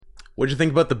What'd you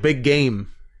think about the big game?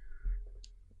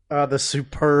 The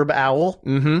superb owl.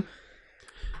 Mm-hmm.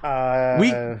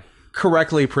 We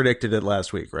correctly predicted it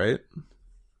last week, right?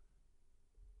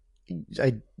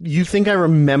 You think I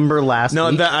remember last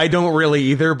week? No, I don't really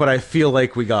either, but I feel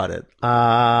like we got it.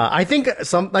 I think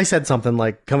I said something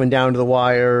like coming down to the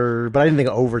wire, but I didn't think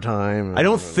overtime. I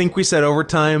don't think we said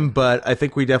overtime, but I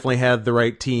think we definitely had the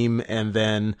right team, and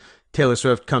then Taylor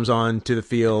Swift comes on to the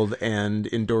field and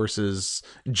endorses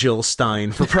Jill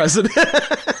Stein for president.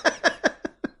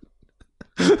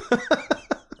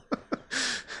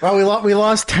 Well, we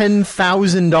lost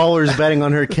 $10,000 betting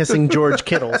on her kissing George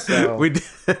Kittle. So. We did.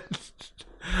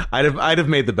 I'd have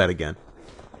made the bet again.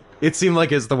 It seemed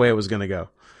like it's the way it was going to go.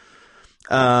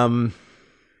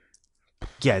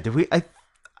 Yeah. Did we?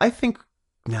 I think.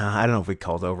 Nah, I don't know if we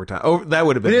called overtime. Oh, that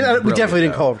would have been. We definitely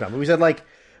didn't call overtime. But we said like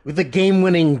with the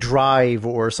game-winning drive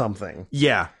or something.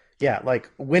 Yeah. Yeah, like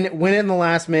win it in the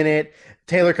last minute.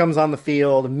 Taylor comes on the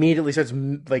field, immediately starts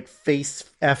like face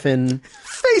effing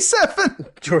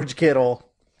George Kittle.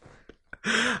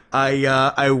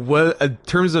 I was, in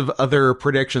terms of other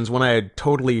predictions, one I had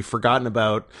totally forgotten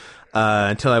about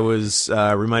until I was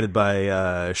reminded by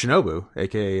Shinobu,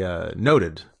 aka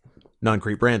Noted,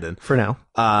 non-creep Brandon, for now,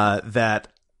 that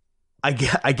I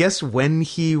guess when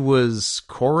he was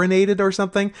coronated or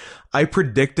something, I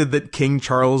predicted that King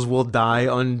Charles will die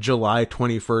on July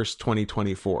 21st,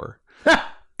 2024.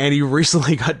 And he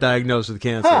recently got diagnosed with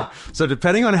cancer. So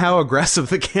depending on how aggressive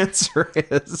the cancer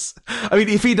is, I mean,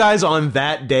 if he dies on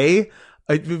that day,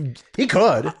 he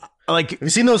could. Like, have you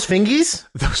seen those fingies?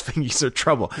 Those fingies are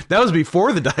trouble. That was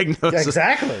before the diagnosis. Yeah,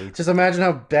 exactly. Just imagine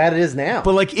how bad it is now.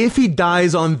 But like, if he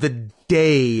dies on the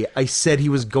day I said he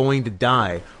was going to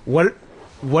die, what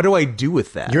do I do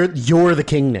with that? You're the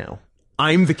king now.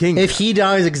 I'm the king. If he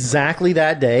dies exactly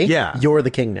that day, yeah, you're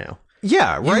the king now.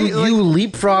 Yeah, right. You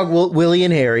leapfrog Willie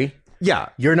and Harry. Yeah,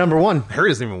 you're number one.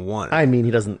 Harry doesn't even want it. I mean, he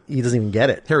doesn't even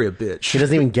get it. Harry a bitch. He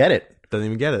doesn't even get it. Doesn't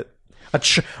even get it.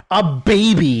 A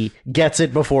baby gets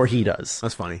it before he does.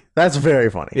 That's funny. That's very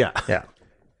funny. Yeah, yeah.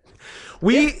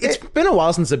 It's been a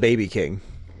while since a baby king.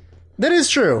 That is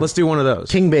true. Let's do one of those.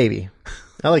 King Baby.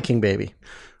 I like King Baby.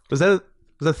 Was that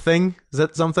a thing? Is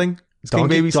that something? Is King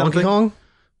Baby something? Donkey Kong?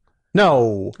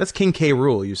 No. That's King K.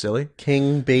 Rool, you silly.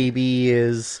 King Baby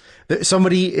is...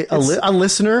 Somebody, a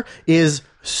listener, is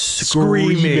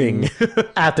screaming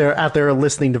at their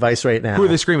listening device right now. Who are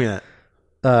they screaming at?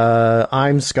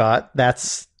 I'm Scott.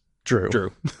 That's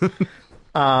Drew.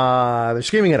 They're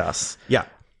screaming at us. Yeah.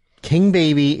 King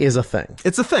Baby is a thing.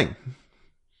 It's a thing.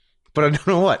 But I don't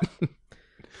know what.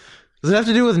 Does it have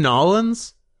to do with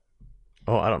Nolans?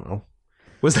 Oh, I don't know.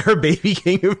 Was there a baby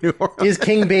king of New Orleans? Is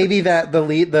King Baby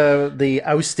the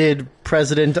ousted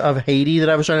president of Haiti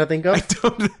that I was trying to think of?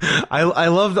 I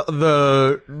love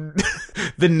the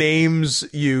names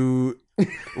you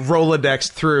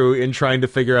Rolodex through in trying to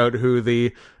figure out who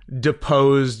the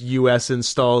deposed U.S.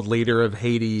 installed leader of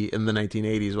Haiti in the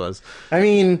 1980s was. I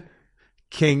mean,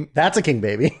 that's a King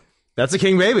Baby. That's a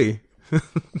King Baby.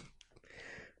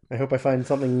 I hope I find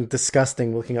something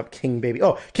disgusting looking up King Baby.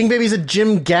 Oh, King Baby's a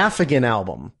Jim Gaffigan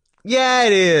album. Yeah,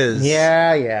 it is.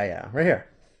 Yeah. Right here.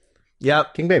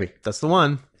 Yep. King Baby. That's the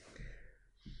one.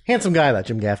 Handsome guy, that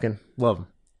Jim Gaffigan. Love him.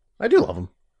 I do love him.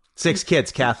 6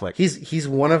 kids, Catholic. He's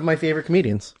one of my favorite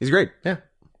comedians. He's great. Yeah.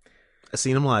 I've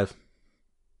seen him live.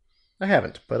 I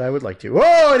haven't, but I would like to.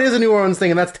 Oh, it is a New Orleans thing,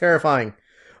 and that's terrifying.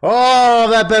 Oh,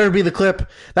 that better be the clip.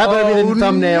 That better be the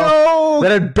thumbnail. No.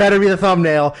 That better be the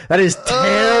thumbnail. That is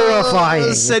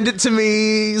terrifying. Send it to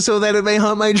me so that it may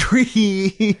haunt my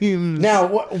dreams.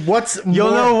 Now, You'll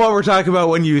know what we're talking about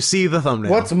when you see the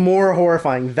thumbnail. What's more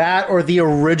horrifying, that or the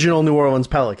original New Orleans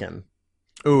Pelican?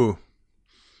 Ooh.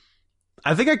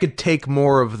 I think I could take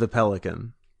more of the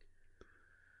Pelican.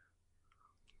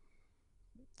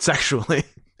 Sexually.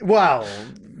 Well,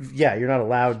 yeah, you're not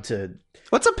allowed to...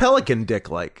 What's a pelican dick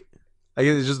like? I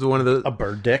guess it's just one of the... A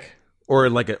bird dick? Or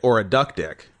a duck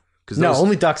dick. No,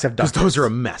 only ducks have duck dicks. Because those are a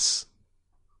mess.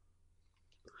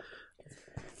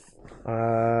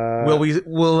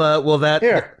 Will that...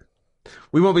 Here.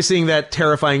 We won't be seeing that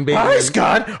terrifying baby. Hi,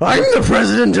 Scott. I'm the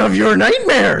president of your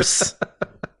nightmares.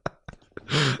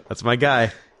 That's my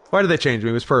guy. Why did they change me?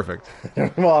 It was perfect.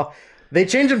 Well, they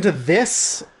changed him to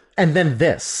this and then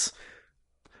this.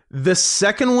 The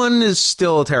second one is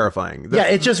still terrifying. Yeah,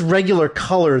 it's just regular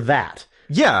color that.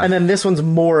 Yeah. And then this one's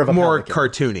more of a pelican.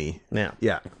 Cartoony. Yeah.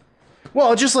 Yeah.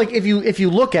 Well, just like if you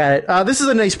look at it, this is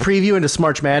a nice preview into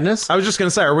Smarch Madness. I was just going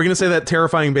to say, are we going to say that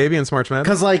terrifying baby in Smarch Madness?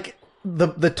 Because like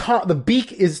the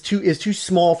beak is too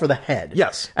small for the head.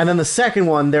 Yes. And then the second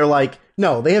one, they're like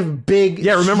No, they have big.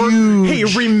 Yeah, remember? Huge... Hey,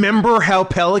 remember how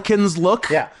pelicans look?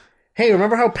 Yeah. Hey,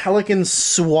 remember how pelicans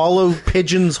swallow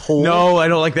pigeons whole? No, I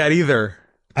don't like that either.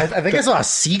 I think I saw a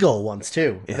seagull once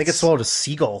too. I think it swallowed a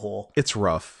seagull whole. It's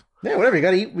rough. Yeah, whatever. You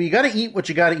gotta eat. You gotta eat what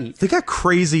you gotta eat. They got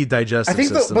crazy digestive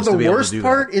systems. But the worst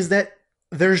part is that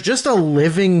there's just a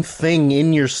living thing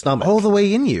in your stomach. All the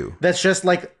way in you. That's just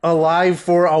like alive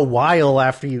for a while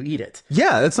after you eat it.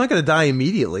 Yeah, it's not going to die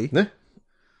immediately. Eh.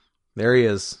 There he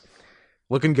is.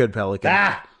 Looking good,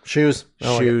 pelican. Shoes.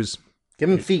 Shoes. Give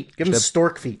him feet. Give him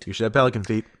stork feet. You should have pelican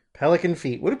feet. Pelican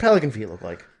feet. What do pelican feet look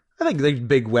like? I think they're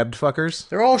big webbed fuckers.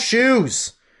 They're all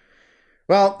shoes.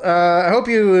 Well, I hope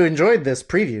you enjoyed this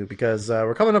preview because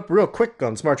we're coming up real quick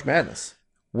on March Madness.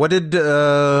 What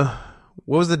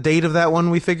was the date of that one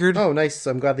we figured? Oh, nice.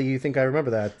 I'm glad that you think I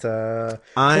remember that.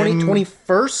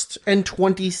 21st and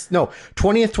 20th,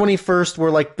 21st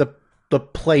were like the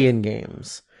play-in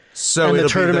games. So and the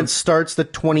tournament starts the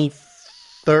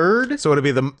 23rd. So it'll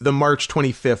be the March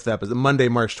 25th episode, Monday,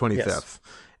 March 25th. Yes.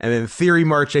 And then Theory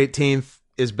March 18th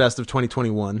is best of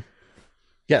 2021.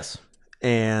 Yes.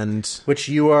 And which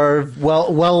you are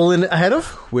well ahead of?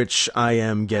 Which I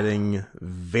am getting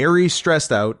very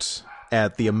stressed out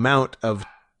at the amount of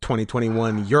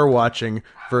 2021 you're watching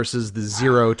versus the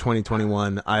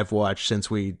 2021 I've watched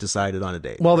since we decided on a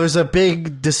date. Well, there's a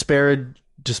big disparagement.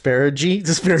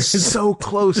 So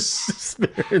close.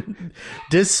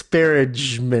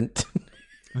 Disparagement.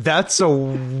 That's a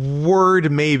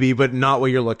word maybe, but not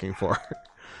what you're looking for.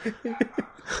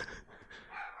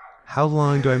 How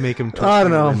long do I make him I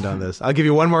don't know. On this? I'll give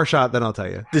you one more shot, then I'll tell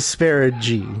you.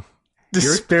 Disparity.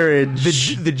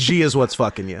 The G is what's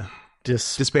fucking you.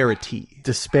 Disparity.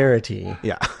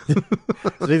 Yeah.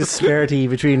 The disparity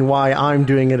between why I'm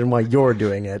doing it and why you're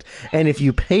doing it. And if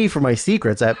you pay for my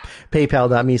secrets at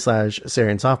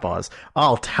paypal.me/SarianSoftballs,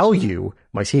 I'll tell you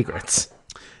my secrets.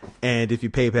 And if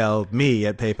you PayPal me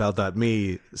at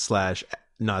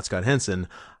paypal.me/NotScottHenson,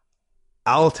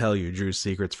 I'll tell you Drew's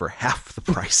secrets for half the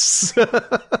price.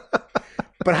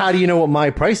 But how do you know what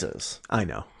my price is? I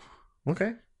know.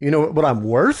 Okay. You know what I'm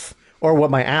worth? Or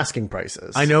what my asking price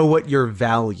is? I know what your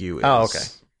value is. Oh, okay.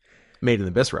 Made in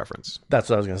the Abyss reference. That's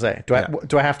what I was going to say. Do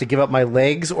I have to give up my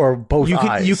legs or both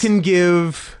eyes? You can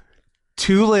give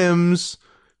 2 limbs,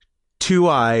 2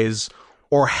 eyes,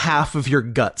 or half of your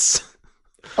guts.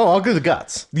 Oh, I'll give the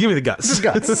guts. Give me the guts. The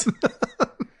guts.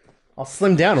 I'll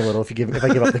slim down a little if I give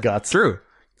up the guts. True.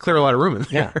 Clear a lot of room in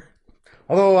there. Yeah.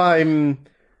 Although I'm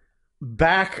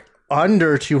back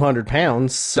under 200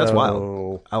 pounds. So that's wild.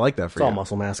 I like that for you. It's all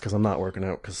muscle mass because I'm not working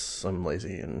out because I'm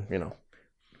lazy and,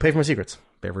 pay for my secrets.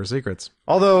 Pay for secrets.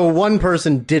 Although one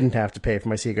person didn't have to pay for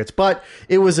my secrets, but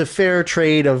it was a fair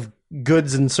trade of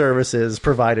goods and services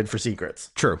provided for secrets.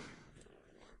 True.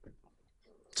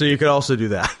 So you could also do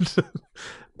that.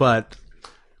 But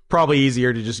probably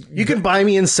easier to just... You can buy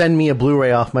me and send me a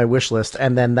Blu-ray off my wish list,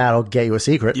 and then that'll get you a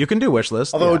secret. You can do wish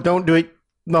list. Although don't do it...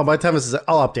 No, by the time this is...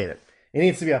 I'll update it. It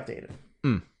needs to be updated.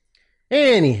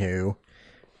 Anywho.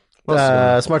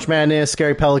 March Madness,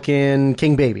 Scary Pelican,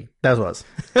 King Baby. That was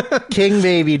King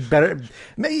Baby. Better.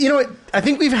 You know what? I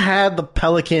think we've had the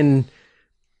Pelican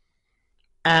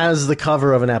as the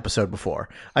cover of an episode before.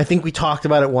 I think we talked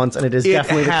about it once, and it is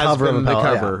definitely the cover of a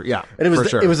Pelican. Yeah. And it was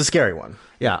sure. It was a scary one.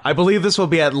 Yeah. I believe this will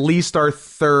be at least our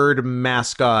 3rd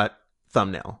mascot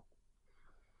thumbnail.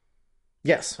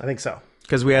 Yes, I think so.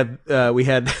 Because we had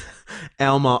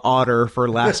Alma Otter for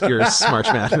last year's March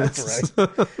Madness.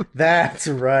 That's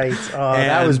right. Oh,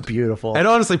 that was beautiful. And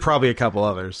honestly, probably a couple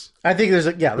others. I think there's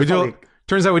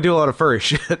turns out we do a lot of furry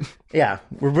shit. Yeah,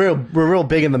 we're real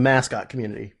big in the mascot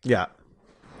community. Yeah.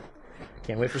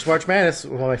 Can't wait for March Madness.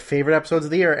 One of my favorite episodes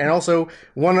of the year, and also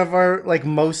one of our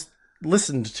most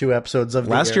listened to episodes of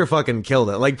the last year. year fucking killed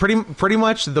it. Like pretty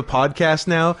much the podcast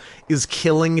now is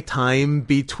killing time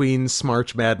between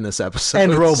March Madness episodes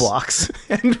and Roblox.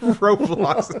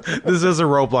 This is a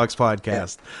Roblox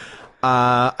podcast.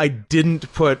 I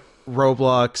didn't put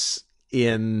Roblox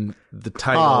in the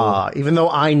title. Even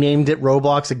though I named it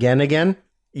Roblox again.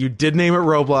 You did name it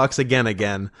Roblox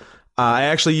again. I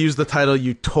actually used the title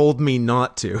you told me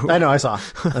not to. I know, I saw.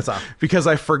 Because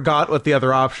I forgot what the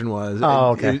other option was.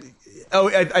 Oh, okay.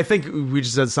 I think we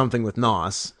just said something with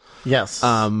NOS. Yes.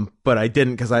 But I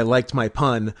didn't because I liked my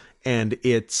pun, and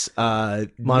it's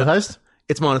monetized?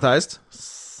 It's monetized.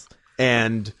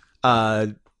 And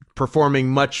performing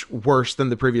much worse than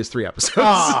the previous 3 episodes.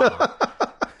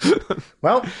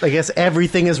 Well, I guess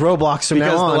everything is Roblox from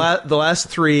now on. Because the last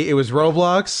 3, it was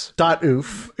Roblox.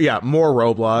 .oof. Yeah, more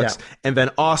Roblox. Yeah. And then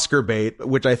Oscar bait,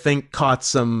 which I think caught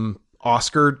some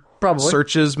Oscar Probably.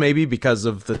 searches, maybe because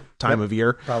of the time of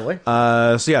year. Probably.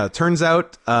 So yeah, it turns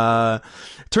out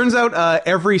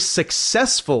every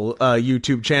successful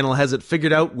YouTube channel has it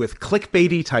figured out with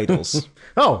clickbaity titles.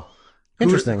 Oh,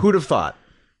 interesting. Who'd have thought?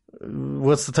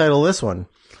 What's the title of this one?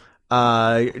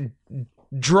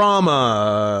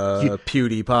 Drama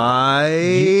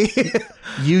PewDiePie.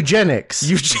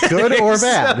 Eugenics. Good or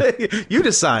bad? You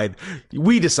decide.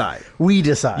 We decide. We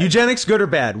decide. Eugenics, good or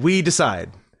bad? We decide.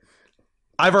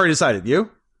 I've already decided. You?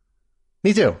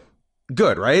 Me too.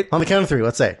 Good, right? On the count of 3,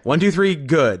 let's say. 1, 2, 3,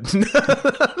 good.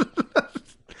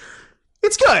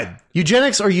 It's good.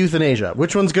 Eugenics or euthanasia?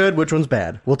 Which one's good? Which one's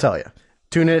bad? We'll tell you.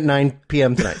 Tune in at 9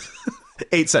 p.m. tonight.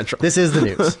 8 Central. This is the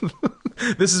news.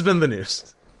 This has been the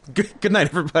news. Good night,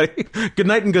 everybody. Good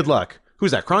night and good luck.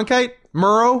 Who's that? Cronkite?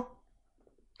 Murrow?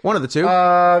 One of the two.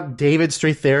 David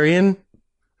Strathairn.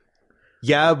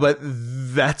 Yeah, but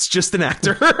that's just an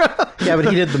actor. Yeah, but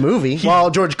he did the movie.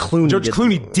 George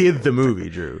Clooney. Did the movie,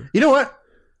 Drew. You know what?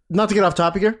 Not to get off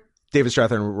topic here. David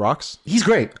Strathairn rocks. He's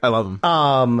great. I love him.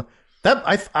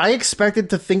 I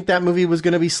expected to think that movie was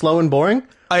going to be slow and boring.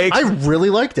 I really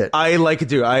liked it. I like it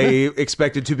too. I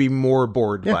expected to be more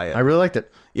bored by it. I really liked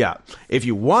it. Yeah. If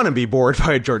you want to be bored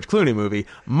by a George Clooney movie,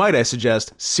 might I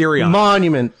suggest Syrian?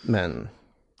 Monument Men.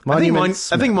 I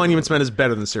think Monuments Men is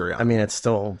better than Syrian. I mean, it's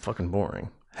still fucking boring.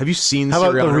 Have you seen How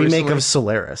Syrian about the remake recently? of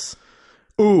Solaris?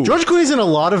 Ooh. George Clooney's in a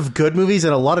lot of good movies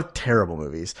and a lot of terrible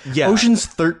movies. Yeah. Ocean's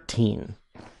 13.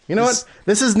 You know what?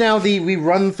 This is now we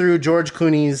run through George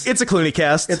Clooney's... It's a Clooney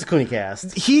cast. It's a Clooney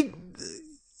cast.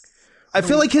 I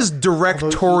feel like his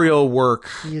directorial work...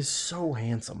 He is so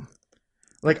handsome.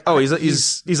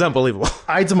 He's unbelievable.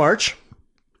 Ides of March.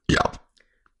 Yep.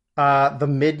 The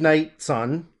Midnight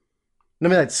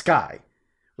Sky,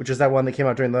 which is that one that came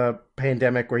out during the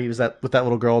pandemic where he was with that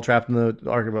little girl trapped in the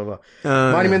ark, blah, blah,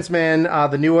 blah. Monuments Man,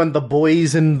 the new one, The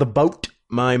Boys in the Boat.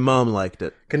 My mom liked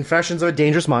it. Confessions of a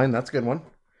Dangerous Mind, that's a good one.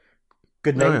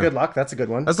 Good Night and Good Luck, that's a good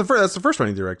one. That's the first one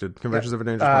he directed. Confessions of a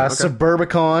Dangerous Mind. Okay.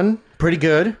 Suburbicon, pretty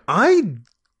good.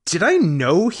 Did I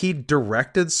know he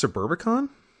directed Suburbicon?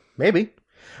 Maybe.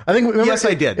 I think yes,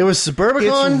 I did. It was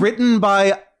Suburbicon. It's written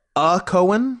by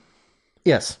Cohen.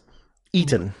 Yes,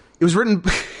 Eaton. It was written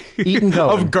Eaton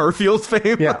Cohen of Garfield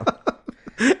fame. Yeah,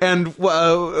 and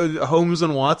Holmes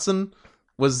and Watson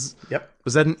was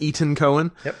that an Eaton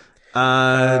Cohen? Yep.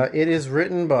 It is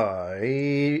written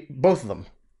by both of them,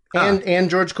 and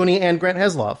George Clooney and Grant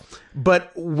Heslov.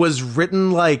 But was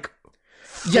written like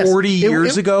 40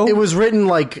 years ago. It was written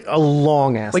like a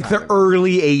long ass, like the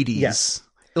early 80s. Yes.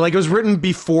 Like it was written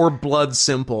before Blood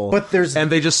Simple, and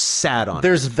they just sat on it.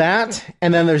 There's that,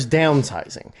 and then there's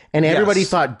Downsizing, and everybody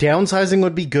thought Downsizing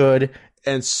would be good,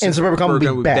 and Suburbicon would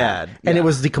be bad. And it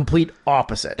was the complete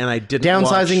opposite. And I didn't.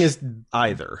 Downsizing is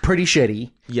either pretty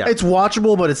shitty. Yeah, it's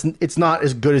watchable, but it's not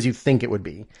as good as you think it would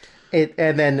be.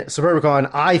 And then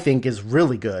Suburbicon, I think, is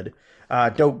really good.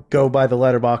 Don't go by the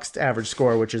Letterboxd average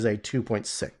score, which is a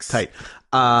 2.6. Tight.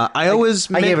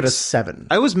 I gave it a 7.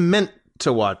 I was meant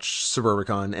to watch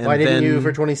Suburbicon, and why didn't you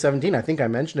for 2017? I think I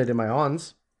mentioned it in my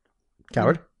Ons.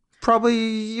 Coward.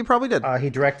 You probably did.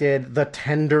 He directed The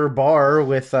Tender Bar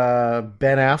with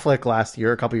Ben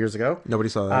Affleck a couple years ago. Nobody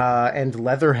saw that. And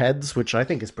Leatherheads, which I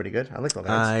think is pretty good. I like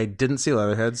Leatherheads. I didn't see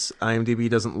Leatherheads. IMDb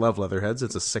doesn't love Leatherheads.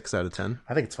 It's a 6 out of 10.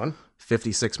 I think it's fun.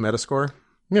 56 Metascore.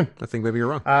 Yeah. I think maybe you're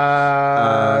wrong.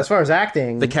 As far as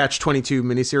acting... The Catch-22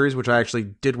 miniseries, which I actually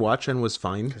did watch and was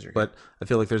fine, but I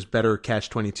feel like there's better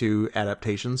Catch-22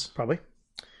 adaptations. Probably.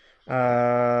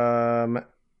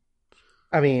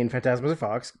 Phantasm of the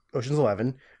Fox, Ocean's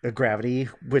 11, Gravity,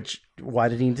 why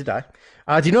did he need to die?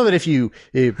 Do you know that if you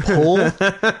pull,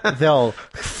 they'll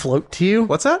float to you?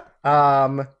 What's that?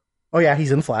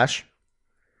 He's in Flash.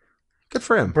 Good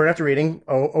for him. Burn After Reading,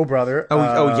 Oh Brother.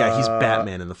 Yeah, he's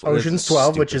Batman in the Flash. Ocean's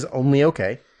 12, which is only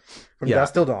okay. From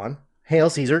Dusk Till Dawn. Hail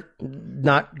Caesar,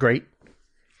 not great.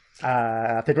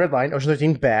 Thin Red Line, Ocean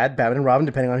 13, bad. Batman and Robin,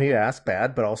 depending on who you ask,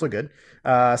 bad, but also good.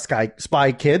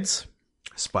 Spy Kids.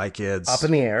 Spy Kids. Up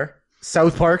in the Air.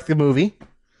 South Park, the movie.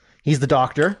 He's the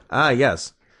Doctor.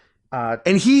 Yes.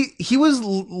 And he was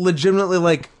legitimately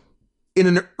like in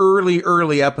an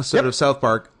early episode of South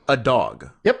Park, a dog.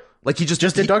 Yep. Like he just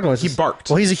did dog noises. He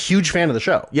barked. Well, he's a huge fan of the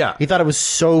show. Yeah. He thought it was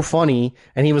so funny,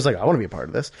 and he was like, I want to be a part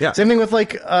of this. Yeah. Same thing with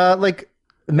like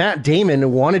Matt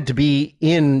Damon wanted to be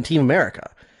in Team America.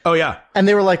 Oh, yeah. And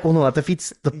they were like, well, no, that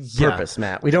defeats the purpose,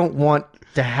 Matt. We don't want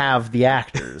to have the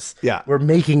actors. Yeah. We're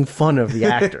making fun of the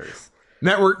actors.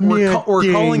 Matt, we're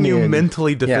calling you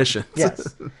mentally deficient.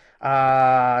 Yes.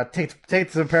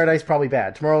 Take to Paradise, probably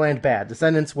bad. Tomorrowland, bad.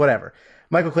 Descendants, whatever.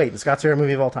 Michael Clayton, Scott's favorite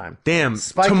movie of all time. Damn,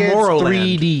 Spy Kids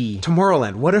Tomorrowland. 3D.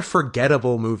 Tomorrowland. What a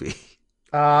forgettable movie.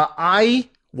 I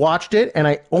watched it, and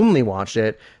I only watched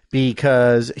it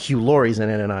because Hugh Laurie's in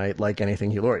it, and I like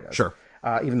anything Hugh Laurie does. Sure.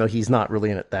 Even though he's not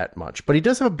really in it that much. But he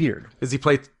does have a beard. Does he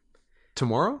play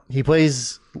Tomorrow? He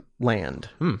plays Land.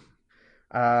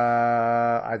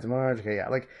 Okay, yeah.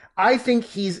 Like, I think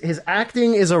his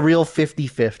acting is a real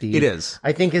 50-50. It is.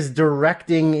 I think his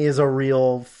directing is a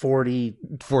real 40...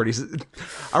 40.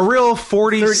 A real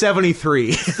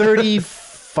 40-73.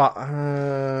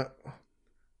 35...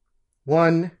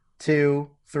 1, 2,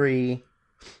 3...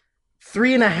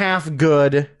 3.5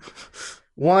 good.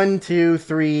 1, 2,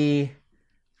 3,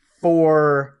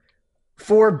 4...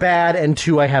 4 bad, and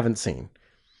 2 I haven't seen.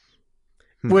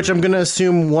 Which I'm going to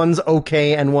assume one's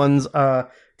okay and one's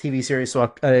TV series, so I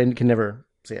can never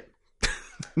see it.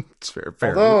 It's fair.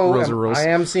 Although I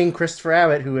am seeing Christopher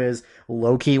Abbott, who is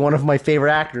low-key one of my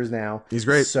favorite actors now. He's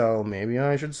great. So maybe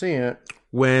I should see it.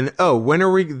 When are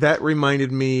we? That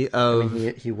reminded me of... I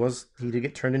mean, he did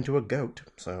get turned into a goat,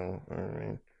 so... I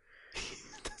mean,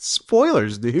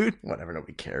 spoilers, dude. whatever,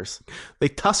 nobody cares. They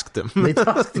tusked him. The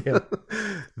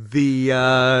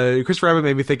Christopher Abbott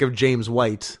made me think of James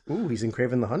White. Ooh, he's in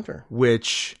Kraven the Hunter.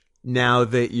 Which, now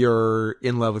that you're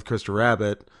in love with Christopher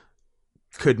Abbott,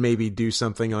 could maybe do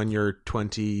something on your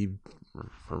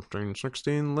 2015,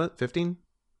 16, 15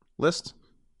 list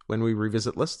when we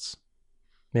revisit lists.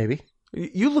 Maybe.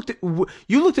 You looked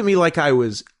at me like I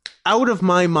was out of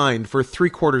my mind for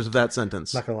 3/4 of that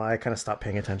sentence. Not gonna lie, I kind of stopped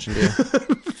paying attention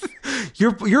to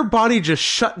you. Your body just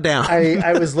shut down.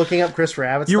 I was looking up Chris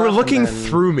Rabbit. You were looking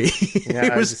through me. Yeah,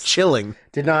 it was chilling.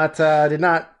 Did not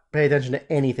pay attention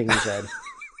to anything you said.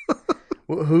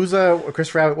 Who's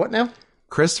Chris Rabbit? What now?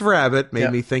 Christopher Abbott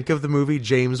made me think of the movie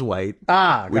James White.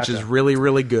 Which is really,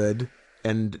 really good.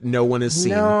 And no one has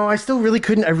seen. No, I still really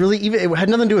couldn't. It had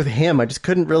nothing to do with him. I just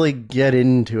couldn't really get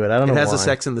into it. I don't know. It has why. a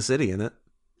Sex in the City in it,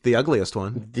 the ugliest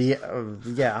one.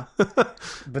 Yeah,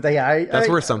 but that's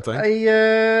worth something.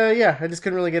 I just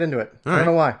couldn't really get into it. I don't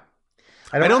know why.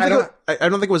 I don't think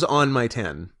it was on my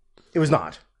 10. It was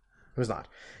not.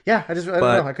 Yeah, I don't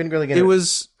know. I couldn't really get it. It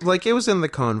was in the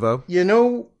convo. You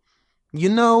know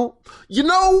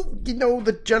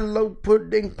the Jello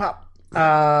pudding pop.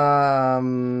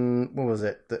 What was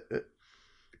it?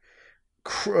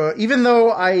 Even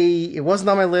though it wasn't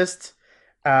on my list,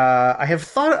 I have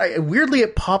thought. Weirdly,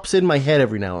 it pops in my head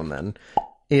every now and then.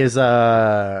 Is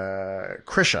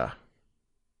Krisha?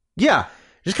 Yeah,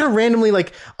 just kind of randomly,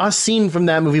 like a scene from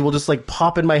that movie will just like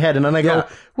pop in my head, and then I go,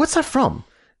 "What's that from?"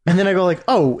 And then I go like,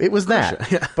 "Oh, it was that."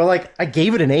 Yeah. But like, I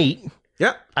gave it an 8.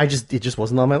 Yeah, it just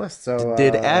wasn't on my list. So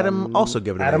did Adam also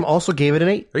give it an 8? Adam also gave it an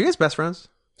 8. Are you guys best friends?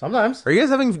 Sometimes. Are you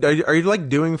guys are you like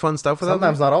doing fun stuff with them?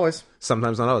 Sometimes, not always.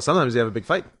 Sometimes not always. Sometimes you have a big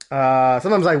fight.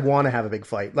 Sometimes I want to have a big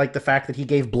fight. Like the fact that he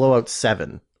gave Blowout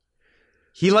 7.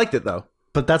 He liked it though.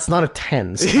 But that's not a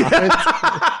 10.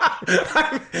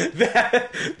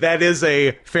 That is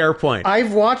a fair point.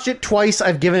 I've watched it twice.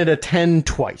 I've given it a 10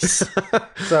 twice.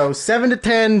 So 7 to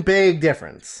 10, big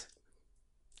difference.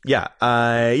 Yeah,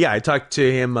 I talked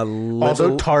to him a little.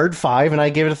 Also, Tard 5, and I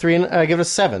gave it a 3, and I gave it a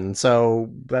 7. So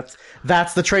that's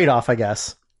the trade-off, I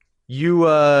guess. You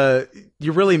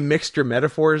really mixed your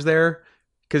metaphors there,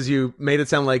 because you made it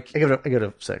sound like I give it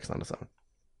a 6, not a 7.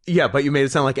 Yeah, but you made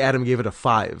it sound like Adam gave it a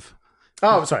 5.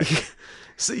 Oh, sorry.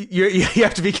 So you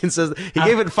have to be consistent. He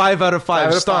gave it 5 out of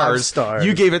 5 stars.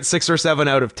 You gave it 6 or 7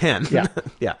 out of 10. Yeah,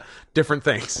 yeah, different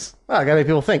things. Well, I gotta make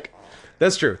people think.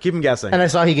 That's true. Keep him guessing. And I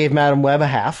saw he gave Madam Web a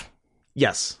half.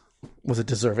 Yes. Was it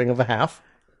deserving of a half?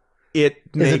 Is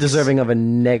it deserving of a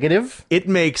negative? It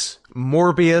makes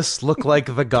Morbius look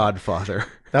like the Godfather.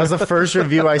 That was the first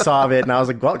review I saw of it, and I was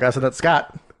like, well, guys, that's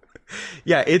Scott.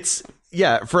 Yeah,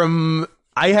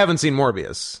 I haven't seen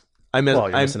Morbius. You're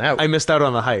missing out. I missed out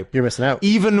on the hype. You're missing out.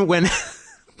 Even when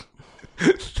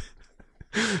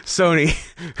Sony,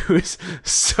 who's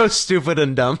so stupid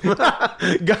and dumb,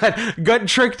 got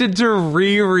tricked into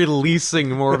re-releasing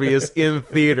Morbius in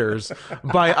theaters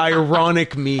by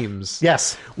ironic memes.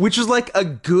 Yes. Which is like a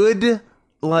good,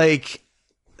 like,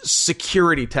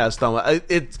 security test on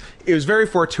it. It was very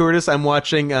fortuitous. I'm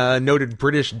watching a noted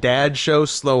British dad show,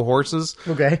 Slow Horses.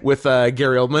 Okay. With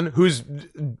Gary Oldman, who's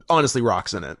honestly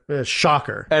rocks in it.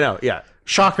 Shocker. I know, yeah.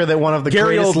 Shocker that one of the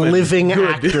Gary greatest Oldman, living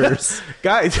actors.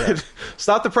 Guys,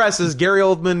 stop the presses. Gary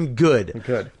Oldman, good.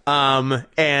 Good. And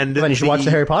then you should watch the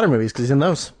Harry Potter movies because he's in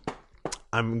those.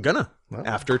 I'm gonna. Well,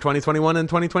 after 2021 and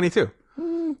 2022.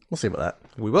 We'll see about that.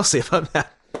 We will see about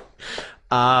that.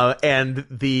 And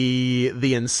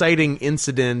the inciting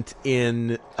incident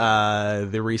in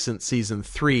the recent season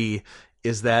 3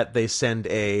 is that they send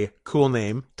a cool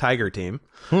name, Tiger Team,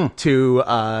 to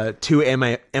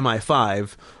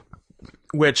MI5,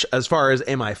 which, as far as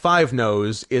MI5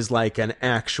 knows, is like an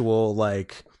actual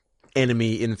like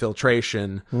enemy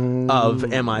infiltration of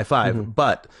MI5.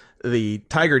 But the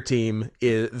Tiger Team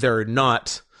they're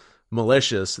not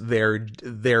malicious.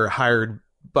 They're hired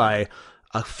by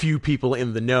a few people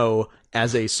in the know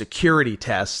as a security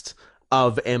test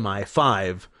of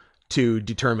MI5 to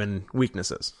determine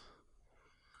weaknesses.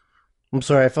 I'm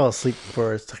sorry, I fell asleep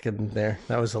for a second there.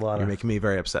 That was a lot. You're making me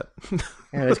very upset.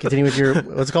 Yeah, let's continue with your,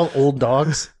 what's it called? Old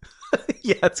Dogs?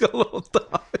 Yeah, it's called Old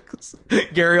Dogs.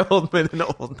 Gary Oldman and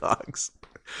Old Dogs.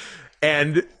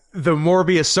 And the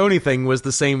Morbius Sony thing was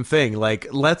the same thing. Like,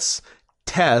 let's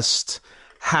test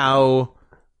how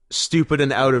stupid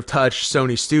and out of touch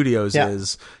Sony Studios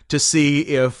is to see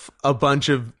if a bunch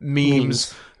of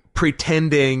memes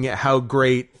pretending how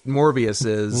great Morbius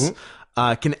is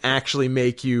can actually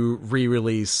make you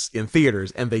re-release in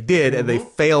theaters. And they did, and they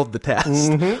failed the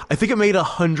test. I think it made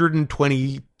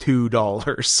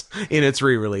 $122 in its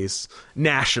re-release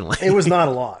nationally. It was not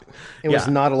a lot. It was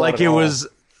not a lot. Like, it was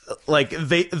like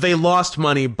they lost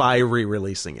money by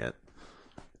re-releasing it.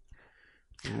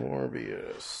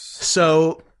 Morbius.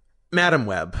 So, Madam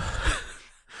Web.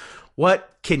 What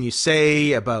can you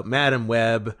say about Madam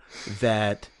Web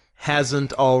that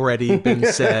hasn't already been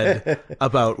said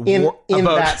about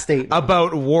that statement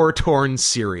about war-torn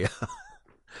Syria?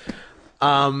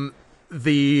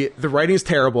 The writing is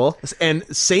terrible, and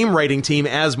same writing team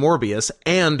as Morbius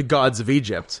and Gods of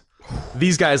Egypt.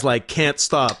 These guys like can't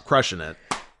stop crushing it.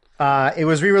 It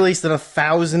was re-released in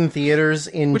 1,000 theaters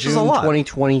in Which June is a lot.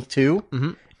 2022,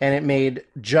 and it made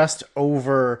just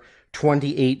over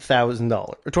 $28,000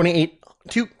 or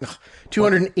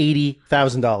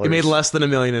 $280,000. It made less than $1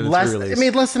 million in its re-release. It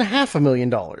made less than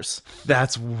 $500,000.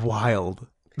 That's wild.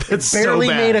 That's Barely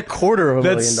so bad. made $250,000.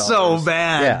 That's so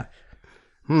bad.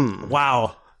 Yeah.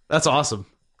 Wow, that's awesome.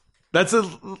 That's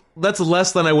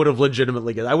less than I would have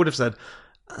legitimately guessed. I would have said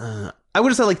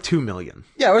like 2 million.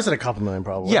 Yeah, I was at a couple million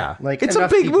probably. Yeah, like it's a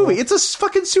big movie. It's a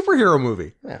fucking superhero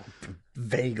movie. Yeah,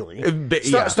 vaguely.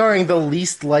 Starring the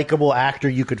least likable actor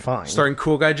you could find. Starring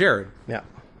Cool Guy Jared. Yeah.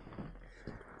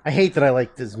 I hate that I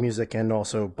liked his music and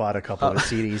also bought a couple of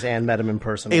CDs and met him in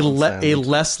person. A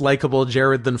less likable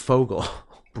Jared than Fogel.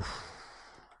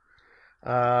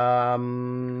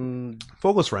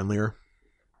 Fogel's friendlier.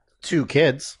 2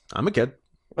 kids. I'm a kid.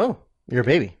 Oh, you're a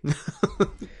baby.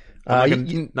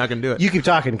 I'm not gonna do it. You keep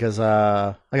talking because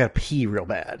I gotta pee real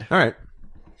bad. All right.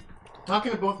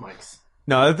 Talking to both mics.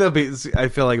 No, I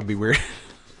feel like it'd be weird.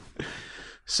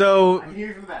 So I can hear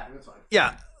you from the back. That's fine.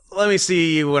 Yeah, let me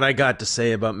see what I got to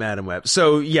say about Madam Web.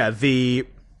 So yeah, the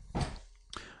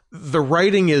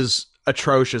writing is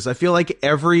atrocious. I feel like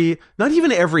not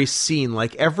even every scene,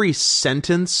 like every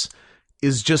sentence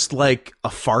is just like a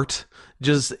fart.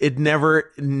 Just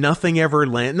nothing ever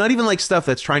land. Not even like stuff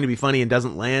that's trying to be funny and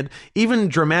doesn't land. Even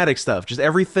dramatic stuff. Just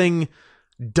everything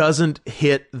doesn't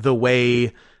hit the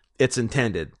way it's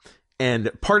intended.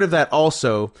 And part of that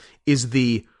also is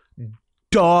the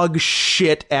dog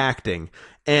shit acting.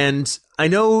 And I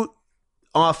know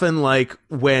often like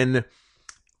when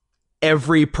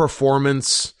every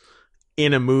performance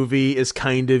in a movie is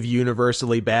kind of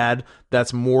universally bad,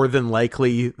 that's more than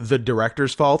likely the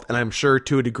director's fault. And I'm sure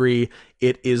to a degree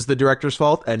it is the director's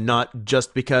fault, and not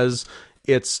just because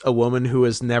it's a woman who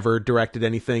has never directed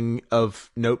anything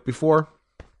of note before.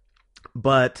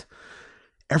 But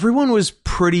everyone was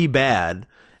pretty bad.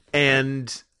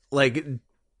 And like,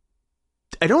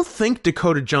 I don't think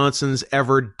Dakota Johnson's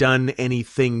ever done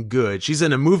anything good. She's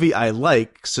in a movie I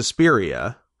like,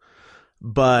 Suspiria,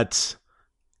 but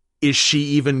is she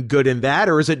even good in that,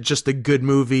 or is it just a good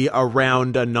movie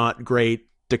around a not great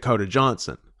Dakota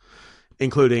Johnson,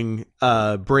 including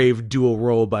a brave dual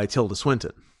role by Tilda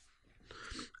Swinton?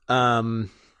 Yeah,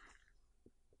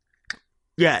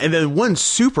 and then one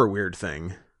super weird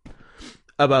thing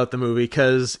about the movie,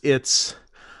 because it's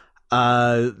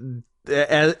as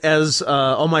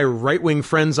all my right-wing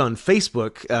friends on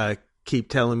Facebook keep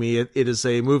telling me, it is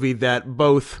a movie that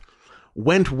both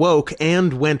went woke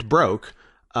and went broke.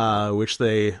 Which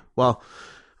they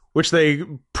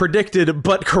predicted,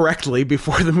 but correctly,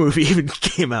 before the movie even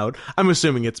came out. I'm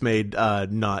assuming it's made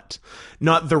not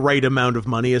the right amount of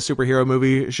money a superhero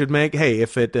movie should make. Hey,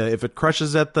 if it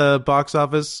crushes at the box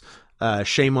office,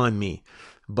 shame on me.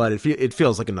 But it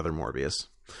feels like another Morbius.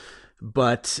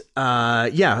 But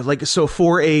yeah, like, so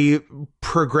for a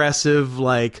progressive,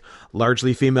 like,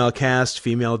 largely female cast,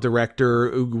 female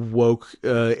director, woke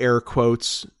air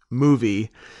quotes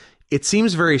movie, it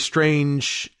seems very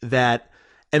strange that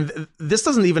and this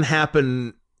doesn't even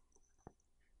happen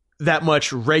that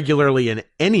much regularly in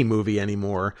any movie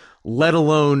anymore, let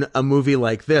alone a movie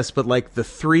like this. But like the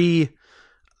three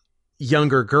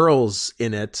younger girls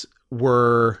in it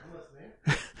were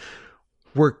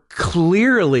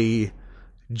clearly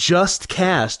just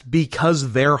cast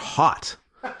because they're hot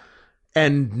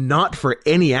and not for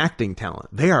any acting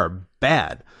talent. They are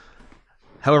bad.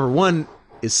 However, one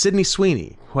is Sydney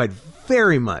Sweeney, who I'd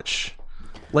very much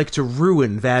like to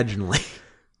ruin vaginally.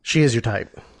 She is your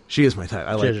type. She is my type.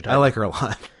 I like her a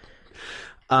lot.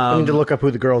 I need to look up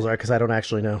who the girls are because I don't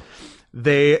actually know.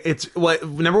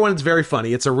 Number one, it's very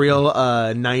funny. It's a real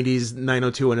 90s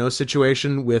 90210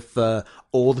 situation with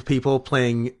old people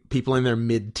playing people in their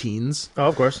mid-teens. Oh,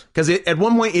 of course. Because at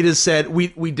one point it is said,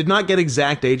 we did not get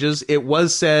exact ages. It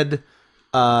was said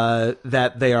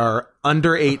that they are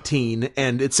under 18,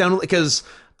 and it sounded because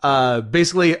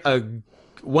basically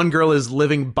one girl is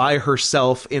living by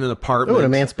herself in an apartment. Oh, an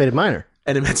emancipated minor.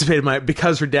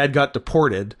 Because her dad got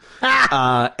deported.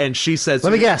 And she says,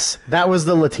 let me guess, that was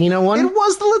the Latino one? It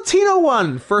was the Latino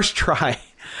one. First try.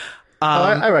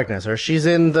 I recognize her. She's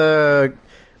in the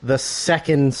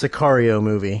second Sicario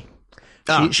movie.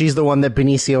 She's the one that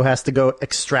Benicio has to go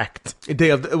extract.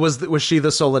 Was she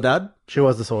the Soledad? She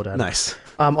was the Soledad. Nice.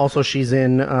 Also, she's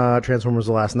in Transformers: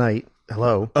 The Last Night.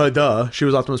 Hello. Duh. She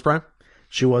was Optimus Prime?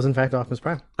 She was, in fact, Optimus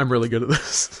Prime. I'm really good at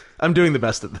this. I'm doing the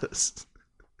best at this.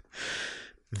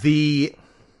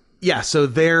 So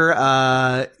they're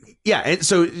and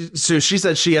so she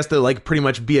said she has to like pretty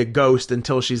much be a ghost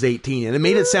until she's 18, and it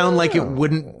made it sound like it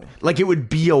would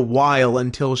be a while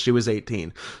until she was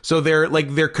 18. So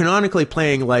they're canonically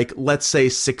playing like, let's say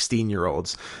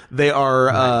 16-year-olds. They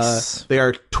are nice. They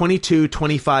are 22,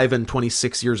 25 and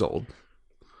 26 years old.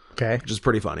 Okay. Which is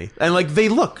pretty funny. And like they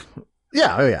look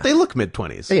they look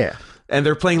mid-20s. Yeah. And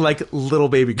they're playing like little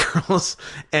baby girls,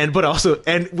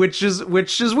 which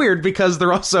is weird because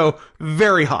they're also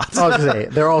very hot. I was gonna say,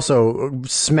 they're also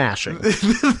smashing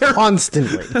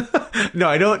constantly. No,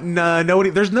 I don't know.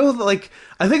 There's no like.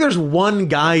 I think there's one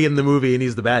guy in the movie, and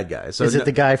he's the bad guy. So is it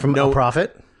the guy from A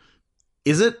Prophet?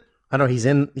 Is it? I know he's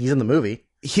in the movie.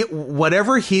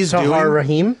 Whatever he's doing. Tahar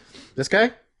Rahim, this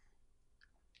guy.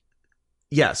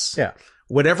 Yes. Yeah.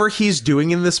 Whatever he's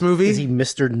doing in this movie... Is he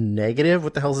Mr. Negative?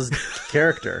 What the hell's his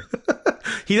character?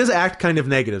 He does act kind of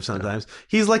negative sometimes.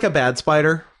 He's like a bad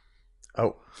spider.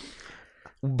 Oh.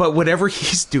 But whatever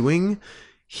he's doing,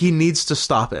 he needs to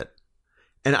stop it.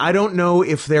 And I don't know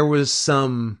if there was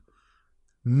some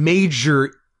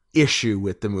major issue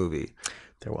with the movie.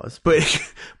 There was.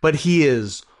 But he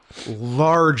is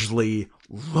largely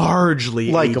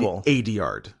likable.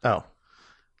 ADR'd. Oh.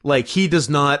 Like, he does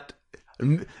not...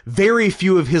 Very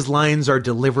few of his lines are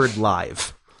delivered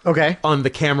live. Okay. On the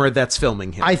camera that's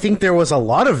filming him. I think there was a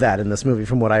lot of that in this movie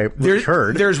from what I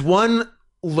heard. There's one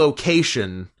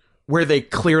location where they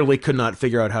clearly could not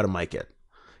figure out how to mic it.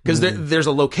 Because there's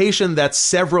a location that's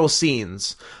several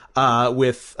scenes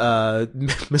with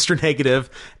Mr. Negative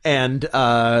and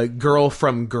Girl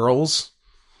from Girls.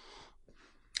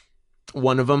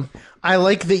 One of them. I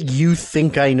like that you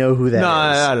think I know who that is. No,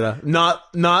 I don't know.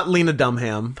 Not Lena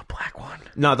Dunham. The black one.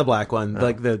 Not the black one. Oh.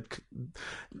 Like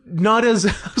not as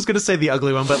I was going to say the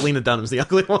ugly one, but Lena Dunham's the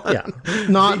ugly one. Yeah.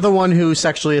 Not the one who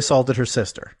sexually assaulted her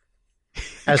sister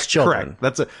as children.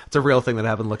 Correct. That's a real thing that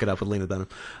happened. Look it up with Lena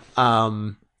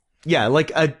Dunham. Yeah,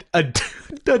 like a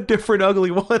different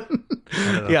ugly one.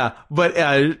 Yeah, but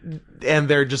and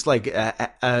they're just like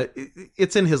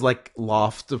it's in his like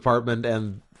loft apartment,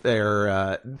 and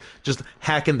they're just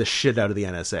hacking the shit out of the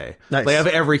NSA. Nice. They have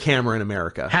every camera in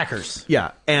America. Hackers.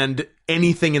 Yeah, and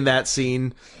anything in that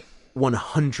scene,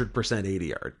 100%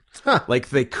 ADR. Huh. Like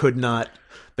they could not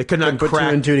put two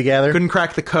and two together. Couldn't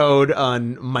crack the code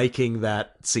on miking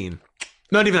that scene.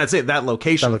 Not even that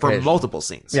location for multiple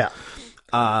scenes. Yeah.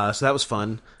 So that was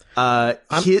fun. So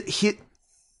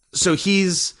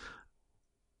he's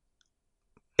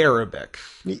Arabic.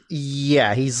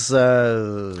 Yeah, he's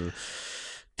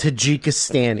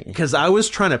Tajikistani. Because I was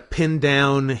trying to pin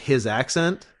down his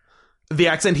accent. The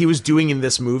accent he was doing in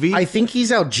this movie. I think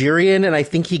he's Algerian, and I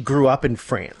think he grew up in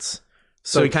France.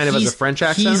 So he kind of has a French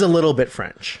accent? He's a little bit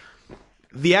French.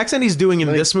 The accent he's doing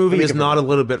in this movie is not a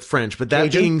little bit French. But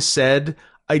that being said,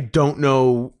 I don't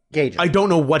know... Cajun. I don't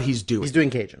know what he's doing. He's doing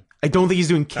Cajun. I don't think he's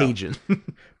doing Cajun. Oh.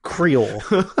 Creole.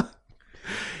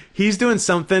 He's doing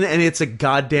something, and it's a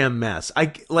goddamn mess.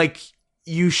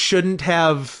 You shouldn't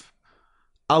have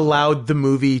allowed the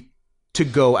movie to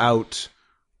go out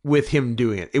with him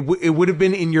doing it. It would have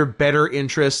been in your better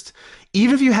interest,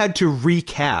 even if you had to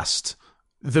recast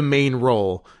the main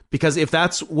role, Because if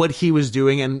that's what he was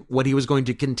doing and what he was going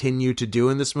to continue to do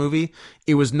in this movie,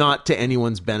 it was not to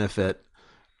anyone's benefit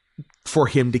for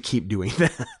him to keep doing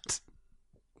that.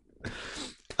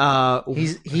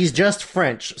 He's just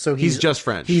French, so he's just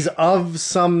French. He's of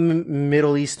some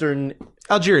Middle Eastern.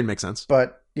 Algerian makes sense,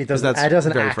 but it doesn't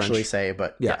actually French. say.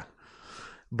 But yeah.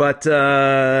 But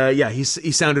he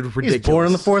sounded ridiculous. He's born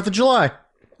on the 4th of July.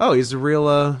 Oh, he's a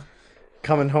real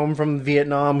coming home from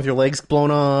Vietnam with your legs blown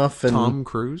off. And Tom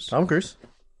Cruise.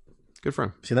 Good for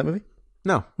him. Seen that movie?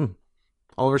 No.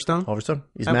 Oliver Stone.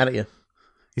 He's mad at you.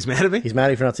 He's mad at me. He's mad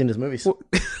at you for not seeing his movies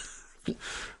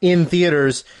in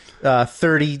theaters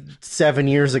 37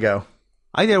 years ago.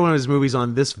 I did one of his movies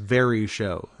on this very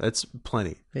show. That's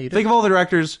plenty. Yeah, Think of all the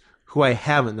directors who I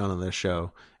haven't done on this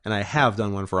show, and I have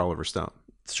done one for Oliver Stone.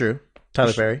 It's true.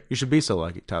 Tyler Perry. You should be so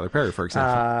lucky. Tyler Perry, for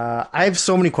example. I have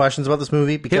so many questions about this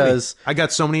movie because I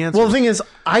got so many answers. Well, the thing is,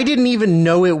 I didn't even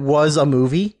know it was a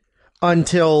movie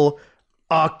until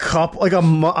a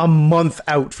month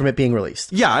out from it being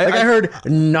released. Yeah, I heard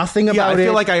nothing about it. I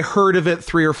feel like I heard of it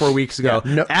 3 or 4 weeks ago.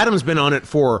 Yeah, Adam's been on it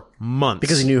for months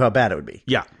because he knew how bad it would be.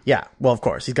 Yeah. Well, of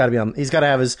course, he's got to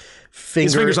have his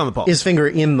fingers on the pulse. His finger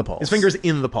in the pulse. His fingers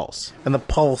in the pulse, and the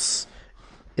pulse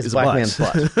is black man's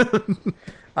blood.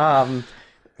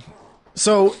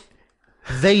 So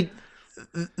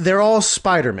they're all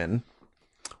Spider-Man.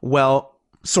 Well,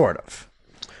 sort of.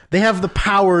 They have the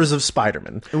powers of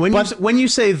Spider-Man. When you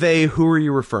say they, who are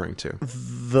you referring to?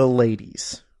 The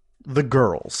ladies, the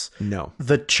girls, no,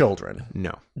 the children,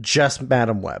 no, just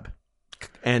Madam Web,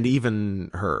 and even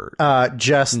her,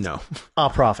 just no, a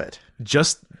prophet,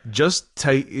 just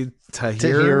Tahir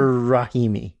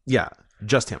Rahimi. Yeah,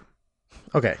 just him.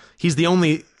 Okay, he's the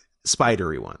only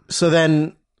spidery one. So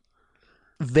then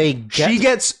she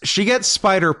gets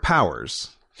spider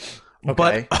powers.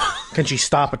 Okay, but can she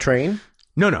stop a train?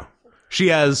 No. She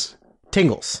has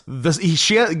tingles.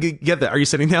 Get that? Are you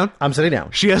sitting down? I'm sitting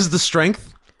down. She has the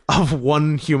strength of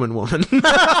one human woman.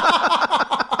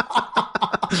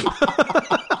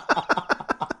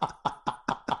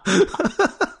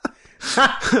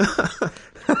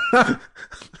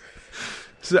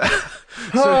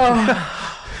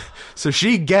 So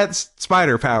she gets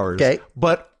spider powers, okay,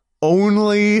 but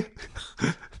only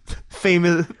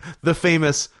the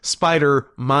famous spider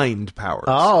mind powers.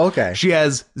 Oh, okay. She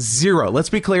has zero. Let's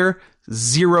be clear,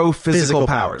 zero physical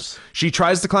powers. She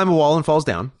tries to climb a wall and falls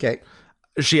down. Okay.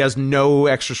 She has no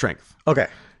extra strength. Okay.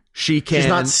 She's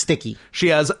not sticky.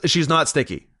 She's not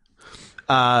sticky.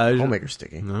 Homemaker's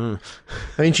sticky. I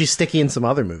mean, she's sticky in some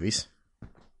other movies.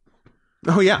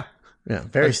 Oh yeah. Yeah,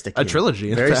 very sticky. A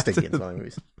trilogy. Very sticky in some other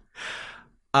movies.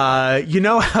 You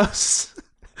know how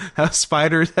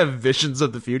spiders have visions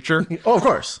of the future? Oh, of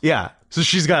course. Yeah. So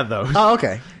she's got those. Oh,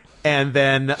 okay. And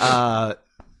then,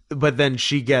 but then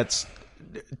she gets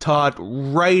taught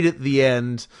right at the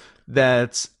end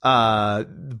that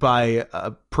by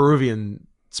a Peruvian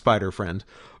spider friend.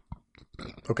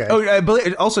 Okay. Oh,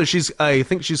 I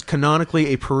think she's canonically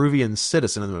a Peruvian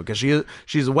citizen in the movie because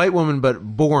she's a white woman but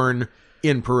born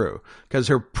in Peru because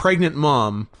her pregnant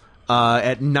mom,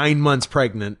 at 9 months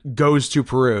pregnant, goes to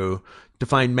Peru to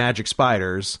find magic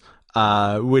spiders,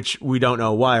 which we don't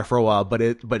know why for a while,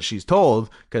 but she's told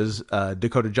because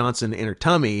Dakota Johnson in her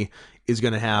tummy is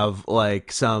going to have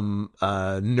like some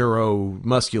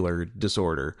neuromuscular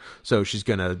disorder, so she's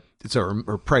gonna. So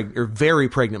her very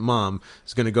pregnant mom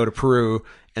is going to go to Peru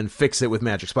and fix it with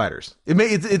magic spiders.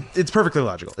 It's perfectly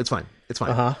logical. It's fine. It's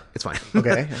fine. It's fine.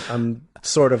 Okay, I'm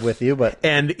sort of with you, but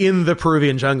and in the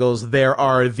Peruvian jungles there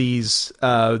are these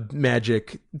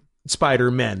magic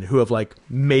spider men who have like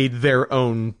made their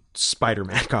own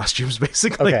Spider-Man costumes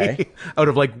basically, okay, out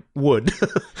of like wood.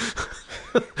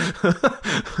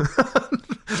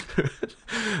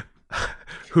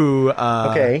 Who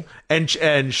okay,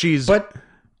 and she's but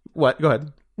what? Go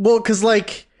ahead. Well, because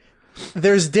like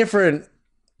there's different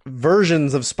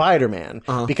versions of Spider-Man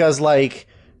because like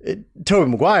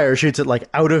Tobey Maguire shoots it like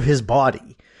out of his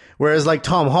body, whereas like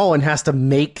Tom Holland has to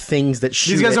make things that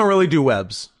shoot. These guys don't really do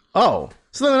webs. Oh,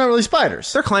 so they're not really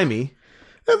spiders. They're climby.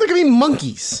 They could be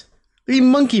monkeys. They could be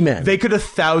monkey men. They could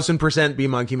 1,000% be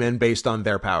monkey men based on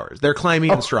their powers. They're climby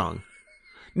and strong.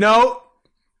 No.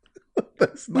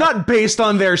 Not based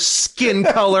on their skin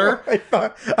color. I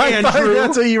thought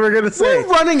that's what you were going to say. We're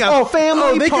running a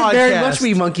family they podcast. Could very much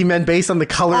be monkey men based on the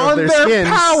color of their skin.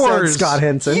 Powers. Scott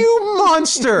Henson. You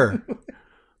monster.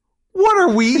 What are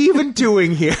we even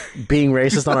doing here? Being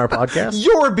racist on our podcast?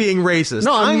 You're being racist.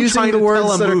 No, I'm using the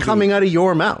words that are coming out of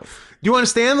your mouth. Do you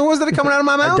understand the words that are coming out of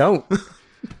my mouth? I don't.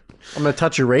 I'm going to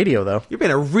touch your radio, though. You're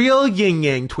being a real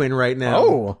yin-yang twin right now.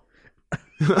 Oh.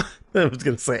 I was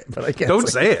going to say it, but I can't. Don't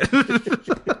say it.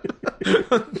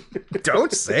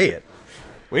 Don't say it.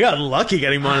 We got lucky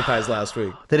getting monetized last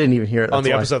week They didn't even hear it. on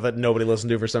the episode that nobody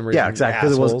listened to for some reason. Yeah, exactly.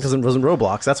 Because it wasn't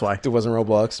Roblox. That's why. It wasn't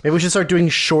Roblox. Maybe we should start doing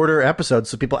shorter episodes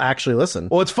so people actually listen.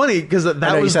 Well, it's funny because that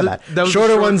I know was you said that that. was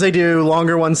Shorter ones they do,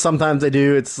 longer ones sometimes they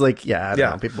do. It's like, I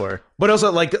don't know. People are. But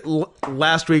also, like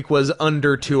last week was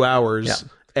under 2 hours. Yeah.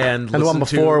 And the one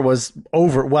before was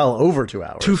over 2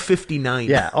 hours. 2:59.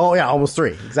 Yeah. Oh, yeah. Almost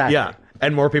 3. Exactly. Yeah.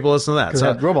 And more people listen to that. Because it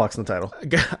had Roblox in the title.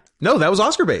 No, that was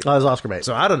Oscar bait. Oh, it was Oscar bait.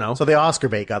 So I don't know. So the Oscar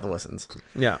bait got the listens.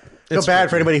 Yeah. Feel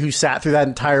bad for anybody who sat through that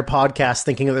entire podcast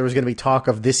thinking that there was going to be talk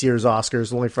of this year's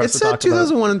Oscars, only for us to talk about. It said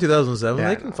 2001 and 2007. Yeah,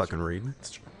 They can fucking read.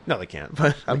 No, they can't.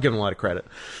 But I'm giving them a lot of credit.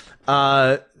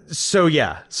 So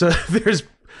there's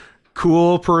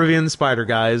cool Peruvian spider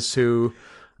guys who,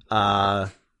 who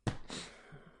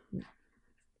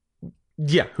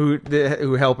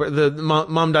help her. The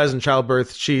mom dies in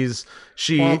childbirth. She's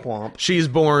Womp womp. she's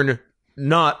born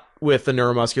not with a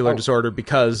neuromuscular disorder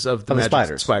because of the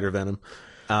magic spider venom.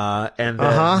 And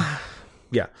then,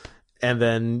 yeah. And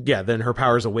then, then her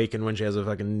powers awaken when she has a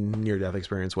fucking near-death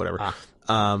experience, whatever.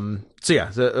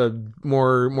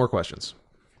 More questions.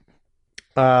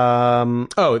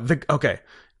 Okay.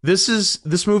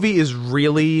 This movie is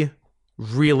really,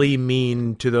 really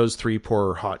mean to those 3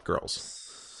 poor hot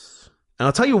girls. And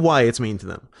I'll tell you why it's mean to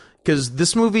them. Because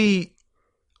this movie,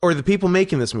 or the people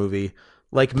making this movie,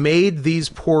 like, made these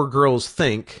poor girls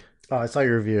think... Oh, I saw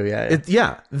your review,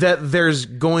 yeah. That there's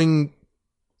going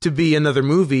to be another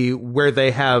movie where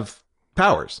they have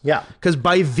powers. Yeah. Because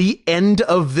by the end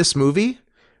of this movie,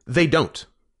 they don't.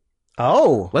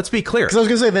 Oh. Let's be clear. Because I was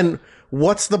going to say, then,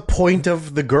 what's the point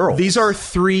of the girls? These are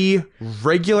 3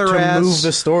 regular-ass... To move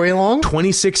the story along?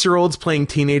 26-year-olds playing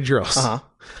teenage girls.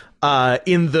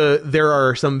 There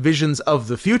are some visions of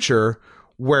the future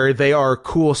where they are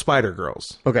cool spider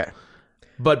girls. Okay.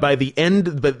 But by the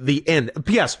end,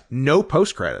 P.S. No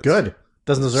post credits. Good.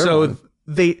 Doesn't deserve one.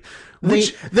 They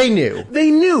knew. They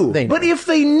knew. But if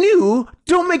they knew,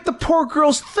 don't make the poor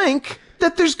girls think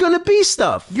that there's going to be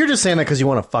stuff. You're just saying that because you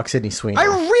want to fuck Sydney Sweeney. I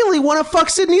really want to fuck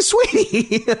Sydney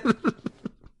Sweeney.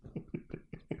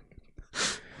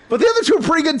 But the other 2 are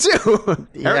pretty good too.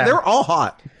 Yeah. They're all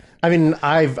hot. I mean,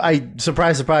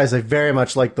 surprise, I very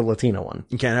much like the Latina one.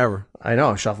 You can't ever. I know,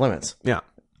 Off Limits. Yeah.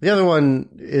 The other one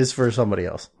is for somebody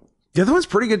else. The other one's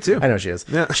pretty good too. I know she is.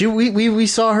 Yeah. We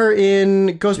saw her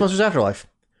in Ghostbusters Afterlife.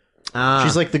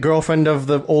 She's like the girlfriend of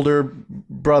the older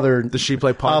brother. Does she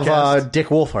play podcast? Of Dick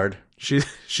Wolfhard. She's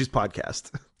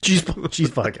podcast. She's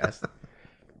podcast.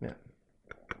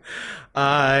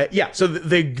 Yeah. So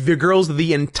the girls,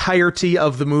 the entirety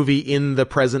of the movie in the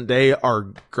present day are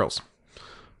girls.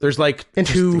 There's like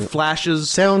 2 flashes.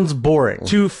 Sounds boring.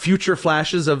 2 future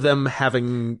flashes of them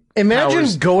having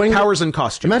powers and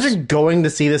costumes. Imagine going to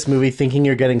see this movie thinking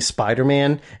you're getting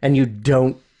Spider-Man and you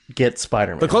don't get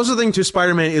Spider-Man. The closest thing to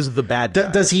Spider-Man is the bad guy.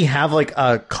 Does he have like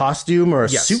a costume or a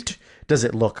suit? Does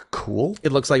it look cool?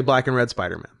 It looks like black and red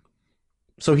Spider-Man.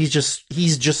 So he's just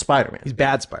Spider-Man. He's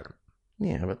bad Spider-Man.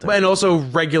 Yeah, but and also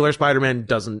regular Spider-Man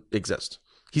doesn't exist.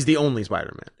 He's the only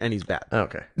Spider-Man and he's bad.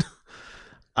 Okay.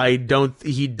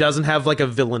 He doesn't have like a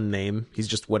villain name. He's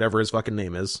just whatever his fucking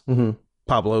name is. Mm-hmm.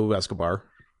 Pablo Escobar.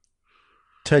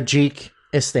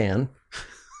 Tajikistan.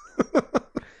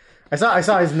 I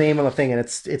saw his name on the thing and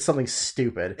it's something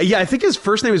stupid. Yeah, I think his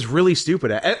first name is really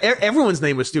stupid. Everyone's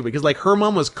name was stupid because like her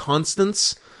mom was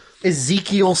Constance.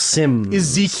 Ezekiel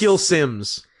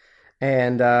Sims.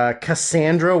 And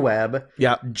Cassandra Webb.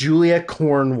 Yeah. Julia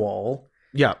Cornwall.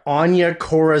 Yeah. Anya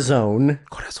Corazon.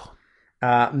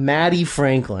 Maddie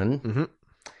Franklin.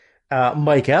 Mm-hmm.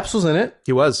 Mike Epps was in it.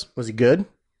 He was. Was he good?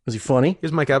 Was he funny?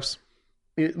 Here's Mike Epps.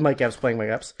 Mike Epps playing Mike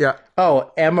Epps. Yeah.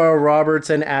 Oh, Emma Roberts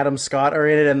and Adam Scott are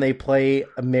in it, and they play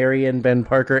Mary and Ben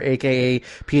Parker, a.k.a.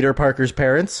 Peter Parker's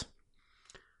parents.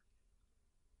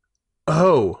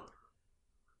 Oh.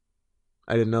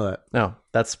 I didn't know that. No,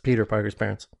 that's Peter Parker's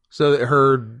parents.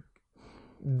 So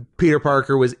Peter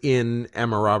Parker was in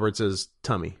Emma Roberts'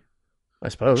 tummy. I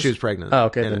suppose. She was pregnant. Oh,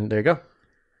 okay, then there you go.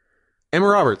 Emma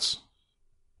Roberts.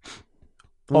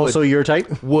 Also your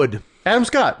type? Wood. Adam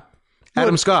Scott.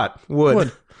 Adam Scott.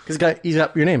 Wood. Because he's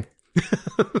got your name.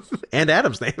 And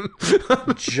Adam's name.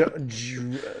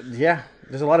 Yeah,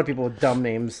 there's a lot of people with dumb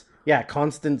names. Yeah,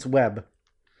 Constance Webb.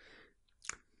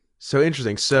 So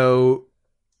interesting. So,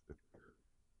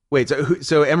 wait.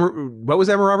 So Emma, what was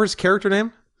Emma Roberts' character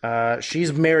name?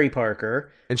 She's Mary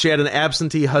Parker, and she had an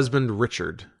absentee husband,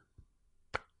 Richard.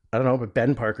 I don't know, but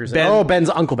Ben Parker's. Ben's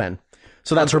Uncle Ben.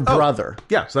 So that's her brother.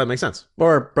 Yeah, so that makes sense.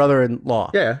 Or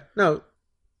brother-in-law. Yeah. No.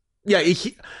 Yeah,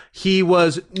 he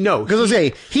was no. Because I was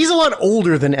saying he's a lot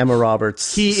older than Emma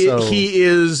Roberts. He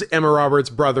is Emma Roberts'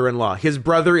 brother-in-law. His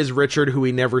brother is Richard, who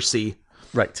we never see.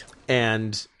 Right.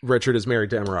 And Richard is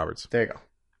married to Emma Roberts. There you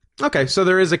go. Okay, so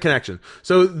there is a connection.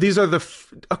 So these are the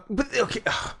okay.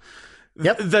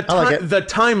 Yep. The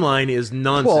timeline is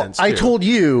nonsense. Well, I told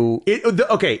you.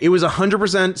 It was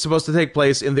 100% supposed to take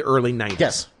place in the early 90s.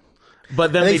 Yes.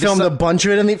 But then they filmed a bunch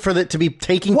of it for it to be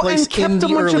taking place in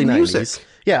the early 90s.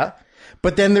 Yeah.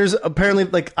 But then there's apparently,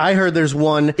 like, I heard there's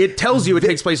one. It tells you it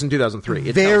takes place in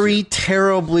 2003. Very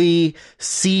terribly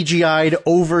CGI'd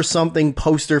over something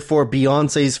poster for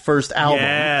Beyonce's first album.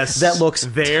 Yes. That looks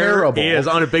terrible. There is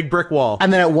on a big brick wall.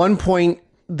 And then at one point,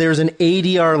 there's an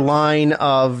ADR line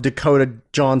of Dakota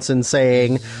Johnson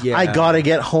saying, I gotta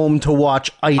get home to watch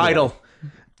Idol.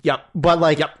 Yep.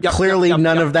 But, clearly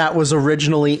none of that was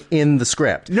originally in the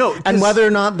script. No. And whether or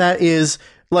not that is,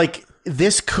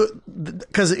 this could,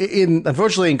 because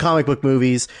unfortunately in comic book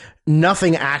movies,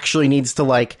 nothing actually needs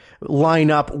to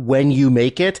line up when you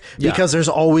make it, because there's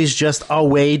always just a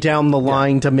way down the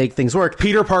line to make things work.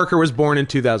 Peter Parker was born in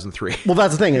 2003. Well,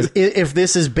 that's the thing is, if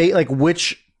this is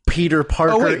which Peter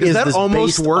Parker is that this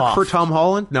almost based work off? for Tom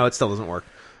Holland? No, it still doesn't work.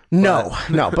 No,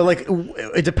 but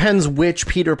it depends which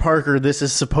Peter Parker this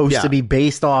is supposed to be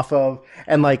based off of,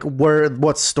 and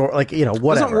what story, whatever. It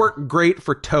doesn't work great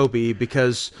for Toby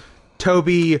because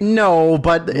Toby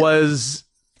was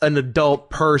an adult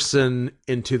person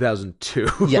in 2002.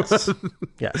 Yes.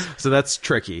 So that's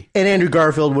tricky. And Andrew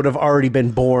Garfield would have already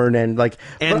been born and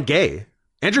gay.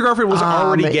 Andrew Garfield was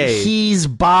already gay. He's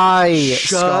bi.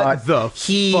 Shut Scott. the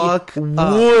fuck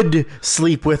up. Would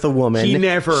sleep with a woman. He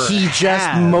never He just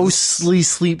has. mostly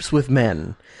sleeps with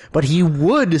men. But he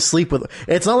would sleep with...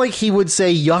 It's not like he would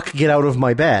say, yuck, get out of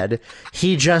my bed.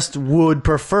 He just would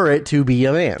prefer it to be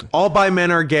a man. All bi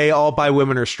men are gay. All bi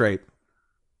women are straight.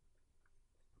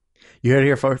 You heard it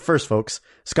here first, folks.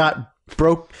 Scott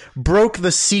broke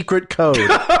the secret code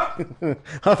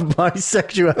of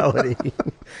bisexuality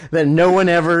that no one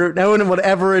would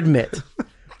ever admit.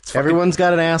 Everyone's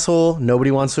got an asshole.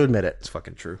 Nobody wants to admit it. It's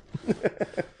fucking true.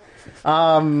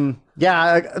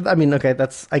 Yeah, I mean, okay,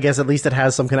 that's, I guess at least it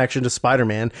has some connection to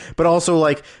Spider-Man, but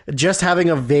also just having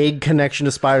a vague connection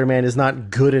to Spider-Man is not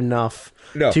good enough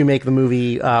to make the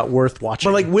movie worth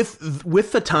watching. But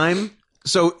with the time.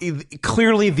 So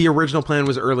clearly the original plan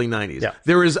was early 90s. Yeah.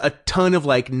 There is a ton of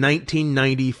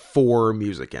 1994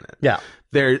 music in it. Yeah.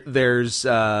 There's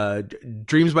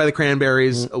Dreams by the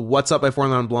Cranberries, What's Up by Four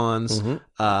Non Blondes,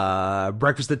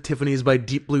 Breakfast at Tiffany's by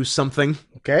Deep Blue Something.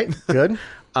 Okay, good.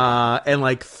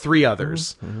 And three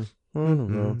others.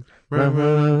 Can't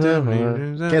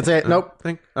say it. Nope.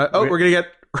 We're gonna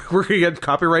get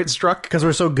copyright struck because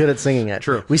we're so good at singing it.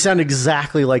 True. We sound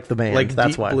exactly like the band. That's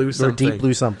Deep why. Blue something. Or Deep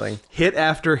Blue Something. Hit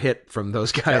after hit from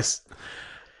those guys.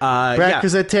 Yep.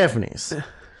 Breakfast at Tiffany's.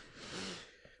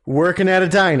 Working at a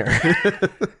diner.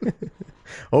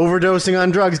 Overdosing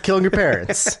on drugs, killing your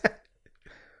parents.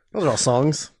 Those are all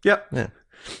songs. Yep.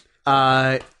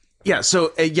 Yeah.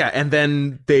 So and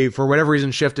then they, for whatever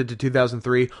reason, shifted to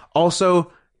 2003. Also,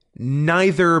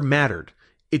 neither mattered.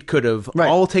 It could have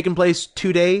all taken place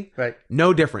today. Right.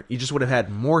 No different. You just would have had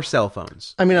more cell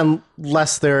phones. I mean,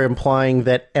 unless they're implying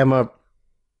that Emma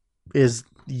is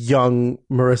young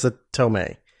Marissa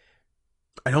Tomei.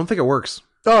 I don't think it works.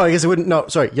 Oh, I guess it wouldn't. No,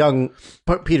 sorry. Young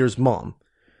Peter's mom.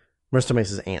 Marissa Tomei's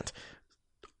his aunt.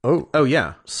 Oh,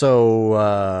 yeah. So,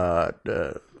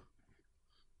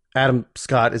 Adam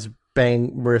Scott is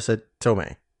banging Marissa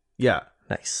Tomei. Yeah.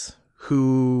 Nice.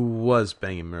 Who was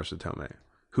banging Marissa Tomei?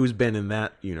 Who's been in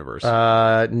that universe?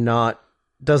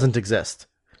 Doesn't exist.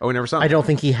 Oh, we never saw him? I don't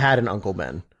think he had an Uncle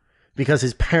Ben because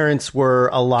his parents were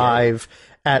alive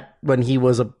when he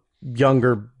was a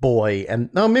younger boy. And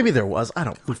no, maybe there was. I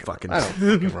don't fucking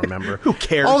remember. Who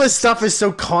cares? All this stuff is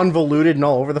so convoluted and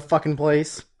all over the fucking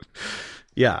place.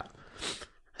 Yeah.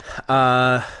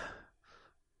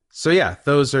 So yeah,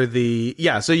 those are the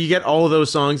so you get all of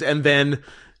those songs, and then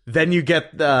you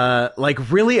get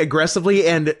really aggressively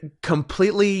and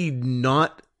completely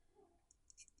not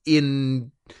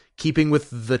in keeping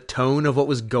with the tone of what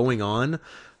was going on.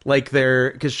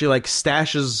 Because she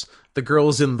stashes the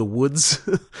girls in the woods.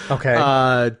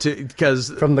 Okay. Because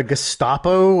from the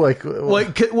Gestapo,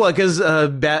 because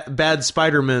Bad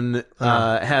Spider-Man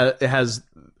has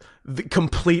the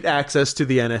complete access to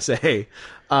the NSA.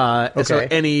 Okay. So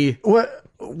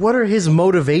what are his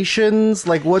motivations?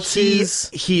 What's he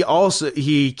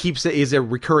keeps it is a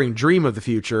recurring dream of the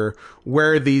future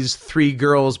where these three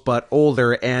girls, but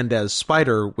older and as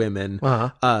spider women,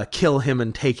 kill him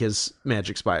and take his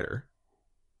magic spider.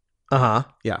 Uh-huh.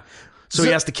 Yeah. So he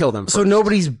has to kill them first. So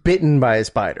nobody's bitten by a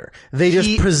spider. They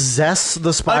just possess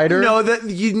the spider? No, that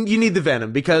you need the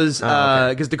venom because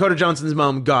Dakota Johnson's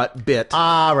mom got bit.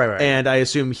 Right. And I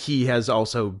assume he has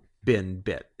also been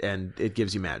bit, and it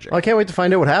gives you magic. Well, I can't wait to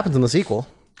find out what happens in the sequel.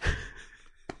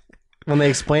 When they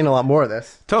explain a lot more of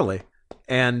this. Totally.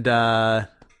 And, what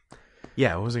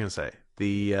was I going to say?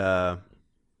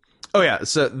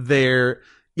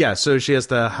 So she has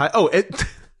to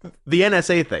the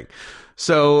NSA thing.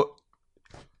 So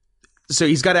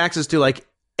he's got access to, like,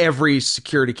 every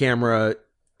security camera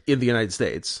in the United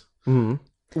States. Mm-hmm.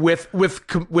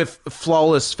 With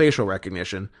flawless facial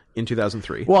recognition in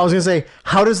 2003. Well, I was going to say,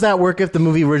 how does that work if the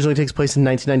movie originally takes place in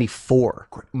 1994?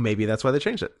 Maybe that's why they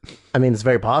changed it. I mean, it's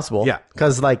very possible. Yeah.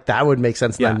 Because, like, that would make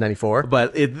sense in 1994.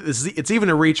 But it's even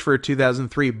a reach for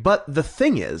 2003. But the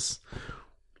thing is,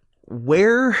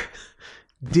 where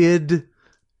did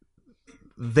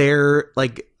their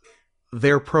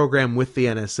program with the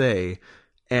NSA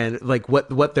and, like,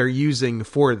 what they're using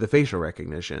for the facial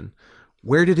recognition,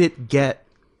 where did it get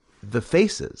the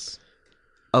faces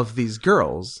of these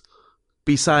girls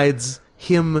besides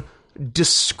him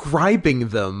describing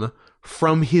them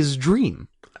from his dream?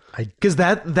 Because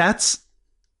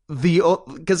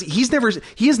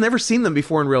he has never seen them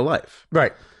before in real life,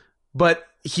 right? But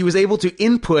he was able to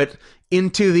input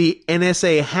into the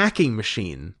NSA hacking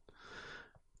machine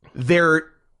their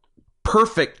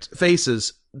perfect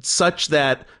faces such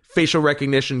that facial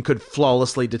recognition could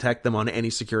flawlessly detect them on any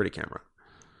security camera.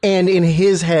 And in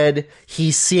his head,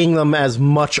 he's seeing them as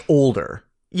much older.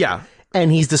 Yeah.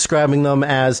 And he's describing them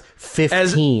as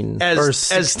 15 or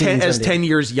 16. As 10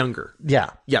 years younger. Yeah.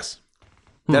 Yes.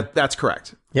 That's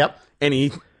correct. Yep.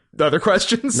 Any other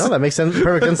questions? No, that makes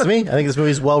perfect sense to me. I think this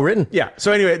movie's well written. Yeah.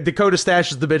 So anyway, Dakota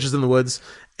stashes the bitches in the woods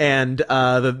and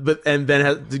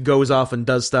then goes off and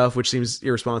does stuff, which seems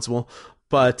irresponsible.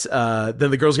 But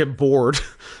then the girls get bored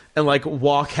and, like,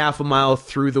 walk half a mile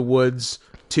through the woods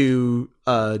to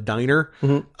a diner.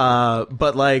 Mm-hmm.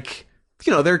 But, like,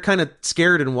 you know, they're kind of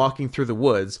scared and walking through the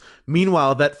woods.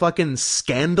 Meanwhile, that fucking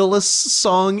Scandalous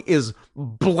song is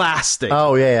blasting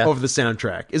over the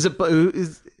soundtrack.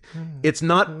 It's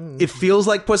not, it feels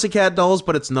like Pussycat Dolls,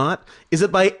 but it's not. Is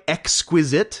it by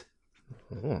Exquisite?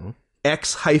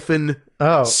 X-Squisite?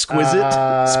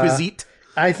 Squisite?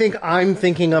 I think I'm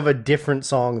thinking of a different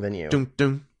song than you. Dun,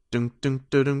 dun, dun, dun,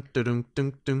 dun, dun, dun,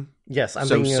 dun, dun. Yes, I'm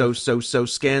so thinking so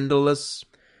scandalous.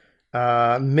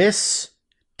 Miss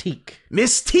Teak.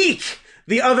 Mystique,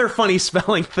 the other funny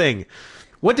spelling thing.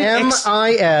 What did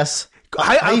M-I-S?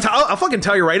 I'll fucking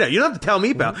tell you right now. You don't have to tell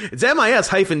me about it. It's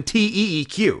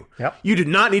MIS-TEEQ. Yep. You do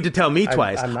not need to tell me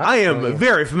twice. I am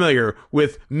very familiar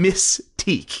with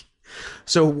Mystique.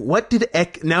 So what did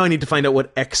now I need to find out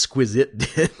what Exquisite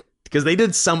did, because they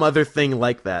did some other thing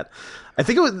like that. I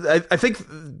think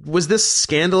was this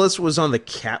Scandalous was on the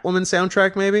Catwoman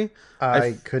soundtrack, maybe?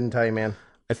 I couldn't tell you, man.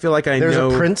 I feel like There's a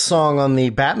Prince song on the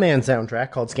Batman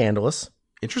soundtrack called Scandalous.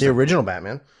 Interesting. The original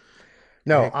Batman.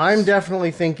 No, I'm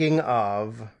definitely thinking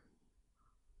of.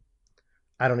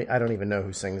 I don't even know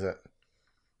who sings it.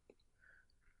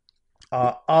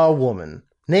 A woman.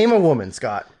 Name a woman,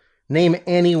 Scott. Name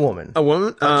any woman. A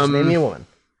woman? Just name me a woman.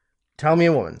 Tell me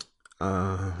a woman.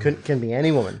 Can be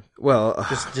any woman. Well,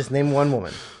 just name one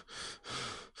woman.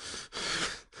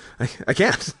 I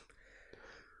can't.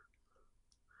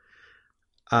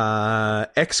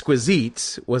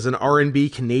 Exquisite was an R&B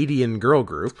Canadian girl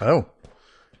group. Oh.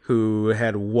 Who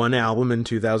had one album in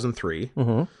 2003.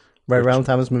 Mm-hmm. Right around the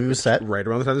time this movie was set. Right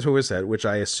around the time this movie was set, which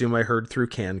I assume I heard through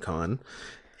CanCon.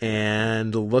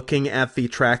 And looking at the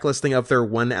track listing of their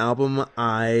one album,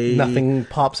 nothing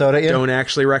pops out at you? Don't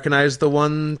actually recognize the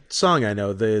one song I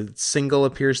know. The single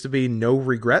appears to be No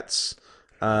Regrets.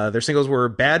 Their singles were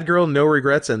Bad Girl, No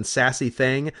Regrets, and Sassy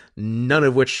Thing, none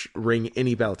of which ring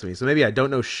any bell to me. So maybe I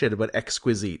don't know shit about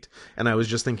Exquisite, and I was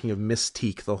just thinking of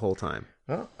Mystique the whole time.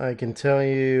 Well, I can tell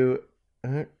you...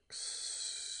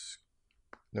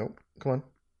 Nope, come on.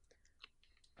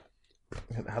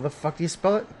 How the fuck do you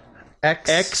spell it?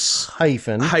 X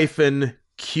hyphen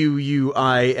Quisite.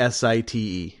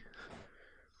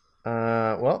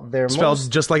 Well, they're spelled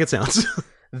just like it sounds.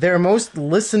 Their most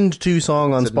listened to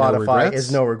song on Spotify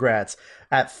is No Regrets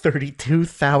at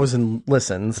 32,000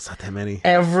 listens. That's not that many.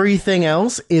 Everything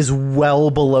else is well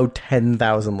below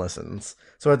 10,000 listens.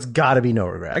 So it's got to be No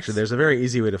Regrets. Actually, there's a very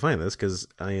easy way to find this because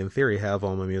I, in theory, have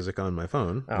all my music on my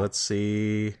phone. Oh. Let's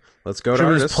see. Let's go to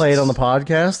artists. Should we just play it on the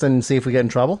podcast and see if we get in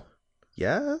trouble?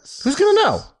 Yes. Who's going to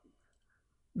know?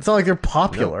 It's not like they're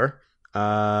popular. No.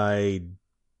 I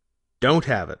don't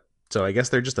have it. So I guess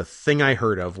they're just a thing I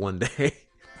heard of one day.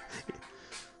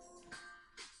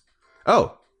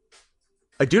 Oh.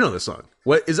 I do know this song.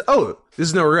 What is? Oh, this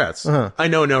is No Regrets. I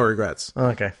know No Regrets.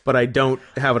 Okay. But I don't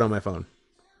have it on my phone.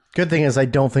 Good thing is I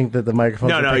don't think that the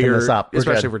microphones are picking this up.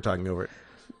 Especially if we're talking over it.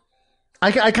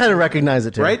 I kind of recognize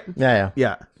it too. Right? Yeah.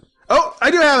 Oh,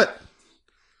 I do have it.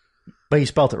 But you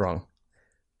spelt it wrong.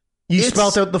 You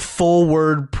spelt out the full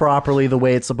word properly the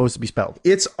way it's supposed to be spelled.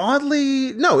 It's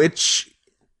oddly... No, it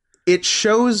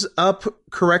shows up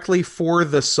correctly for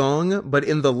the song, but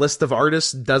in the list of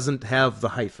artists doesn't have the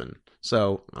hyphen.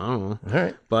 So, I don't know. All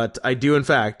right. But I do, in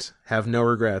fact, have No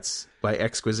Regrets by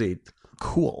Exquisite.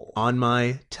 Cool. On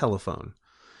my telephone.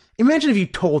 Imagine if you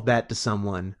told that to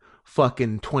someone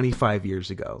fucking 25 years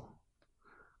ago.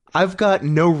 I've got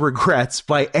No Regrets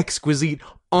by Exquisite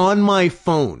on my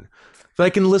phone that I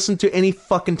can listen to any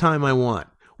fucking time I want.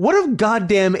 What a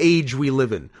goddamn age we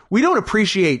live in. We don't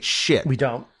appreciate shit. We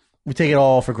don't. We take it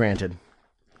all for granted.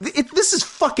 This is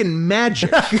fucking magic.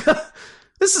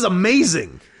 This is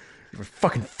amazing. Your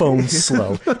fucking phone's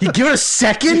slow. You give it a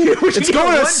second? It's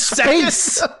going to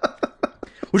space.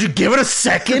 Would you give it a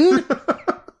second?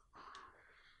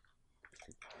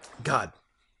 God.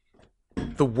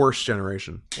 The worst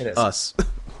generation. It is. Us.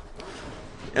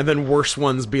 And then worse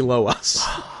ones below us.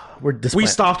 We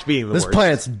stopped being the worst. This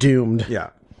planet's doomed.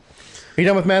 Yeah. Are you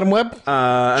done with Madam Web?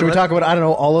 Should we talk about, I don't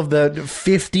know, all of the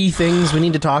 50 things we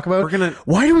need to talk about?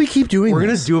 Why do we keep doing this? We're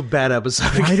going to do a bad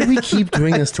episode. Why do we keep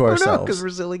doing this to ourselves? Because we're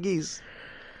silly geese.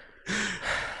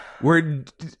 Were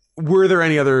there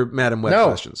any other Madam Web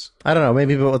questions? I don't know.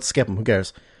 Maybe, but let's skip them. Who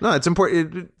cares? No, it's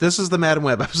important. This is the Madam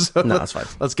Web episode. No, that's fine.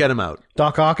 Let's get them out.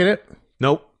 Doc Ock in it?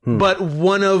 Nope. But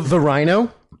one of... The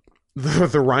Rhino?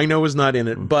 The Rhino is not in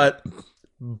it, but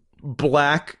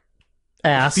Black...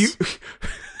 Ass.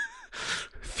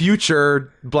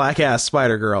 Future Black Ass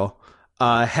Spider-Girl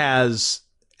has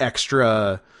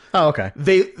extra... Oh, okay.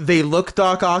 They look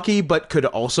Doc Ocky, but could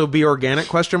also be organic, ?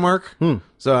 So,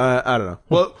 I don't know.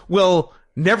 Well, we'll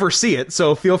never see it,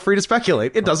 so feel free to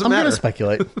speculate. It doesn't matter. I'm going to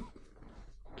speculate.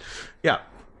 Yeah.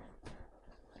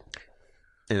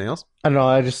 Anything else? I don't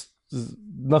know.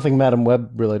 Nothing Madam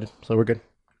Web related, so we're good.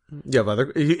 Do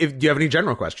you have any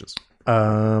general questions?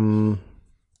 Who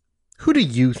do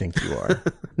you think you are?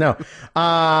 No.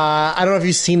 I don't know if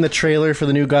you've seen the trailer for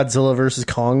the new Godzilla vs.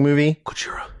 Kong movie.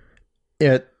 Gojira.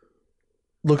 It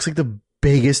looks like the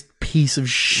biggest piece of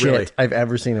shit I've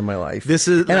ever seen in my life.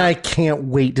 And I can't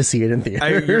wait to see it in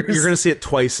theaters. You're going to see it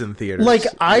twice in theaters. Like,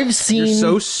 I've seen... You're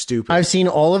so stupid. I've seen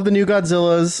all of the new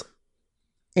Godzillas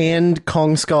and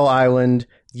Kong Skull Island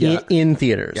in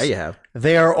theaters. Yeah, you have.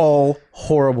 They are all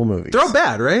horrible movies. They're all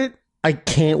bad, right? I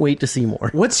can't wait to see more.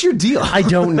 What's your deal? I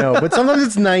don't know, but sometimes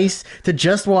it's nice to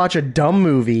just watch a dumb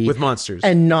movie with monsters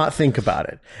and not think about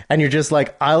it. And you're just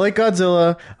like, I like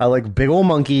Godzilla. I like big old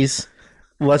monkeys.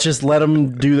 Let's just let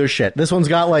them do their shit. This one's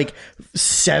got like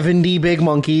 70 big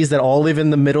monkeys that all live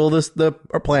in the middle of the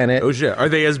planet. Oh shit! Are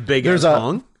they as big as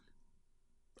Kong?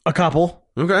 A couple.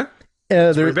 Okay.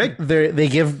 They're big. They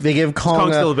give Kong. Is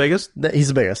Kong still the biggest? He's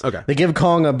the biggest. Okay. They give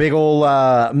Kong a big old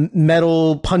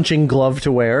metal punching glove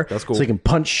to wear. That's cool. So he can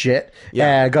punch shit.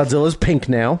 Yeah. Godzilla's pink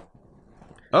now.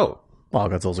 Oh. Well,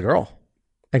 Godzilla's a girl,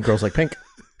 and girls like pink.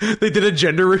 They did a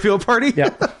gender reveal party.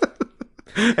 Yeah.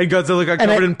 And Godzilla got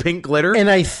covered in pink glitter. And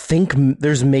I think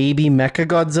there's maybe Mecha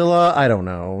Godzilla. I don't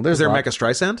know. Is there Mecha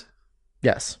Streisand?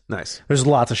 Yes. Nice. There's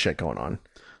lots of shit going on.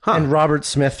 Huh. And Robert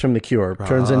Smith from The Cure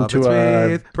turns into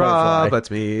a Robert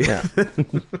Smith. Yeah.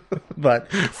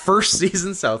 But first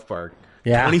season South Park.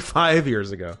 Yeah. 25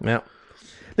 years ago. Yeah.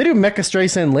 They do Mecha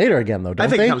Streisand later again, though, don't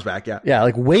they? I think it comes back, yeah. Yeah,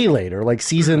 like way later. Like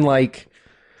season, like...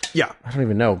 Yeah. I don't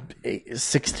even know.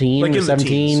 16 like or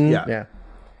 17? Yeah.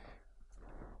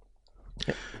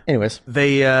 Anyways.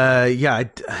 They,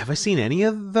 have I seen any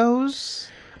of those?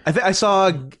 I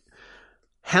saw...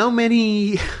 How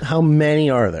many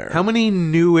are there? How many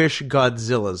newish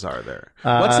Godzillas are there?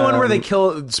 What's the one where they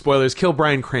kill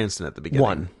Bryan Cranston at the beginning?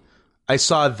 One. I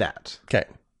saw that. Okay.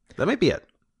 That might be it.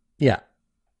 Yeah.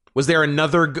 Was there a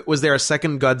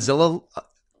second Godzilla?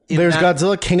 There's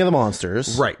Godzilla King of the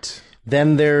Monsters. Right.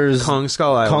 Then there's Kong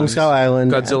Skull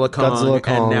Island. Godzilla Kong,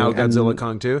 and now Godzilla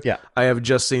Kong 2. Yeah. I have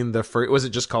just seen the first. Was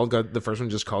it just called the first one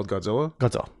just called Godzilla?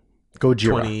 Godzilla.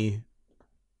 Gojira.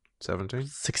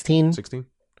 2017? 16?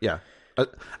 Yeah. I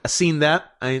seen that.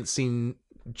 I ain't seen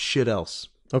shit else.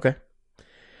 Okay.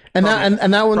 And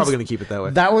that one's probably going to keep it that way.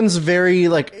 That one's very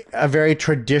like a very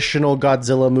traditional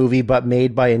Godzilla movie, but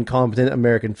made by incompetent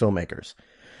American filmmakers.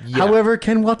 Yeah. However,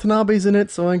 Ken Watanabe's in it,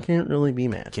 so I can't really be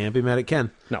mad. Can't be mad at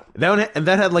Ken. No.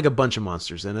 That had like a bunch of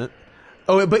monsters in it.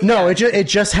 Oh, but no, it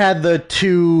just had the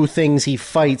two things he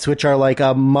fights, which are like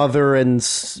a mother and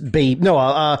babe. No,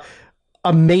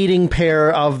 a mating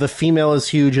pair of the female is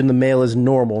huge and the male is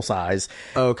normal size.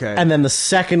 Okay. And then the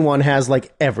second one has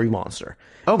like every monster.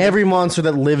 Oh, every monster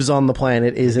that lives on the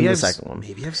planet is in the second one.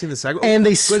 Maybe I've seen the second one. And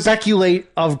they speculate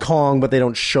of Kong, but they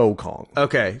don't show Kong.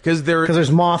 Okay, because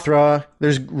there's Mothra,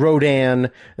 there's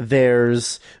Rodan,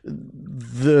 there's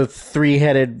the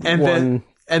three-headed one.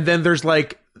 And then there's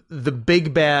like the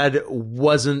big bad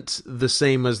wasn't the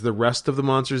same as the rest of the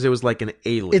monsters. It was like an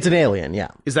alien. It's an alien, yeah.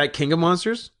 Is that King of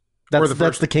Monsters?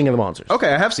 That's the King of the Monsters.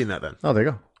 Okay, I have seen that then. Oh, there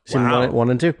you go. Seen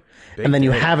one and two. Big and then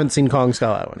you haven't seen Kong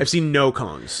Skull Island. I've seen no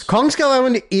Kongs. Kong Skull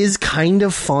Island is kind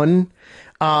of fun.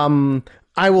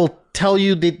 I will tell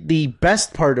you that the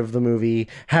best part of the movie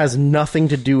has nothing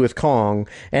to do with Kong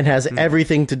and has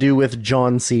everything to do with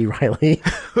John C. Reilly.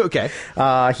 Okay.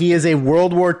 He is a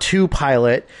World War II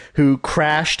pilot who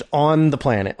crashed on the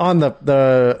planet, on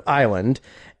the island.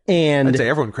 And I'd say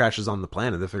everyone crashes on the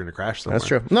planet if they're going to crash somewhere. That's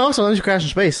true. No, sometimes you crash in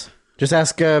space. Just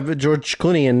ask George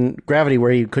Clooney in Gravity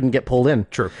where he couldn't get pulled in.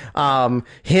 True.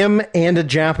 Him and a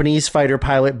Japanese fighter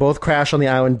pilot both crash on the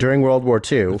island during World War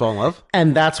II. Fall in love?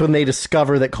 And that's when they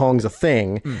discover that Kong's a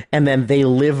thing. And then they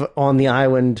live on the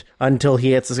island until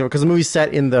he hits the... Because the movie's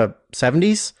set in the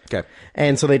 70s. Okay.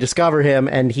 And so they discover him,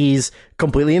 and he's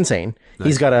completely insane. Nice.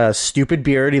 He's got a stupid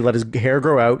beard. He let his hair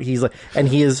grow out. And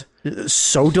he is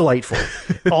so delightful.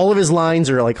 All of his lines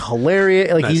are like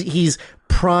hilarious. Like nice. He's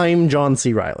prime John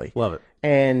C. Reilly. Love it.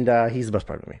 And he's the best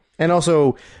part of me. And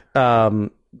also,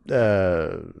 Mariska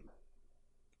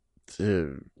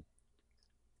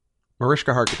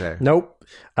Hargitay. Nope.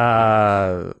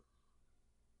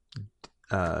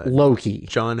 Loki.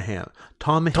 Tom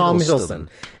Hiddleston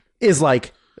is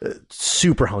like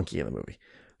super hunky in the movie.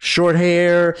 Short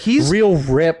hair. He's real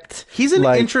ripped. He's an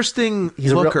interesting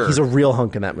looker. He's a real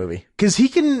hunk in that movie. Because he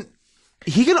can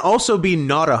also be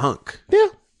not a hunk. Yeah.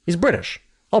 He's British.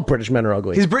 All British men are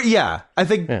ugly. Yeah. I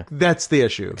think that's the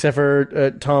issue. Except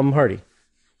for Tom Hardy.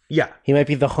 Yeah. He might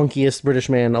be the hunkiest British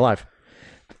man alive.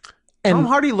 And Tom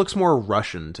Hardy looks more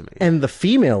Russian to me. And the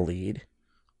female lead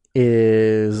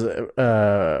is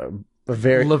a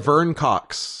very... Laverne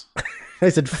Cox. I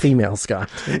said female, Scott.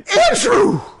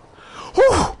 Andrew!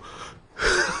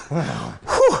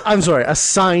 I'm sorry,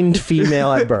 assigned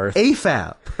female at birth.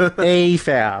 AFAB.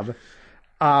 AFAB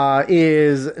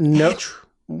is no... Andrew.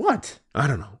 What? I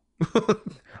don't know.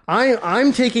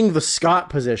 I'm taking the Scott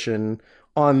position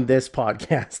on this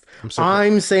podcast.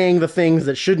 I'm saying the things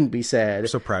that shouldn't be said. I'm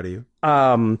so proud of you.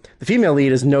 The female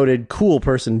lead is noted cool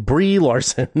person Brie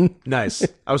Larson. Nice.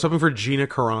 I was hoping for Gina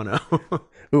Carano.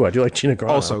 Ooh, I do like Gina Carano.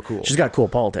 Also cool. She's got cool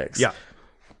politics. Yeah.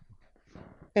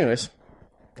 Anyways,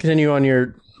 continue on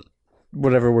your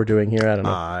whatever we're doing here. I don't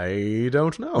know. I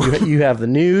don't know. You have the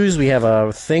news. We have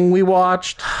a thing we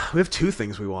watched. We have two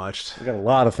things we watched. We got a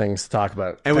lot of things to talk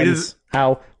about. And we did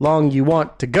how long you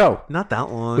want to go. Not that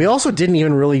long. We also didn't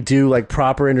even really do like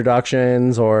proper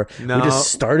introductions or no, we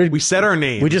just started. We said our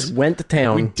names. We just went to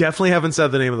town. We definitely haven't said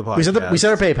the name of the podcast. We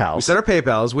said our PayPals. We said our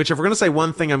PayPals, which if we're going to say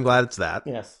one thing, I'm glad it's that.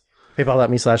 Yes.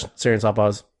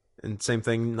 PayPal.me/SarianSawPause. And same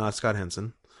thing, not Scott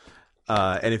Henson.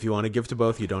 And if you want to give to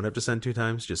both, you don't have to send 2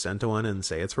 times. Just send to one and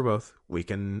say it's for both. We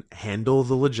can handle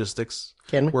the logistics.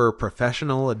 Can we? We're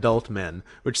professional adult men,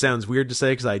 which sounds weird to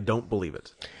say because I don't believe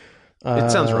it.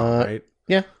 It sounds wrong, right?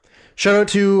 Yeah. Shout out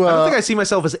to... I don't think I see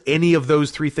myself as any of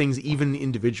those 3 things, even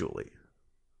individually.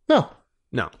 No.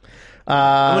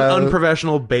 I'm an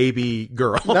unprofessional baby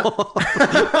girl. No.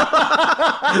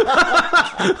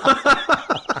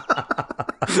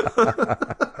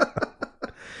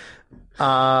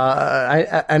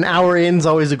 An hour in's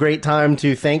always a great time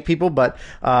to thank people, but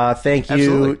thank you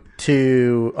Absolutely.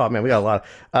 to... Oh, man, we got a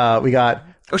lot. We got...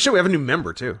 Oh, shit, we have a new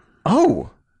member, too.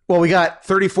 Oh! Well, we got...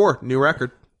 34, new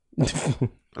record. It's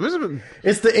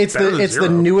the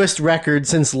newest record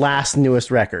since last newest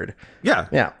record.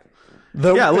 Yeah.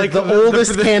 The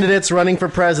oldest candidates running for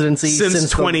presidency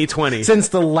since 2020. Since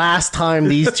the last time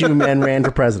these two men ran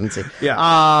for presidency.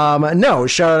 Yeah. No,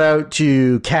 shout out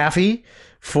to Caffey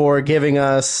for giving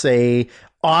us a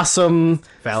awesome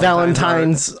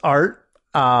Valentine's art.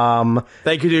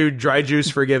 Thank you to Dry Juice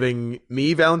for giving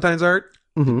me Valentine's art.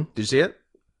 Mm-hmm. Did you see it?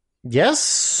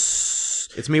 Yes.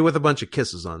 It's me with a bunch of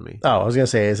kisses on me. Oh, I was gonna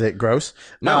say, is it gross?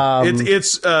 No,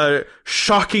 it's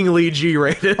shockingly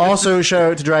G-rated. Also,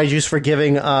 shout out to Dry Juice for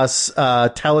giving us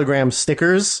Telegram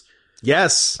stickers.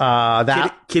 Yes,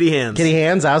 that kitty hands. Kitty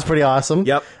hands. That was pretty awesome.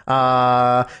 Yep.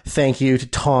 Thank you to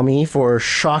Tommy for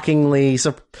shockingly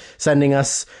sending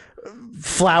us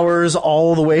flowers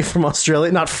all the way from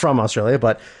Australia. Not from Australia,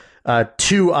 but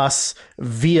to us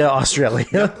via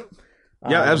Australia.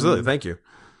 Yeah, absolutely. Thank you.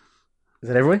 Is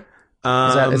that everyone?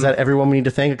 Is that everyone we need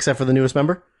to thank except for the newest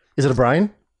member? Is it a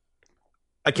Brian?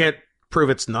 I can't prove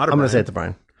it's not a I'm Brian. going to say it's a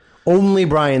Brian. Only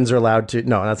Brians are allowed to.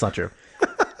 No, that's not true.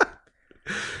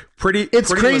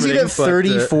 It's crazy limiting, that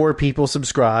 34 people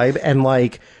subscribe and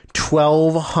like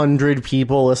 1,200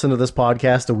 people listen to this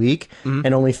podcast a week,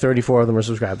 and only 34 of them are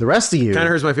subscribed. The rest of you kind of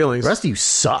hurts my feelings. The rest of you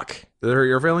suck. Does it hurt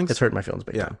your feelings? It's hurt my feelings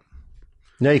big Yeah. time.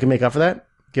 Now you can make up for that?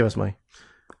 Give us money.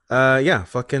 Yeah,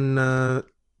 fucking go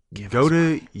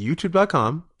to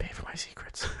youtube.com. Pay for my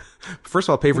secrets. First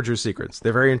of all, pay for Drew's secrets.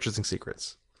 They're very interesting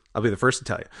secrets. I'll be the first to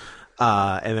tell you.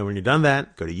 And then when you're done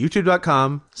that, go to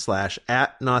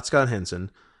youtube.com/@NotScottHenson.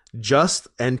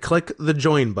 And click the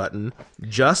join button,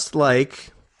 just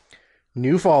like...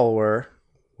 New follower.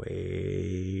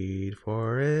 Wait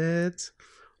for it.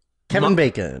 Kevin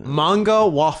Bacon. Manga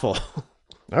Waffle.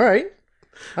 All right.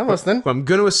 I'm listening. Who I'm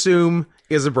going to assume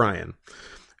is a Brian,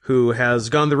 who has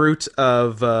gone the route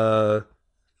of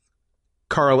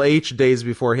Carl H. days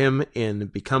before him in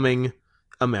becoming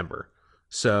a member.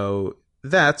 So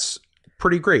that's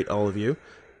pretty great, all of you.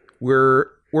 We're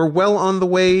well on the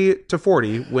way to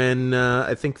 40 when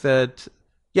I think that,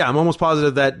 yeah, I'm almost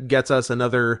positive that gets us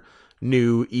another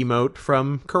new emote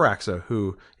from Caraxa,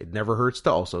 who it never hurts to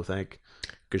also thank,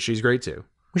 because she's great too.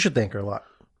 We should thank her a lot.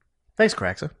 Thanks,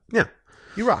 Caraxa. Yeah.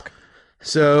 You rock.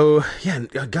 So, yeah,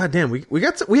 goddamn, we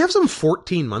have some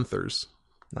 14-monthers.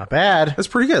 Not bad. That's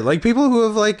pretty good. Like, people who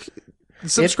have, like,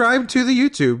 subscribed to the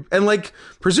YouTube and, like,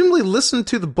 presumably listened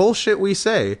to the bullshit we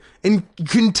say and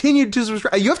continued to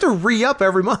subscribe. You have to re-up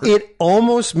every month. It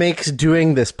almost makes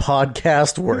doing this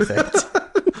podcast worth it.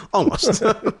 Almost.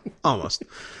 Almost.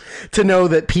 To know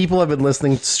that people have been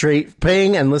listening straight,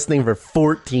 paying and listening for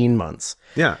 14 months.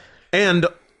 Yeah. And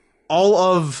all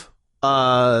of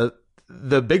the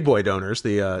big boy donors,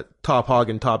 the top hog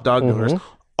and top dog donors,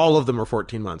 all of them are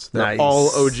 14 months. They're Nice.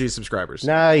 all OG subscribers.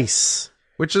 Nice.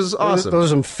 Which is awesome. Those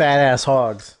are some fat-ass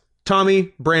hogs.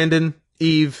 Tommy, Brandon,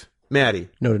 Eve, Maddie.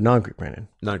 No, non-Greek Brandon.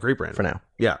 Not Great Brandon. For now.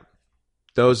 Yeah.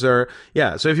 Those are,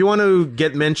 yeah. So if you want to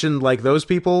get mentioned like those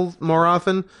people more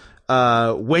often,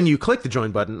 when you click the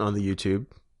join button on the YouTube,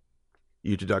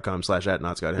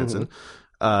 youtube.com/@NotScottHenson,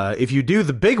 if you do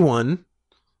the big one,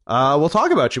 we'll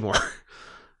talk about you more.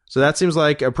 So that seems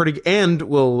like a pretty, and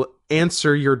we'll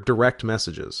answer your direct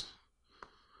messages,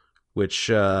 which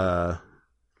is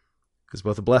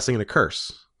both a blessing and a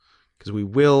curse, because we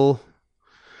will.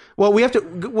 Well, we have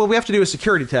to do a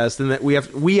security test, and that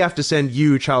we have to send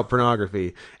you child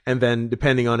pornography, and then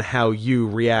depending on how you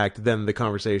react, then the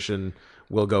conversation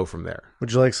will go from there.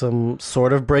 Would you like some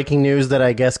sort of breaking news that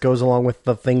I guess goes along with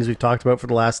the things we've talked about for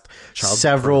the last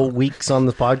several weeks on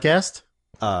the podcast?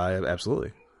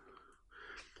 Absolutely.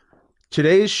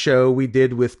 Today's show we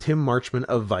did with Tim Marchman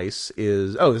of Vice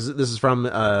is... Oh, this is from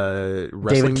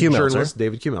wrestling journalist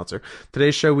David Q. Meltzer.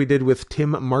 Today's show we did with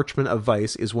Tim Marchman of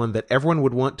Vice is one that everyone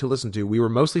would want to listen to. We were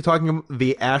mostly talking about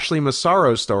the Ashley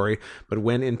Massaro story, but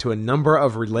went into a number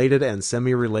of related and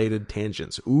semi-related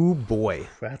tangents. Ooh, boy.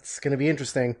 That's going to be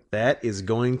interesting. That is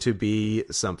going to be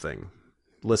something.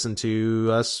 Listen to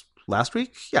us last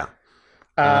week? Yeah.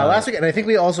 Last week, and I think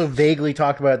we also vaguely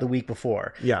talked about it the week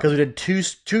before. Yeah. Because we did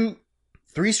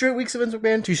 3 straight weeks of Vince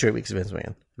McMahon? 2 straight weeks of Vince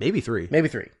McMahon. Maybe 3. Maybe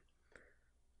 3.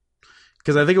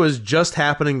 Because I think it was just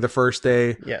happening the first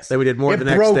day. Yes. Then we did more the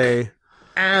next day.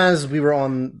 As we were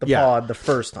on the pod the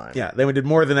first time. Yeah. Then we did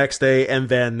more the next day. And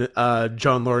then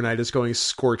John Laurinaitis going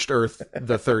scorched earth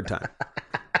the third time.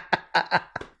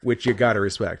 Which you got to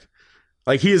respect.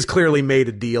 Like, he has clearly made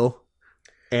a deal.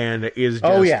 And is just...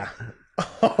 Oh, yeah.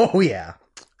 Oh, yeah.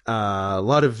 A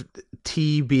lot of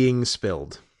tea being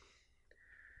spilled.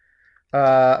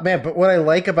 Man, but what I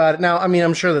like about it now, I mean,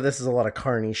 I'm sure that this is a lot of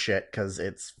carny shit because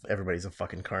everybody's a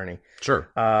fucking carny. Sure.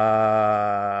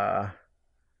 I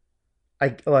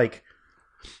like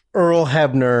Earl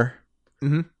Hebner,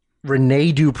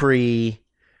 Rene Dupree,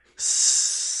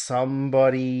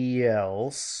 somebody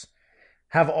else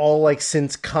have all like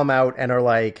since come out and are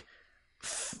like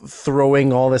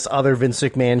throwing all this other Vince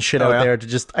McMahon shit out there to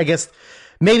just, I guess,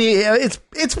 maybe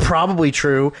it's probably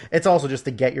true. It's also just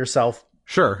to get yourself.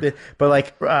 Sure. But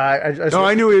like,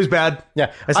 I knew he was bad.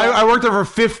 Yeah. I worked there for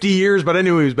 50 years, but I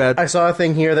knew he was bad. I saw a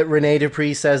thing here that Rene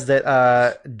Dupree says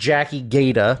that Jackie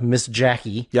Gata, Miss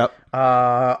Jackie,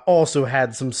 also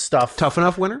had some stuff. Tough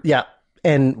Enough winner? Yeah.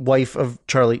 And wife of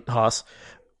Charlie Haas.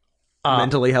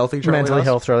 Mentally healthy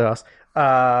Charlie Haas.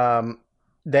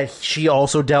 That she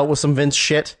also dealt with some Vince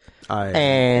shit.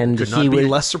 And could not be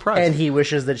less surprised. And he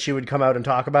wishes that she would come out and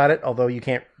talk about it, although you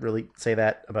can't really say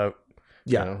that about...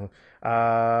 Yeah. You know,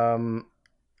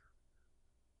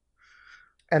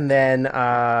 and then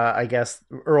I guess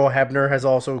Earl Hebner has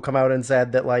also come out and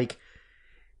said that like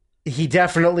he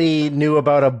definitely knew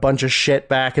about a bunch of shit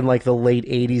back in like the late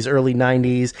 80s, early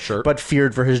 90s, Sure. but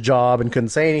feared for his job and couldn't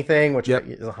say anything, which Yep.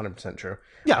 is 100% true.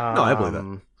 Yeah, no, I believe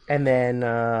that. And then,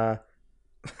 and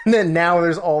then now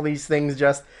there's all these things,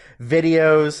 just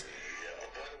videos.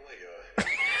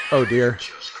 Oh, dear.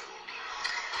 Actually,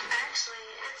 it's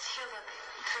healed up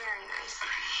very nice.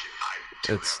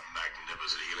 It's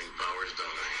Magnificent healing powers,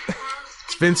 don't I?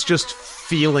 it's Vince just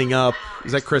feeling up.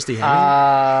 Is that Christy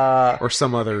Hemming? Or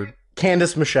some other...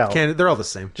 Candace Michelle. They're all the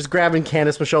same. Just grabbing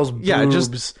Candace Michelle's boobs. Yeah,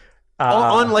 just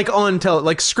on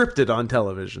scripted on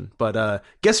television. But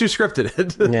guess who scripted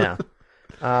it? Yeah.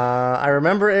 I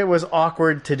remember it was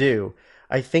awkward to do.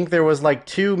 I think there was like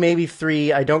 2, maybe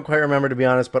 3. I don't quite remember, to be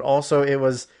honest, but also it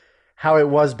was how it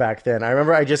was back then. I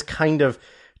remember I just kind of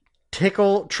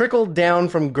trickled down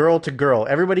from girl to girl.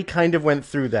 Everybody kind of went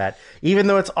through that, even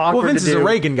though it's awkward. Well, Vince to do. is a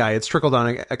Reagan guy. It's trickle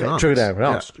down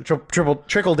economics.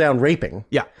 Trickle down raping.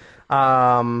 Yeah.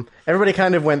 Everybody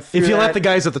kind of went through If you that. let the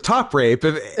guys at the top rape,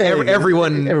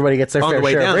 everybody gets their on fair the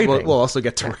way share of down raping. will also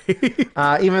get to rape.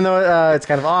 Even though it's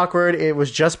kind of awkward, it was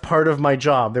just part of my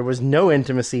job. There was no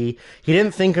intimacy. He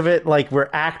didn't think of it like we're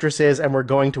actresses and we're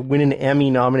going to win an Emmy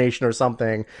nomination or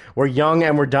something. We're young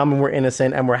and we're dumb and we're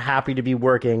innocent and we're happy to be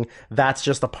working. That's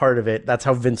just a part of it. That's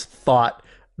how Vince thought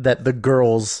that the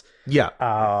girls Yeah.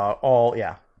 I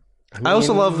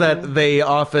also love that they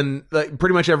often, like,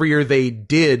 pretty much every year, they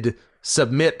did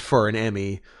submit for an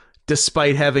Emmy,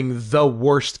 despite having the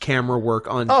worst camera work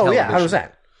on television. Oh, yeah,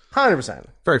 100%.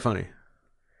 Very funny.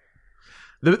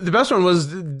 The best one was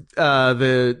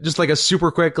just like a super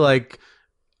quick, like,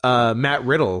 Matt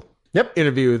Riddle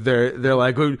interview. They're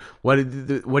like, what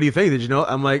do you think? Did you know?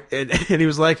 I'm like, and he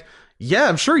was like, yeah,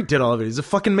 I'm sure he did all of it. He's a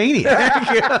fucking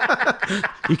maniac.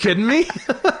 You kidding me?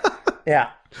 Yeah.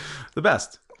 The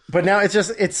best. But now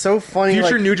it's so funny.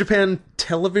 Future like, New Japan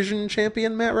television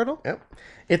champion Matt Riddle. Yep.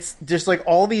 It's just like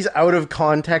all these out of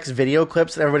context video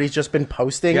clips that everybody's just been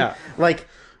posting. Yeah. Like,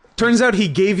 turns out he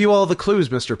gave you all the clues,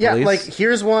 Mr. Police. yeah, like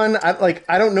here's one.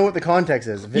 I don't know what the context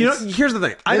is. Here's the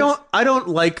thing. I don't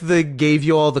like the gave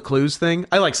you all the clues thing.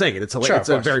 I like saying it. It's Sure, it's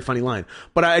a very funny line.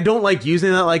 But I don't like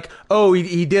using that like, oh,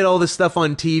 he did all this stuff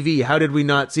on TV. How did we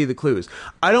not see the clues?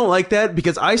 I don't like that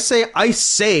because I say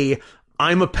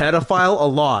I'm a pedophile a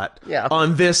lot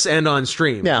on this and on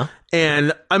stream. Yeah.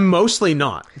 And I'm mostly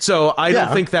not. So I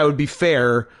don't think that would be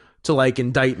fair to like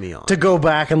indict me on. To go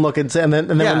back and look and then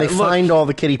when they find all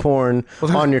the kitty porn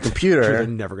on your computer, they're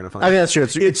never going to find it. I mean, that's true.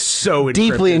 It's so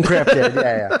deeply encrypted.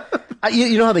 Yeah.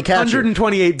 You know how they catch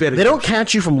 128 bit. They don't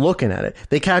catch you from looking at it.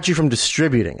 They catch you from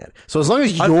distributing it. So as long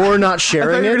as you're not sharing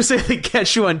I thought you were it, going to say they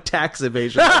catch you on tax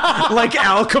evasion, like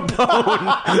Al Capone.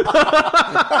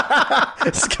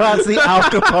 Scott's the Al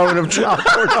Capone of child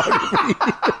pornography.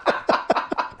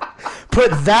 Put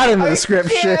that in the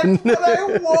description. But I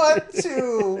want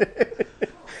to.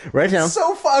 Write it down.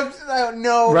 So fun.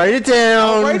 No. Write it down.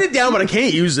 I'll write it down, but I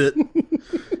can't use it.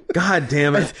 God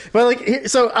damn it. But like,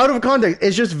 so out of context,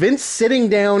 it's just Vince sitting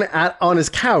down on his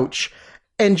couch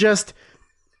and just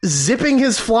zipping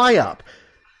his fly up,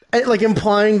 like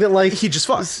implying that like He just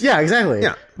fucks. Yeah, exactly.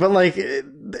 Yeah. But like,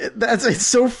 it's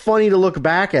so funny to look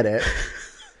back at it.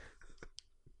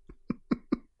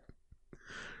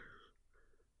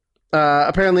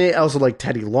 Apparently, also like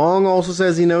Teddy Long also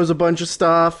says he knows a bunch of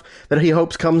stuff that he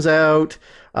hopes comes out.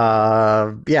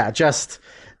 I'm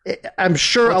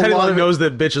sure Teddy a lot Long of knows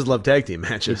that bitches love tag team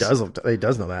matches. He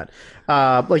does know that.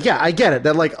 I get it.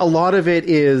 That like a lot of it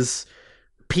is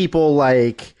people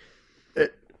like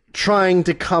trying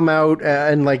to come out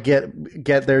and like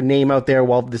get their name out there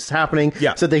while this is happening.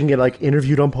 Yeah. So they can get like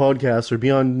interviewed on podcasts or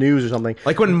be on news or something.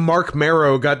 Like when Mark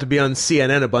Marrow got to be on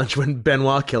CNN a bunch when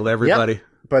Benoit killed everybody. Yep.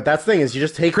 But that's the thing is you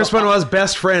just take Chris Benoit's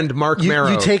best friend, Mark Marrow.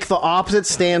 You take the opposite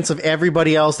stance of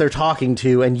everybody else they're talking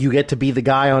to, and you get to be the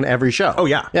guy on every show. Oh,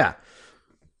 yeah. Yeah.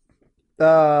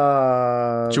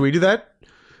 Should we do that?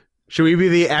 Should we be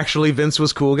the actually Vince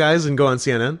was cool guys and go on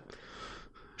CNN?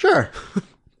 Sure.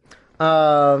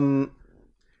 During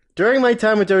my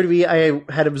time with WWE, I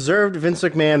had observed Vince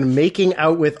McMahon making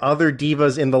out with other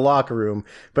divas in the locker room,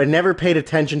 but never paid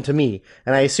attention to me,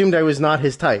 and I assumed I was not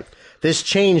his type. This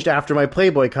changed after my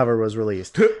Playboy cover was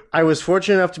released. I was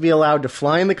fortunate enough to be allowed to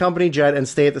fly in the company jet and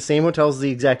stay at the same hotels as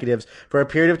the executives for a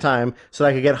period of time so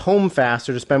that I could get home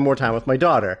faster to spend more time with my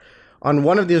daughter. On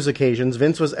one of those occasions,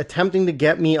 Vince was attempting to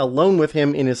get me alone with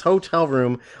him in his hotel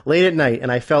room late at night,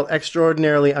 and I felt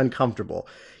extraordinarily uncomfortable.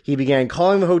 He began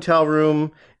calling the hotel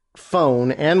room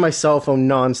phone and my cell phone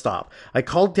nonstop. I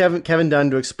called Kevin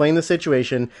Dunn to explain the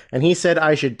situation, and he said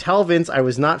I should tell Vince I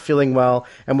was not feeling well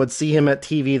and would see him at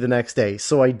TV the next day.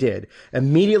 So I did.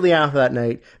 Immediately after that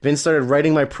night, Vince started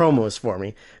writing my promos for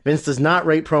me. Vince does not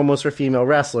write promos for female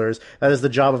wrestlers. That is the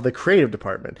job of the creative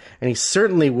department. And he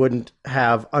certainly wouldn't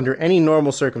have, under any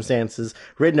normal circumstances,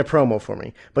 written a promo for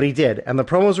me. But he did. And the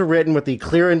promos were written with the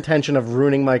clear intention of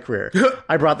ruining my career.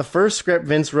 I brought the first script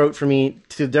Vince wrote for me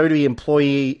to the WWE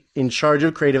employee in charge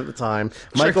of creative at the time,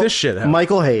 this shit out.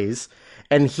 Michael Hayes.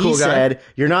 And he said,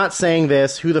 "You're not saying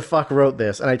this. Who the fuck wrote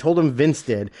this?" And I told him Vince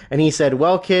did. And he said,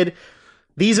 "Well, kid,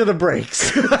 these are the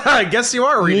breaks." I guess you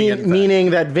are reading it.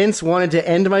 Meaning that Vince wanted to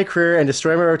end my career and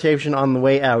destroy my reputation on the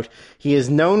way out. He is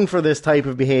known for this type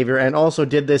of behavior and also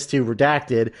did this to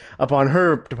Redacted upon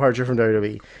her departure from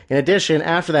WWE. In addition,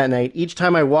 after that night, each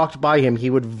time I walked by him, he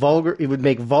would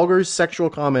make vulgar sexual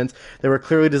comments that were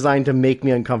clearly designed to make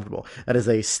me uncomfortable. That is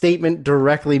a statement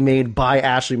directly made by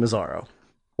Ashley Mazzaro.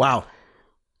 Wow.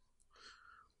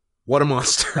 What a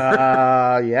monster.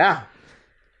 Yeah.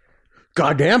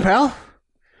 Goddamn, pal.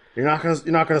 You're not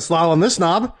gonna slide on this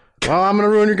knob. Well, I'm gonna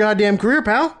ruin your goddamn career,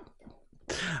 pal.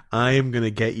 I am gonna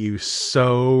get you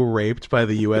so raped by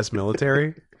the U.S.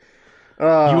 military. You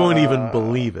won't even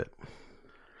believe it.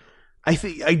 I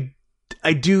think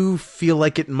I do feel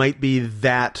like it might be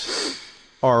that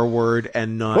R word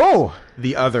and not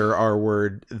the other R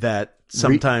word that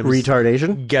sometimes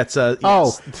retardation gets us.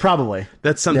 Yes, probably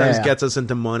that sometimes gets us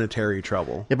into monetary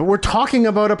trouble. Yeah, but we're talking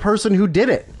about a person who did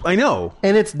it. I know,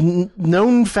 and it's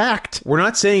known fact. We're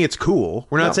not saying it's cool.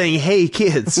 We're not saying, "Hey,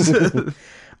 kids."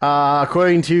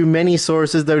 According to many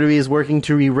sources, WWE is working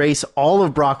to erase all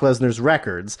of Brock Lesnar's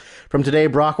records. From today,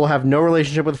 Brock will have no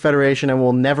relationship with the Federation and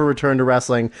will never return to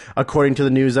wrestling, according to the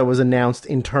news that was announced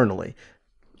internally.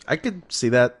 I could see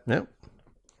that. Yep.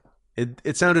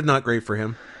 It sounded not great for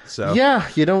him. So yeah,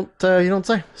 you don't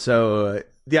say. So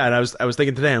yeah, and I was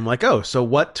thinking today, I'm like, oh, so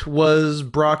what was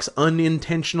Brock's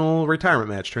unintentional retirement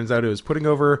match? Turns out it was putting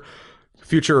over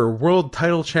future world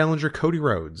title challenger Cody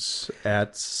Rhodes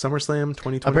at SummerSlam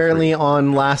 2023. Apparently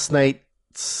on last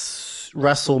night's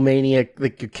WrestleMania, the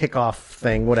kickoff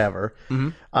thing, whatever,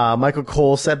 Michael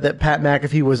Cole said that Pat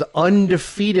McAfee was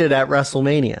undefeated at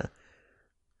WrestleMania.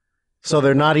 So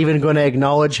they're not even going to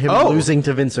acknowledge him losing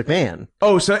to Vince McMahon.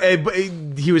 Oh, so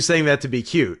he was saying that to be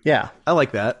cute. Yeah. I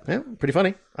like that. Yeah, pretty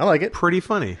funny. I like it. Pretty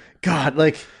funny. God,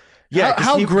 like, yeah,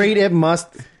 how great it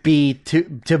must be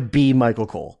to be Michael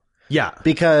Cole. Yeah.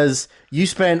 Because you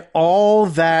spent all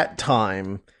that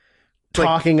time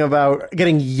talking about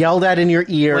getting yelled at in your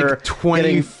ear, like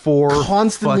 24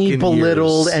 constantly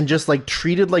belittled years. And just like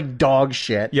treated like dog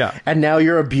shit. Yeah. And now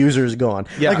your abuser's gone.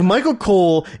 Yeah. Like Michael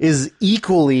Cole is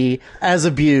equally as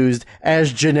abused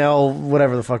as Janelle,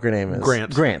 whatever the fuck her name is.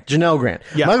 Janelle Grant.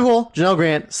 Yeah. Michael Cole, Janelle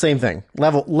Grant, same thing.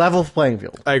 Level playing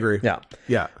field. I agree. Yeah.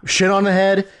 Yeah. Shit on the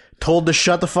head, told to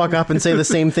shut the fuck up and say the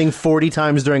same thing 40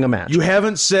 times during a match. You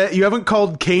haven't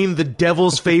called Kane the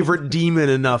devil's favorite demon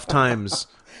enough times.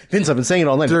 Vince, I've been saying it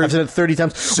all night. I've said it 30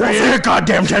 times. Say it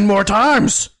goddamn 10 more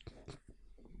times.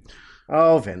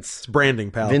 Oh, Vince. It's branding,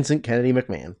 pal. Vincent Kennedy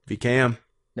McMahon. VKM.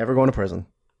 Never going to prison.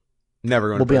 Never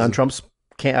going to prison. We'll be on Trump's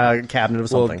cabinet of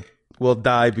something. We'll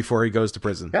die before he goes to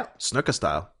prison. Yeah. Snuka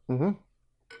style. Mm-hmm.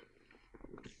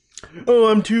 Oh,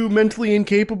 I'm too mentally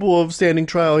incapable of standing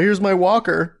trial. Here's my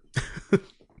walker.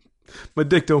 My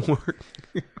dick don't work.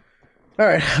 All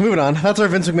right, moving on. That's our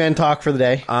Vince McMahon talk for the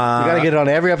day. We got to get it on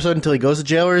every episode until he goes to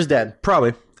jail or is dead.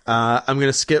 Probably. I'm going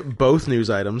to skip both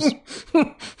news items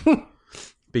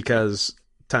because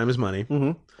time is money.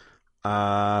 Mm-hmm.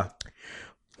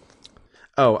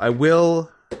 I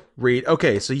will read.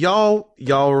 Okay, so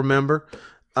y'all remember?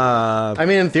 I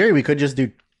mean, in theory, we could just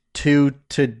do 2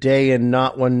 today and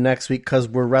not 1 next week because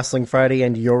we're wrestling Friday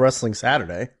and you're wrestling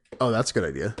Saturday. Oh, that's a good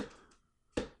idea.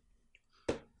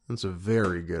 That's a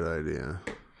very good idea.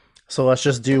 So let's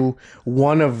just do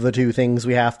one of the 2 things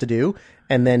we have to do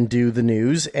and then do the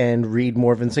news and read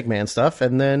more Vince McMahon stuff.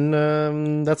 And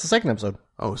then that's the second episode.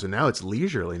 Oh, so now it's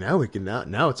leisurely. Now we can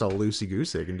now it's all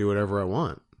loosey-goosey. I can do whatever I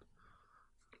want.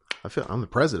 I feel I'm the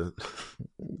president.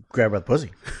 Grab by the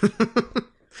pussy.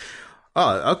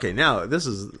 Oh, okay. Now this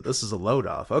is a load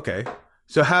off. Okay.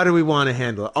 So how do we want to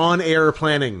handle it? On-air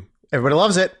planning. Everybody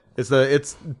loves it.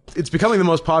 It's becoming the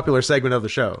most popular segment of the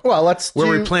show. Well,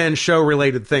 where we plan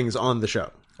show-related things on the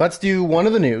show. Let's do one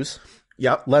of the news.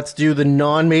 Yep. Let's do the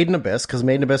non-Made in Abyss, because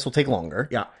Made in Abyss will take longer.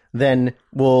 Yeah. Then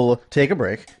we'll take a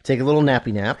break, take a little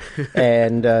nappy nap,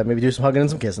 and maybe do some hugging and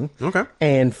some kissing. Okay.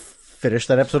 And finish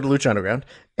that episode of Lucha Underground.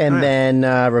 And then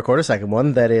record a second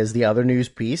one that is the other news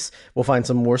piece. We'll find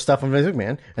some more stuff on Vince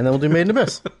McMahon, and then we'll do Made in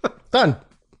Abyss. Done.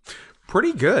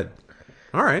 Pretty good.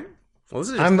 All right. Well,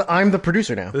 this is just, I'm the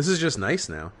producer now. this is just nice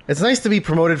now. It's nice to be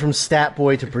promoted from stat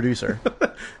boy to producer.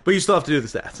 But you still have to do the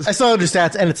stats. I still have to do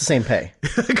stats, and it's the same pay.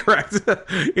 Correct.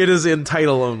 It is in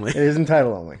title only. It is in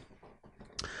title only.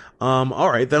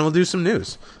 All right, then we'll do some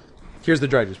news. Here's the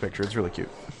dry juice picture. It's really cute.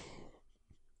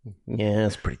 Yeah,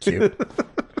 it's pretty cute.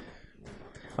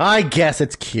 I guess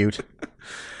it's cute.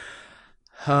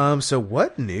 So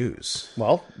what news?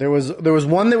 Well, there was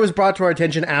one that was brought to our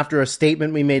attention after a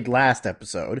statement we made last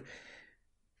episode.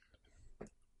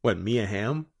 What, Mia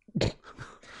Hamm?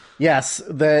 Yes,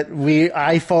 that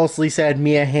I falsely said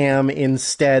Mia Hamm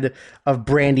instead of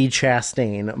Brandy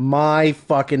Chastain. My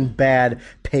fucking bad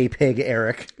pay pig,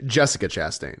 Eric. Jessica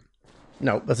Chastain.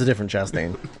 No, that's a different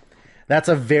Chastain. That's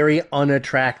a very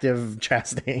unattractive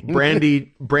Chastain.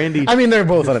 Brandy. I mean, they're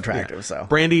both unattractive, so.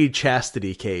 Brandy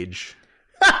Chastity Cage.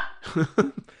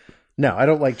 No, I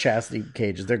don't like chastity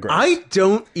cages. They're gross. I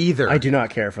don't either. I do not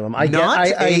care for them.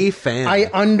 Not a fan. I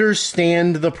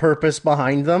understand the purpose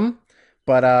behind them,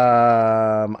 but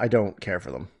I don't care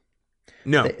for them.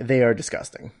 No. They are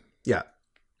disgusting. Yeah.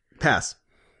 Pass.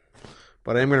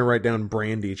 But I am going to write down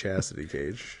Brandy Chastity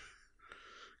Cage.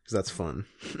 Because that's fun.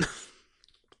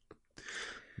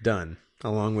 Done.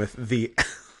 Along with the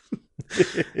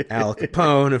Al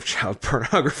Capone of child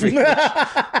pornography, which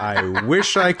I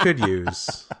wish I could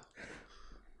use.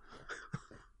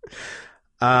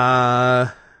 So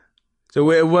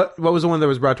what was the one that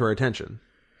was brought to our attention?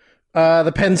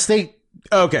 The Penn State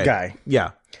guy.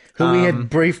 Yeah. Who we had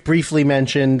briefly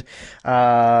mentioned,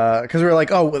 because we were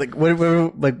like, oh, like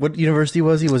what university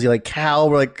was he? Was he like Cal?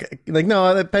 We're like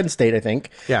no, Penn State, I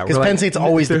think. Yeah, because Penn State's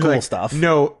always the cool stuff.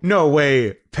 No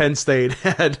way. Penn State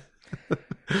had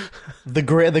the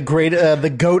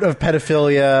goat of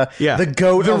pedophilia. Yeah,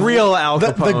 the real Al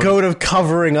Capone. The goat of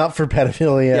covering up for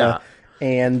pedophilia. Yeah.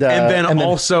 And then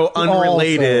also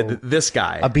unrelated, this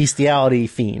guy, a bestiality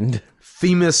fiend.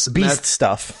 Themis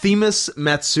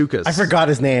Matsoukas. I forgot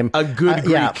his name. A good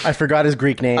Greek. Yeah, I forgot his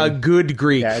Greek name. A good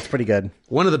Greek. Yeah, it's pretty good.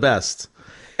 One of the best.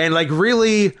 And like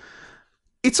really,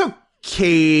 it's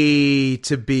okay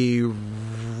to be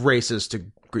racist to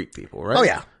Greek people, right? Oh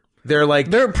yeah.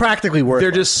 They're practically worthless.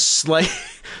 They're just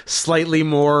slightly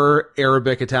more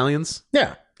Arabic Italians.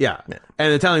 Yeah. Yeah.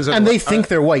 And Italians are, and they think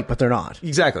they're white, but they're not.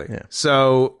 Exactly. Yeah.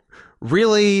 So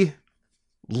really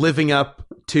living up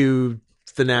to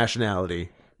the nationality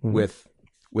with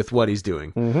what he's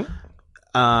doing.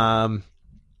 Mm-hmm.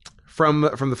 From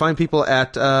the fine people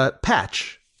at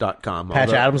patch.com.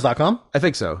 Patchadams.com? I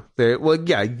think so.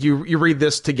 You read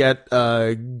this to get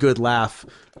a good laugh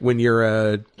when you're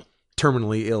a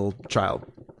terminally ill child.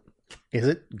 Is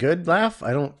it good laugh?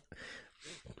 I don't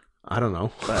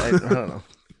know. I don't know.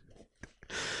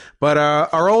 But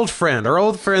our old friend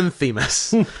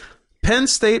Themis, Penn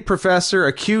State professor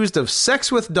accused of sex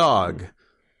with dog.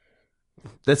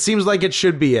 That seems like it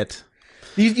should be it.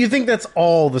 You think that's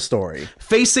all the story?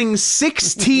 Facing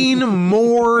 16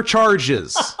 more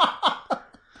charges.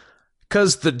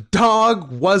 Because the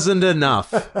dog wasn't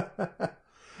enough.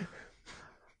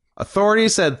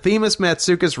 Authorities said Themis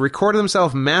Matsoukas recorded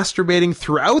himself masturbating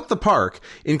throughout the park,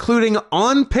 including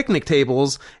on picnic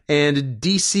tables and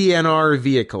DCNR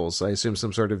vehicles. I assume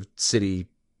some sort of city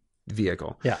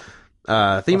vehicle. Yeah.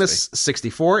 Themis,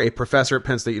 64, a professor at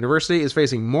Penn State University, is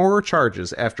facing more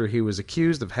charges after he was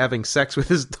accused of having sex with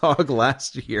his dog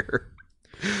last year.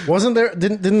 Wasn't there?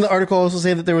 Didn't the article also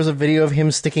say that there was a video of him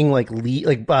sticking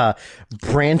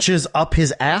branches up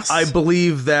his ass? I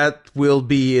believe that will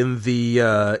be in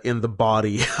the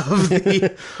body of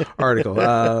the article.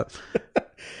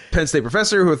 Penn State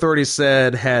professor, who authorities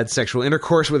said had sexual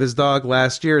intercourse with his dog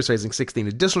last year, is facing 16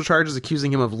 additional charges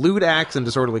accusing him of lewd acts and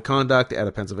disorderly conduct at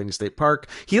a Pennsylvania state park.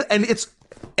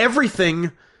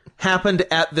 Everything happened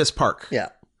at this park. Yeah.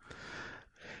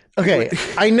 Okay,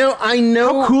 I know.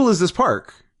 How cool is this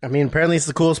park? I mean, apparently it's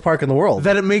the coolest park in the world.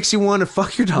 That it makes you want to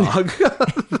fuck your dog.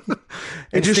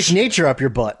 and just stick nature up your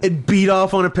butt. And beat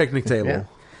off on a picnic table. Yeah.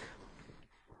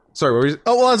 Sorry, what were you...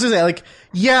 Oh, well, I was going to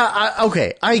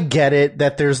say, I get it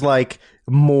that there's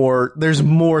more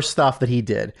stuff that he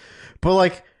did.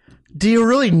 But do you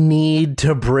really need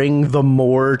to bring the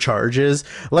more charges?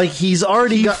 He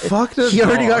already got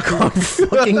caught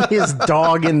fucking his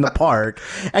dog in the park.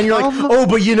 And you're like, oh,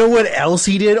 but you know what else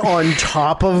he did on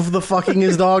top of the fucking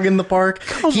his dog in the park?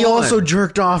 He also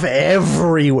jerked off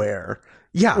everywhere.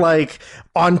 Yeah.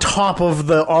 On top of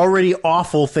the already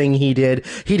awful thing he did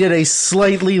a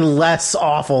slightly less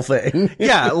awful thing.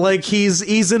 Yeah,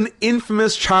 he's an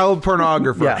infamous child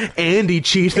pornographer. Yeah. And he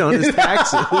cheated on his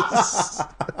taxes.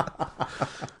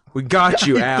 We got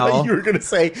you, I Al. thought you were going to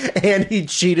say, and he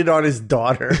cheated on his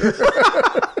daughter.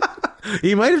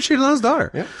 He might have cheated on his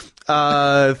daughter. Yeah.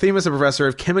 Thiem is a professor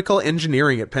of chemical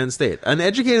engineering at Penn State. An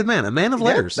educated man, a man of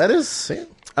letters. That is...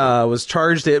 Yeah. Was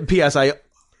charged at... P.S. I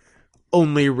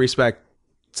only respect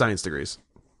science degrees.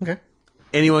 Okay.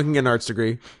 Anyone can get an arts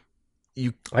degree.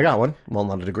 I got one. Well,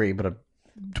 not a degree, but a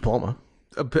diploma.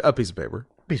 A piece of paper.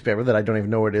 Piece of paper that I don't even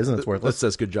know what it is, and it's That worthless.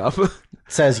 says good job.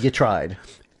 Says you tried.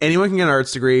 Anyone can get an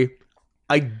arts degree.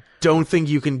 I don't think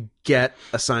you can get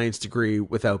a science degree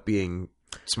without being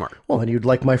smart. Well, then you'd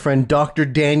like my friend Dr.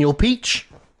 Daniel Peach.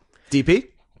 DP?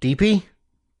 DP?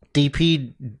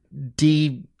 DP?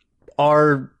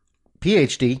 DR?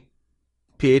 PhD?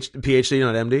 PhD,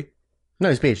 not MD? No,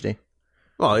 he's PhD.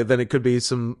 Well, then it could be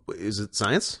some... Is it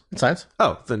science? In science.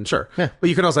 Oh, then sure. Yeah. But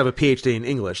you can also have a PhD in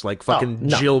English, like fucking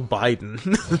no. Jill Biden.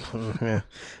 Yeah.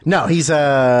 No, he's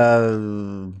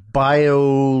a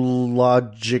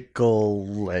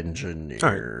biological engineer.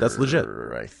 All right, that's legit.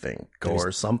 I think,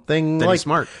 or something Then like he's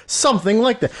smart. something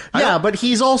like that. Yeah, but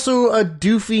he's also a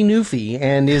doofy noofy,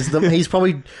 and he's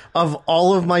probably, of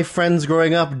all of my friends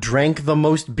growing up, drank the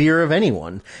most beer of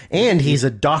anyone, and he's a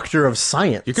doctor of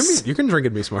science. You can drink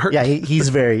and be smart. Yeah,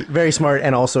 he's very, very smart,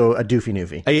 and also a doofy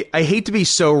noofy. I hate to be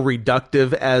so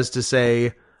reductive as to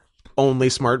say only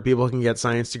smart people can get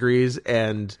science degrees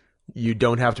and you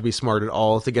don't have to be smart at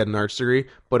all to get an arts degree,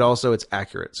 but also it's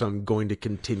accurate, so I'm going to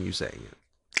continue saying it.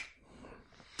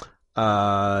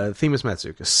 Themis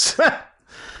Matsoukas.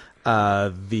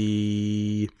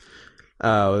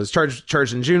 Was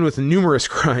charged in June with numerous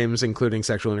crimes, including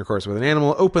sexual intercourse with an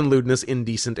animal, open lewdness,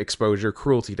 indecent exposure,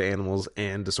 cruelty to animals,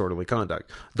 and disorderly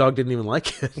conduct. Dog didn't even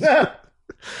like it.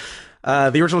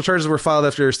 The original charges were filed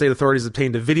after state authorities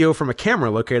obtained a video from a camera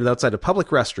located outside a public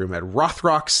restroom at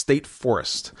Rothrock State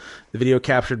Forest. The video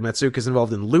captured Matsoukas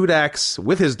involved in lewd acts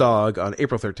with his dog on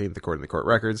April 13th, according to court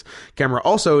records. Camera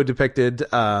also depicted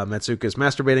Matsoukas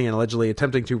masturbating and allegedly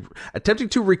attempting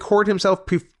to record himself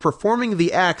performing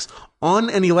the acts on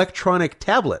an electronic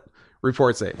tablet.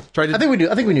 Reports say. I think we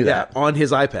knew that. On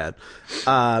his iPad.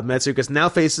 Matsoukas now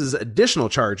faces additional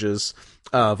charges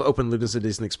of open lewdness,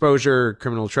 indecent exposure,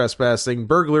 criminal trespassing,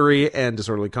 burglary, and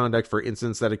disorderly conduct for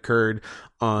incidents that occurred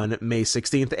on May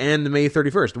 16th and May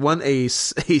 31st. One a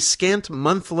scant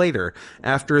month later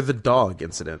after the dog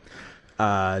incident.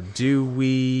 Do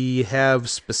we have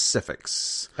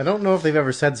specifics? I don't know if they've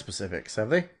ever said specifics,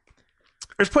 have they?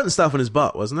 There's putting stuff in his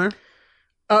butt, wasn't there?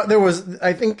 There was,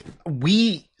 I think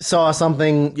we saw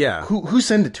something. Yeah. Who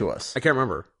sent it to us? I can't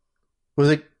remember. Was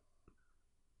it?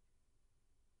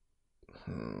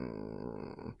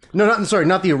 No,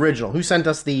 not the original. Who sent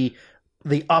us the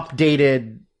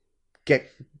updated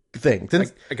thing? I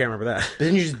can't remember that.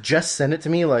 Didn't you just send it to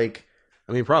me like?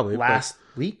 I mean, probably last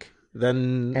week.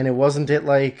 Then And it wasn't it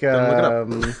like look it up.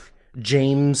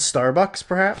 James Starbucks,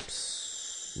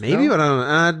 perhaps? maybe, No? but I don't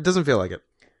know. It doesn't feel like it.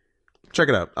 Check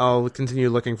it out. I'll continue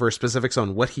looking for specifics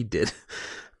on what he did.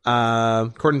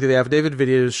 According to the affidavit,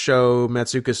 videos show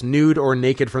Matsoukas nude or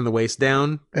naked from the waist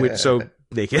down,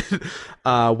 naked,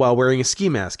 while wearing a ski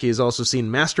mask. He is also seen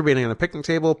masturbating on a picnic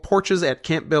table, porches at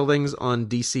camp buildings, on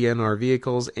DCNR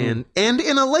vehicles, and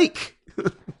in a lake.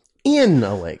 In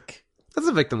a lake. That's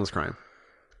a victimless crime.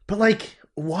 But like,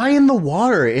 why in the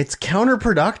water? It's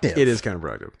counterproductive. It is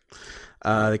counterproductive.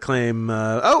 They claim,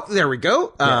 there we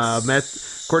go.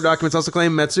 Yes. Court documents also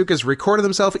claim Matsoukas recorded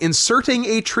himself inserting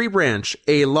a tree branch,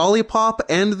 a lollipop,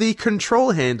 and the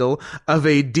control handle of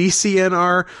a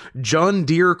DCNR John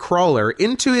Deere crawler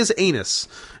into his anus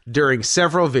during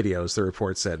several videos, the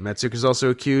report said. Matsoukas is also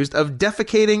accused of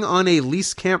defecating on a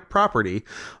lease camp property.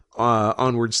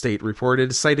 Onward State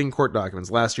reported, citing court documents.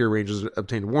 Last year, Rangers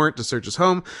obtained a warrant to search his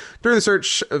home. During the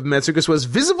search, Matsoukas was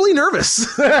visibly nervous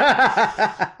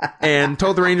and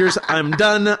told the Rangers, "I'm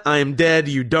done. I'm dead.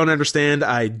 You don't understand.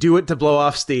 I do it to blow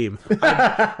off steam."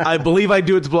 I believe "I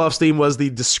do it to blow off steam" was the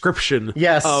description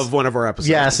of one of our episodes.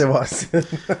 Yes, it was.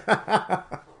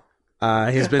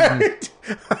 He's been...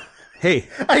 Hey.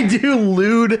 I do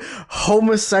lewd,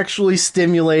 homosexually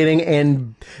stimulating,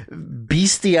 and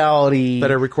bestiality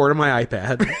That I record on my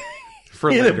iPad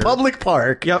for in later. a public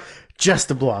park. Yep. Just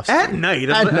to blow off steam. At night.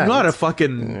 I'm not a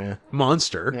fucking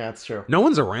monster. Yeah, that's true. No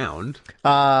one's around.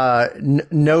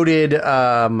 Noted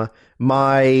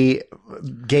my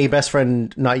gay best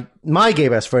friend, not my gay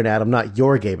best friend Adam, not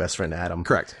your gay best friend Adam.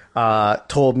 Correct.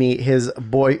 Told me his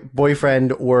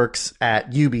boyfriend works at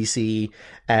UBC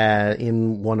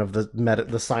in one of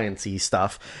the science-y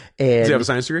stuff. And Does he have a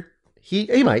science degree?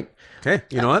 He might. Okay,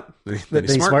 you know what? Then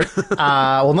He's smart.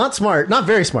 Well, not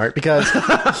very smart, because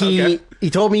he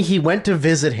told me he went to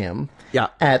visit him. Yeah.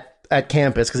 At at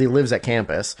campus because he lives at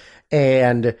campus,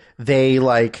 and they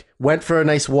like went for a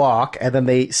nice walk, and then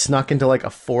they snuck into like a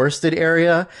forested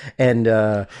area and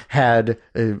had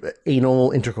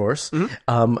anal intercourse. They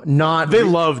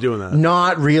love doing that.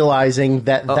 Not realizing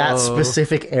that that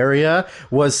specific area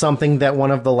was something that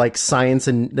one of the like science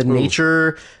and the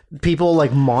nature people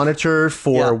like monitor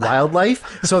for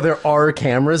wildlife. So there are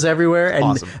cameras everywhere,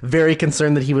 and very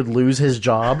concerned that he would lose his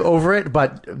job over it,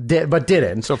 but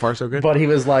didn't. So far, so good. But he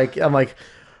was like, I'm like,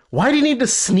 why do you need to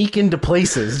sneak into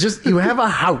places? Just, you have a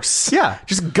house. Yeah.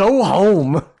 Just go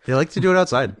home. They like to do it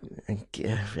outside.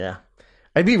 Yeah.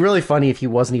 It'd be really funny if he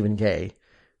wasn't even gay.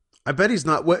 I bet he's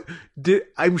not.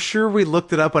 I'm sure we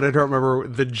looked it up, but I don't remember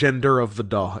the gender of the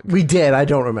dog. We did. I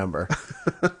don't remember.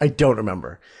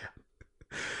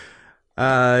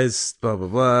 It's blah, blah,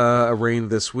 blah. Arraigned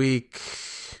this week.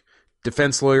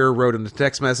 Defense lawyer wrote in a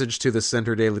text message to the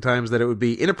Center Daily Times that it would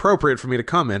be inappropriate for me to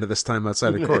comment at this time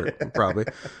outside of court. Probably.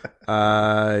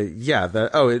 He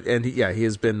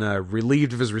has been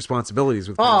relieved of his responsibilities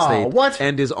with Penn State. What?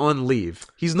 And is on leave.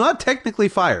 He's not technically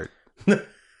fired.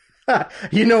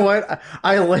 You know what?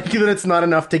 I like that it's not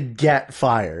enough to get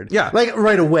fired. Yeah. Like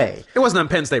right away. It wasn't on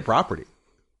Penn State property.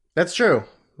 That's true.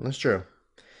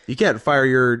 You can't fire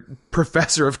your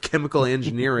professor of chemical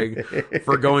engineering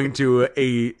for going to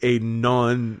a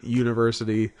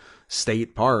non-university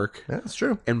state park. That's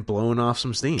true. And blowing off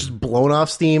some steam. Just blown off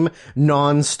steam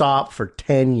nonstop for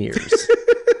 10 years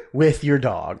with your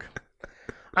dog.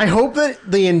 I hope that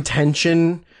the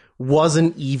intention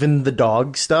wasn't even the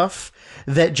dog stuff,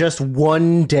 that just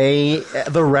one day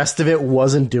the rest of it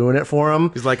wasn't doing it for him.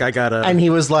 He's like, and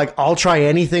he was like, I'll try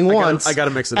anything once. I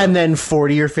gotta mix it up. And then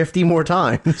 40 or 50 more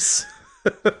times.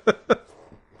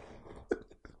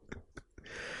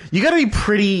 You gotta be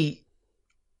pretty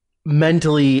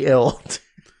mentally ill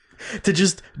to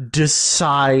just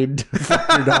decide for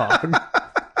your dog.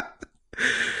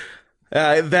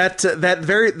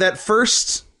 That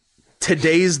first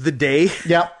today's the day.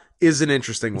 Yep. Is an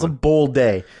interesting one. It's a bold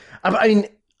day. I mean,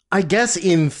 I guess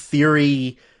in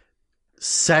theory,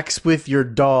 sex with your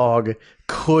dog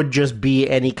could just be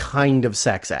any kind of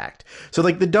sex act. So,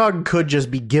 like, the dog could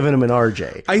just be giving him an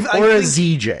RJ or a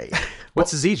ZJ.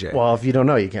 What's a ZJ? Well, if you don't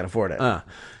know, you can't afford it. I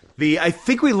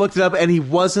think we looked it up, and he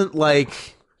wasn't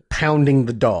like pounding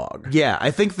the dog. Yeah,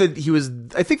 I think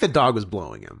the dog was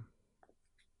blowing him.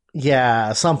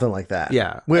 Yeah, something like that.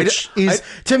 Yeah, which is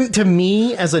to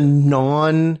me as a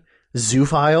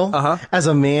non-zoophile, as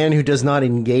a man who does not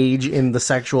engage in the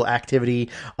sexual activity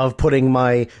of putting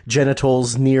my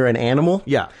genitals near an animal.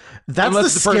 Yeah, that's the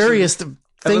scariest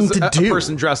thing to do. A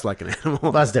person dressed like an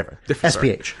animal. That's different.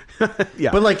 SPH.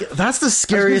 Yeah, but like that's the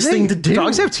scariest thing to do.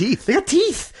 Dogs have teeth. They got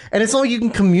teeth, and it's all you can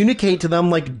communicate to them.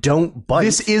 Like, don't bite.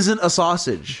 This isn't a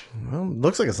sausage. Well,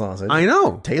 looks like a sausage. I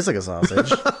know. Tastes like a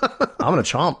sausage. I'm gonna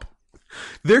chomp.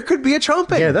 There could be a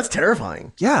chomping. Yeah, that's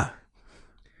terrifying. Yeah.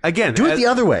 Again, do it the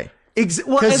other way.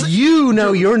 Because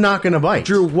you're not going to bite.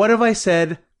 Drew, what have I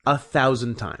said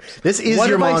 1,000 times? This is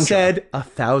your mantra. What have I said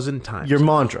 1,000 times? Your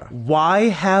mantra. Why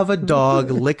have a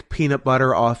dog lick peanut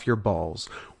butter off your balls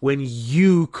when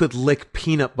you could lick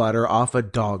peanut butter off a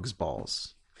dog's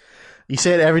balls? You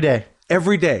say it every day.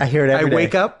 Every day. I hear it every day. I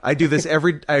wake up. I do this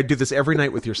every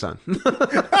night with your son.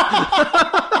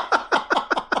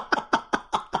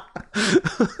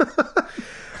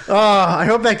 I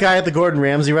hope that guy at the Gordon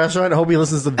Ramsay restaurant, I hope he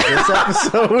listens to this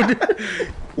episode.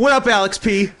 What up, Alex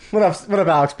P? What up,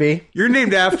 Alex P? You're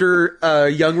named after a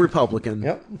young Republican.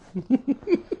 Yep.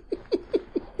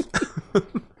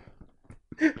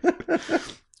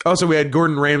 Also, we had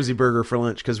Gordon Ramsay burger for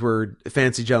lunch because we're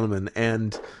fancy gentlemen,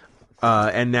 and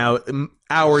now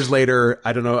hours later,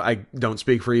 I don't know, I don't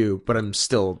speak for you, but I'm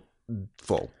still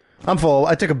full. I'm full.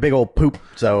 I took a big old poop,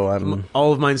 so I'm...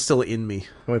 All of mine's still in me.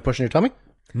 Am I pushing your tummy?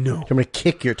 No. I'm going to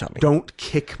kick your tummy. Don't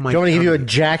kick my tummy. Do you want me to give you a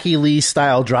Jackie Lee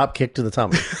style drop kick to the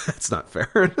tummy? That's not fair.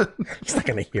 He's not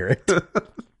going to hear it.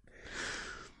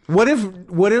 What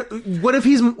if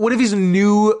he's a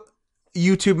new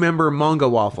YouTube member, Manga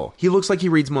Waffle? He looks like he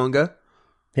reads manga.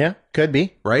 Yeah, could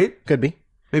be. Right? Could be.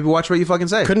 Maybe watch what you fucking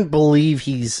say. Couldn't believe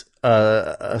he's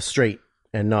a straight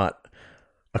and not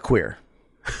a queer.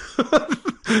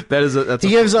 He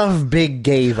gives off big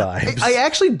gay vibes. I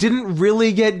actually didn't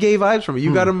really get gay vibes from it.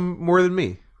 You got him more than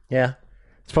me. Yeah.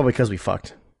 It's probably because we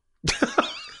fucked.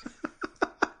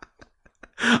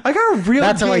 I got real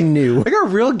That's how I knew. I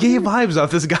got real gay vibes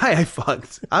off this guy I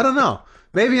fucked. I don't know.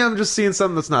 Maybe I'm just seeing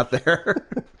something that's not there.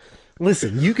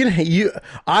 Listen,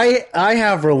 I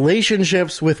have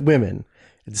relationships with women.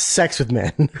 It's sex with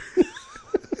men.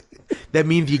 That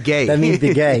means you're gay. That means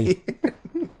you're gay.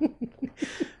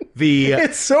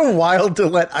 It's so wild to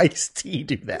let Ice-T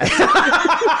do that.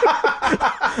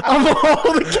 Of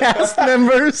all the cast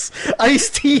members,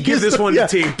 Ice-T Give this one to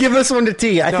T. Give this one to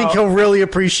T. I think he'll really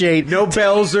appreciate. No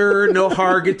Belzer, no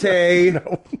Hargitay,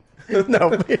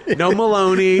 no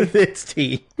Maloney. It's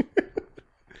T.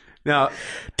 Now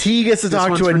T gets to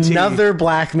talk to another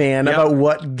black man about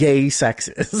what gay sex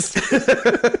is.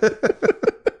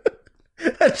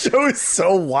 That show is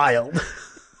so wild.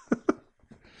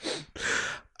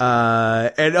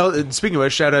 And speaking of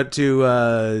which, shout out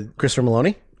to Christopher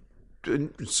Maloney,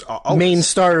 always, main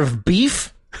star of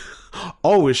Beef.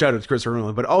 Always shout out to Christopher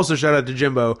Maloney, but also shout out to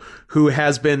Jimbo, who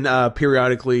has been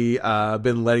periodically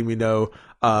been letting me know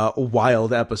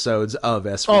wild episodes of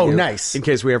SVU. Oh, nice! In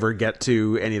case we ever get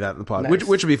to any of that in the pod, Nice.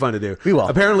 which would be fun to do. We will.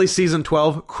 Apparently, season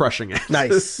 12, crushing it.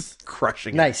 Nice,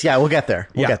 crushing it. Nice. Yeah, we'll get there.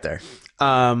 We'll get there.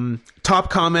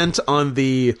 Top comment on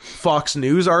the Fox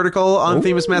News article on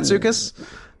Themis Matsoukas,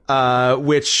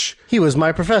 which He was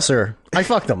my professor. I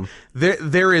fucked him.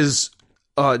 there is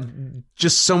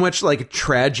just so much like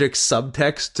tragic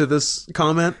subtext to this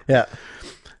comment. Yeah.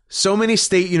 So many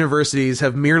state universities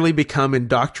have merely become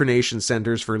indoctrination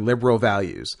centers for liberal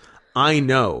values. I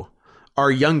know. Our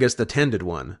youngest attended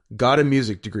one, got a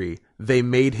music degree. They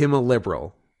made him a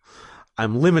liberal.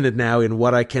 I'm limited now in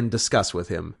what I can discuss with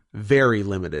him. Very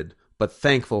limited, but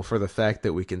thankful for the fact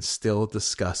that we can still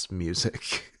discuss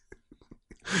music.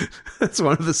 That's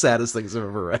one of the saddest things I've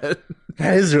ever read.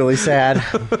 That is really sad.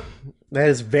 That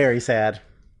is very sad.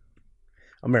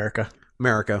 America.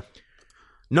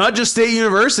 Not just state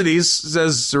universities,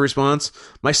 says the response.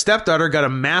 My stepdaughter got a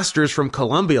master's from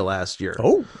Columbia last year.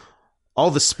 Oh.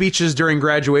 All the speeches during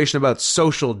graduation about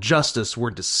social justice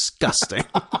were disgusting.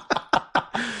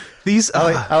 These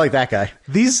I like that guy.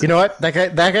 These You know what? That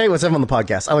guy, let's have him on the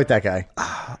podcast. I like that guy.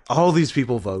 all these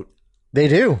people vote. They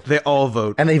do. They all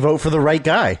vote. And they vote for the right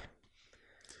guy.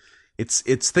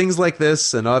 It's things like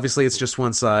this, and obviously it's just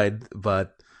one side,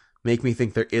 but make me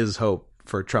think there is hope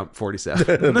for Trump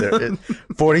 47.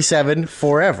 47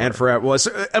 forever. And forever. Well,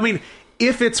 so, I mean,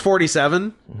 if it's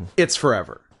 47, it's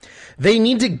forever. They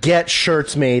need to get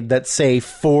shirts made that say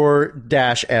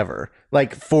 4-ever.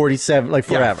 Like 47, like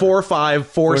forever. Yeah, 4, 5,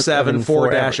 4, 7,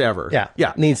 4 dash ever.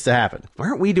 Yeah. Needs to happen. Why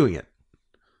aren't we doing it?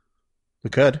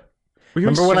 We could. We're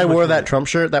doing Remember when so I much wore more. that Trump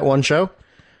shirt, that one show?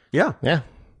 Yeah. Yeah.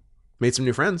 Made some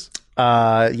new friends.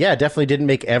 Yeah, definitely didn't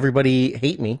make everybody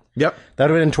hate me. Yep. That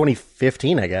would have been in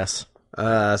 2015, I guess.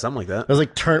 Something like that. It was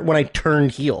like when I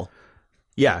turned heel.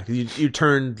 Yeah, you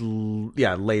turned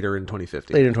later in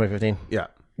 2015. Later in 2015. Yeah.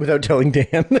 Without telling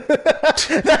Dan.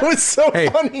 That was so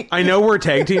funny. I know we're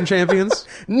tag team champions.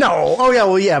 No. Oh, yeah.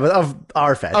 Well, yeah, but of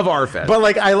our Fed. Of our Fed. But,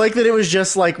 like, I like that it was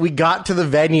just, like, we got to the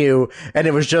venue, and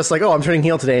it was just like, oh, I'm turning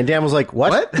heel today. And Dan was like,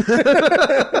 what?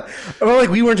 Or,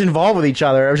 like, we weren't involved with each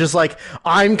other. I was just like,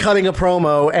 I'm cutting a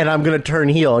promo, and I'm going to turn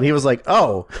heel. And he was like,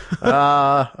 oh,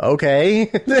 okay.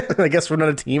 I guess we're not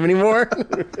a team anymore.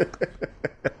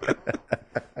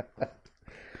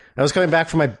 I was coming back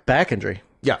from my back injury.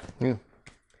 Yeah.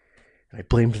 I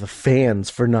blamed the fans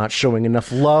for not showing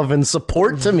enough love and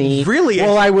support to me Really?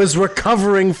 while I was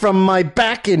recovering from my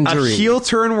back A injury. heel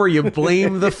turn where you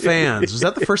blame the fans. Was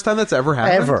that the first time that's ever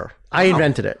happened? Ever. I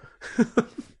invented it.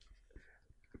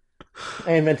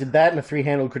 I invented that and a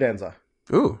three-handled credenza.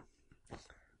 Ooh.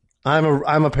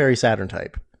 I'm a Perry Saturn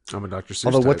type. I'm a Dr. Seuss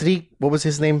Although type. what was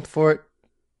his name for it?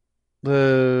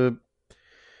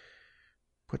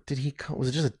 What did he call?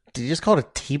 Did he just call it a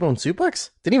T-bone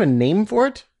suplex? Didn't he have a name for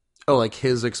it? Oh, like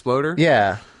his exploder?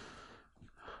 Yeah.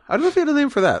 I don't know if he had a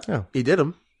name for that. Oh. He did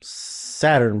him.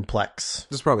 Saturnplex.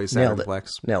 This is probably a Nailed it.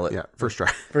 Saturnplex. Nailed it. Yeah, first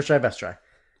try. First try, best try.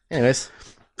 Anyways.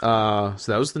 So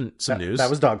that was some news. That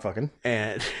was dog fucking.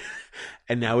 And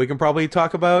now we can probably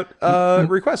talk about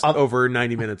requests over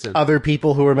 90 minutes in. Other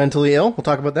people who are mentally ill. We'll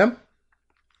talk about them.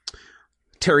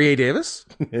 Terry A. Davis.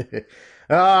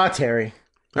 Terry.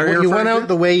 Are you You referring went out to?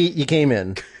 the way you came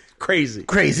in. Crazy.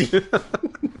 Crazy.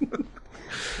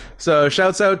 So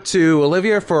shouts out to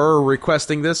Olivia for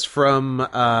requesting this from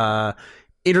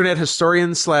internet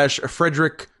historian /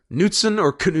 Frederick Knutson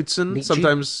or Knutson. Nietzsche.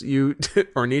 Sometimes you,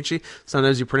 or Nietzsche.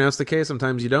 Sometimes you pronounce the K,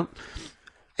 sometimes you don't.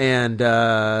 And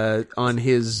on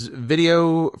his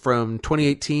video from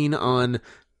 2018 on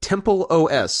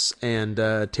TempleOS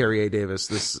and Terry A.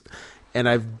 Davis.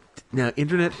 Now,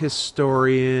 internet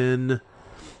historian,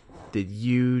 did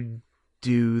you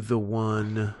do the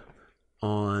one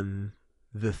on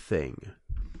the thing?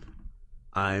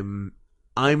 I'm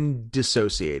I'm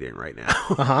dissociating right now.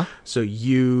 Uh-huh. So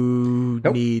you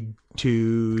Nope. need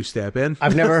to step in.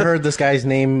 I've never heard this guy's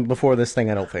name before this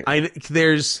thing, I don't think.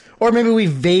 There's Or maybe we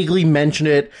vaguely mentioned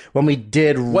it when we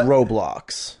did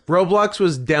Roblox. Roblox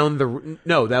was down the...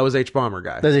 No, that was H-Bomber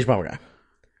guy. That's H-Bomber guy.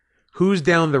 Who's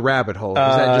down the rabbit hole? Is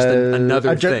that just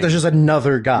another thing? There's just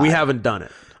another guy. We haven't done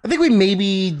it. I think we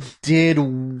maybe did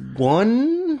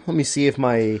one. Let's see if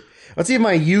my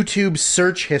YouTube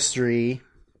search history...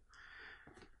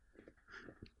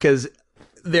 Because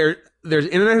there's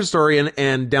Internet Historian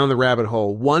and Down the Rabbit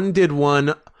Hole. One did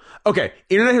one... Okay,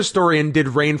 Internet Historian did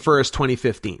Rainforest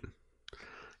 2015.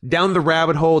 Down the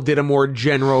Rabbit Hole did a more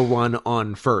general one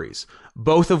on furries.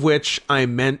 Both of which I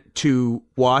meant to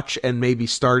watch and maybe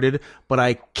started, but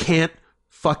I can't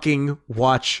fucking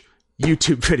watch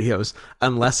YouTube videos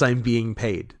unless I'm being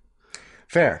paid.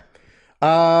 Fair.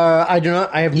 I do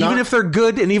not. I have not. Even if they're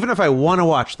good and even if I want to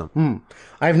watch them.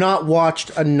 I have not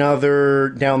watched another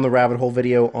Down the Rabbit Hole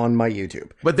video on my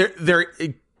YouTube. But there,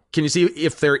 can you see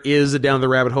if there is a Down the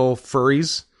Rabbit Hole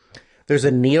furries? There's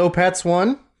a Neopets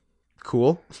one.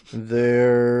 Cool.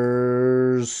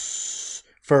 There's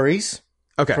furries.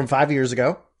 Okay. From 5 years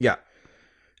ago. Yeah.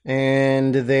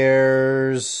 And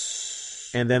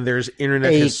there's... And then there's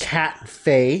Internet... a Cat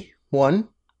Fae one.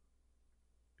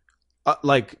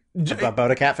 Like...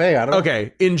 About a cat fae, I don't know.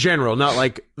 Okay, in general, not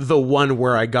like the one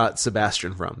where I got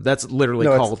Sebastian from. That's literally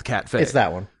called Cat Fae. It's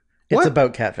that one. It's What?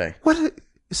 about cat fae. What?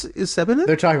 Is Seb in it?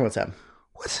 They're talking about Seb.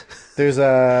 What? There's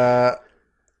a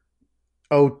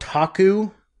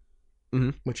Otaku,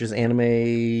 Mhm. which is anime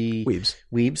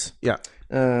weebs. Yeah.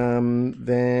 Then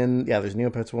there's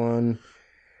Neopets one.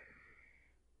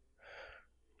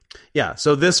 Yeah,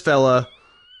 so this fella,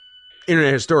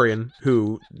 Internet Historian,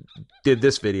 who did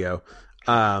this video,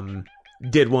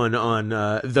 did one on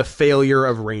the failure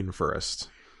of Rainforest,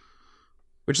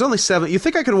 which is only 7. You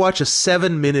think I could watch a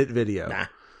 7-minute video? Nah.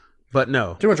 But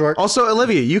no. Too much work. Also,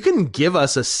 Olivia, you can give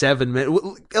us a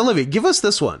 7-minute... Olivia, give us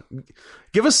this one.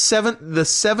 Give us the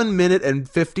 7-minute and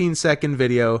 15-second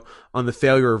video on the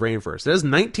failure of Rainforest. It has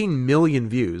 19 million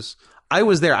views. I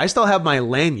was there. I still have my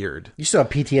lanyard. You still have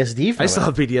PTSD from I still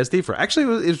have PTSD for it.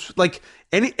 Actually, it's like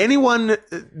anyone,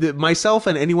 myself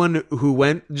and anyone who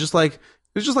went, just like, it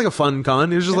was just like a fun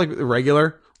con. It was just like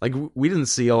regular. Like, we didn't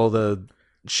see all the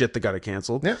shit that got it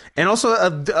canceled. Yeah. And also,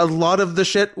 a lot of the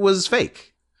shit was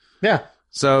fake. Yeah.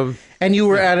 So. And you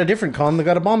were at a different con that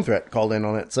got a bomb threat called in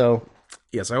on it, so.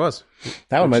 Yes, I was.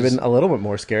 That one might have been a little bit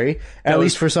more scary. At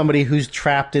least for somebody who's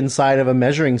trapped inside of a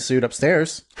measuring suit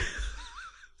upstairs.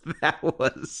 That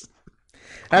was.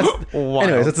 That's, Wow.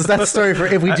 Anyways, that's the story for.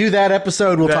 If we do that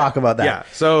episode, we'll talk about that. Yeah.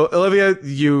 So, Olivia,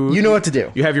 you know what to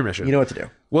do. You have your mission. You know what to do.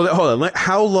 Well, hold on.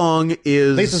 How long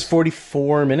is. I think this is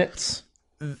 44 minutes.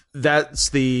 That's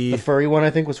The furry one,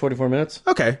 I think, was 44 minutes.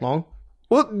 Okay. Long.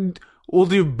 Well, we'll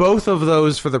do both of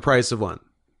those for the price of one.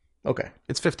 Okay.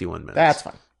 It's 51 minutes. That's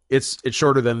fine. It's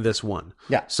shorter than this one.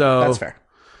 Yeah. So that's fair.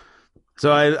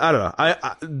 So I don't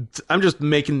know. I'm just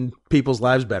making people's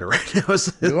lives better right now.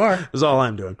 You are. Is all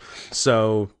I'm doing.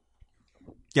 So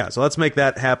yeah. So let's make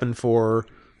that happen for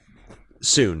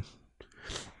soon.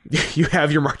 You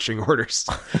have your marching orders.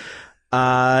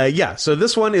 Yeah. So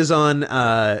this one is on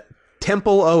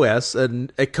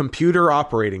TempleOS, a computer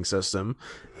operating system.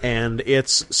 And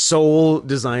its sole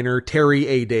designer, Terry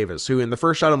A. Davis, who in the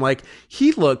first shot, I'm like,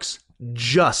 he looks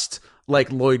just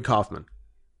like Lloyd Kaufman.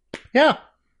 Yeah.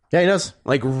 Yeah, he does.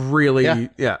 Like, really,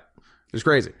 yeah. It's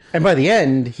crazy. And by the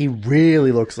end, he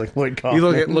really looks like Lloyd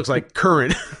Kaufman. He looks like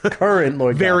current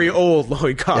Lloyd very Kaufman. old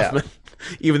Lloyd Kaufman.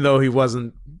 Yeah. Even though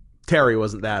Terry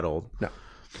wasn't that old. No.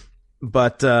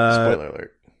 But, spoiler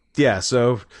alert. Yeah,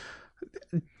 so,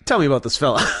 tell me about this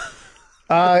fella.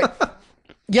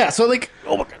 Yeah, so like,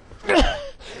 oh my god,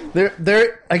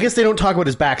 I guess they don't talk about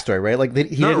his backstory, right? Like,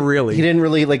 he didn't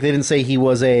really, like, they didn't say he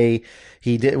was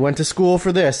went to school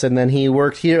for this and then he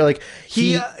worked here. Like,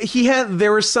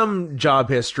 there was some job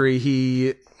history.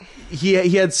 He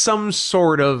had some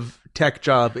sort of tech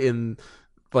job in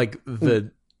like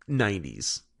the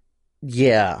 90s.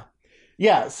 Yeah.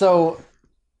 Yeah. So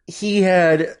he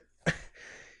had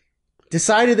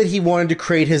decided that he wanted to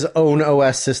create his own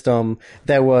OS system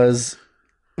that was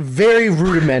very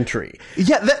rudimentary.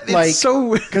 Yeah, like,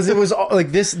 so because it was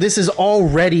like this is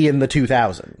already in the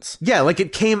 2000s. Yeah, like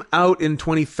it came out in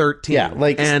 2013. Yeah,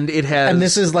 like, and it has, and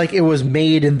this is like it was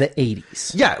made in the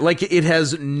 80s. Yeah, like it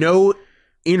has no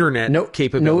internet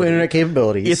capability. No internet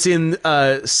capabilities. It's in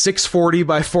 640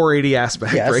 by 480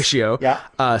 aspect ratio.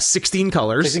 Yeah. 16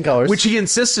 colors. 16 colors. Which he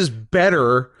insists is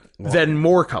better then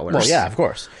more colors. Well, yeah, of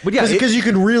course. But yeah, because you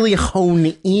can really hone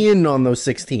in on those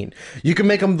 16. You can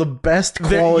make them the best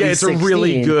quality. Yeah, it's 16 a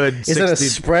really good instead 16.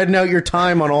 of spreading out your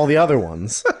time on all the other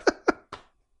ones.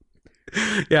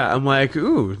 Yeah, I'm like,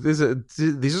 ooh, these are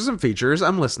some features.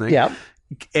 I'm listening. Yeah,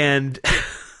 and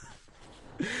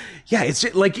yeah, it's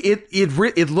just, like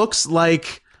it looks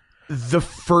like the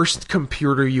first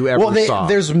computer you ever saw.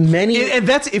 There's many, and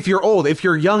that's if you're old. If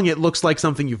you're young, it looks like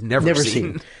something you've never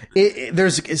seen.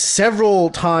 There's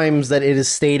several times that it is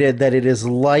stated that it is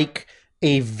like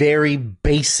a very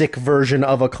basic version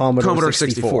of a Commodore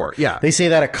 64. Yeah, they say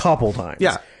that a couple times.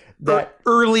 Yeah,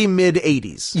 early mid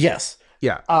 80s. Yes.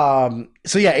 Yeah.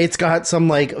 So yeah, it's got some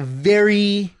like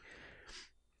very,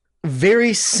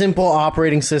 very simple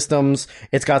operating systems.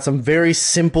 It's got some very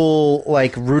simple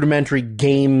like rudimentary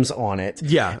games on it.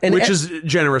 Yeah, and which is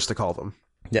generous to call them.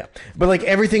 Yeah, but like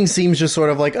everything seems just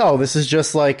sort of like, oh, this is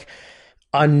just like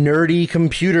a nerdy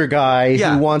computer guy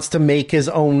who wants to make his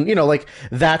own. You know, like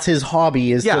that's his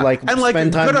hobby is to like and like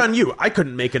spend time. Good on you. I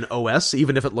couldn't make an OS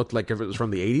even if it looked like if it was from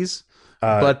the 80s.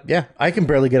 But yeah, I can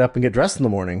barely get up and get dressed in the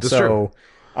morning. That's so.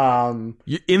 True.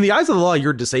 In the eyes of the law,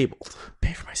 you're disabled.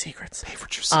 Pay for my secrets. Pay for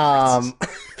your secrets.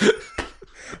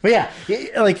 But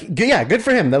yeah, good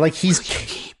for him. That like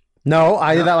he's. No,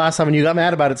 I did that last time and you got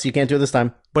mad about it, so you can't do it this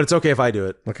time. But it's okay if I do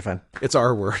it. Okay, fine. It's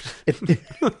our word.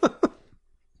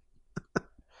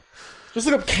 Just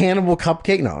look up Cannibal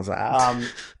Cupcake. No,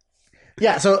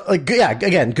 yeah. So like, yeah,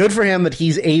 again, good for him that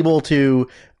he's able to.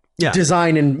 Yeah.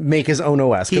 Design and make his own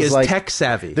OS. He is like, tech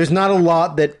savvy. There's not a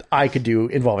lot that I could do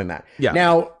involving that. Yeah.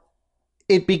 Now,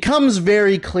 it becomes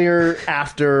very clear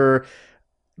after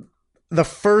the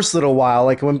first little while,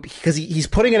 like because he's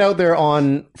putting it out there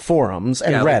on forums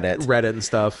and Reddit and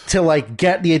stuff to like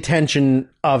get the attention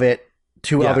of it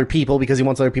to other people because he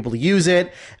wants other people to use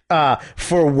it.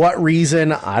 For what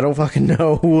reason, I don't fucking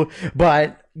know.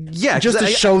 But yeah, just to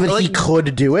show that he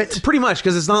could do it. Pretty much,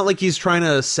 because it's not like he's trying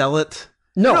to sell it.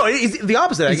 No, it's the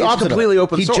opposite. It's completely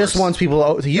open source. He just wants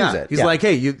people to use it. He's like,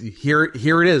 hey, here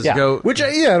it is. Yeah. Go, which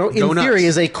in theory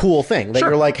is a cool thing. That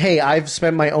you're like, hey, I've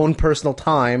spent my own personal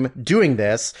time doing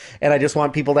this, and I just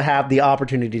want people to have the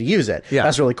opportunity to use it. Yeah,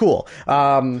 that's really cool.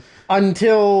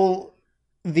 Until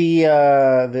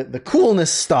the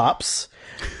coolness stops.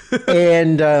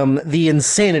 And the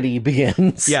insanity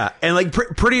begins. Yeah, and like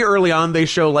pretty early on, they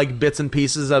show like bits and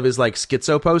pieces of his like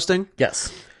schizo posting.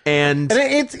 Yes, and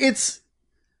it's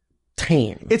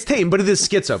tame. It's tame, but it is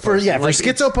schizo posting. For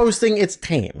schizo posting, it's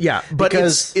tame. Yeah, but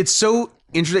because it's so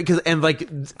interesting because and like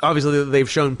obviously they've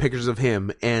shown pictures of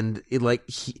him and like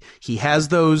he has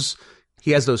those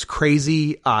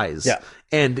crazy eyes. Yeah,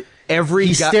 and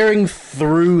he's staring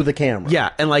through the camera.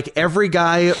 Yeah, and like every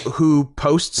guy who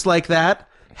posts like that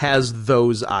has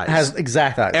those eyes. Has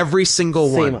exact eyes. Every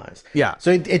single one. Same eyes. Yeah. So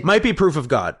it might be proof of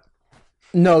God.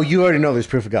 No, you already know there's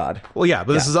proof of God. Well, yeah,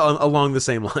 but this is along the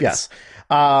same lines. Yes.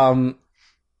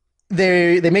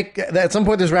 They make at some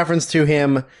point there's reference to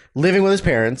him living with his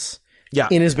parents. Yeah.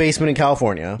 In his basement in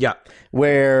California. Yeah.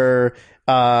 Where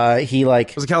he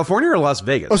like was it California or Las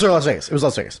Vegas? Oh, sorry, Las Vegas. It was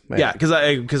Las Vegas. Yeah,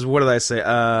 because what did I say?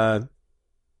 A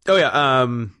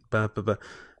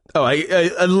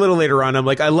little later on, I'm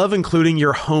like, I love including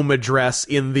your home address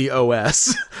in the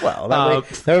OS. Well, that way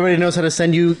everybody knows how to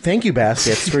send you thank you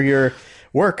baskets for your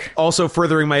work. Also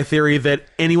furthering my theory that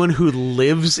anyone who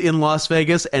lives in Las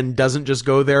Vegas and doesn't just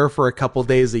go there for a couple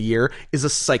days a year is a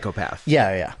psychopath.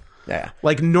 Yeah.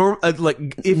 Like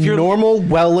if you're normal,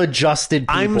 well-adjusted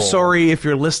people. I'm sorry if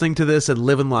you're listening to this and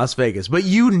live in Las Vegas, but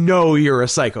you know you're a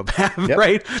psychopath,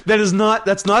 right? That's not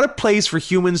a place for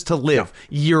humans to live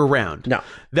year round. No.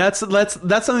 That's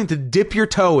something to dip your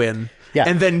toe in. Yeah.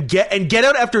 And then get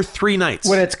out after 3 nights.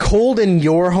 When it's cold in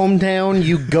your hometown,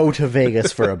 you go to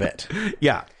Vegas for a bit.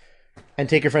 Yeah. And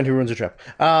take your friend who ruins a trip.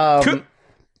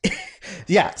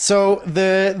 Yeah, so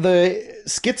the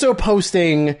schizo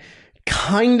posting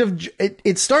kind of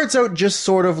it starts out just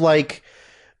sort of like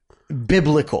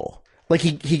biblical. Like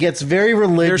he gets very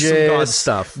religious. There's some God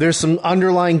stuff. There's some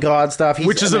underlying God stuff.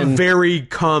 Which is a very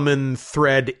common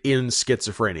thread in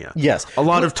schizophrenia. Yes. A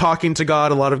lot of talking to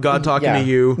God, a lot of God talking to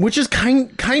you. Which is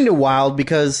kind of wild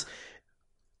because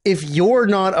if you're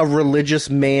not a religious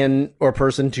man or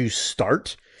person to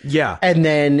start, but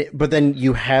then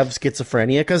you have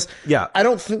schizophrenia because I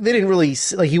don't think they didn't really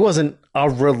like he wasn't a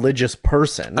religious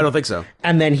person. I don't think so.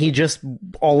 And then he just,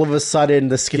 all of a sudden,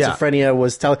 the schizophrenia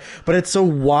was telling. But it's so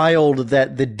wild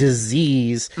that the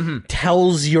disease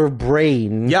tells your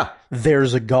brain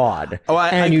there's a God. Oh,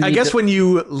 I guess when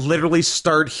you literally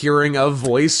start hearing a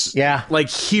voice, like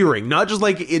hearing, not just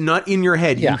like not in your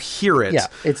head, you hear it. Yeah,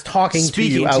 it's talking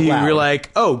speaking to you out loud. You're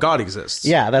like, oh, God exists.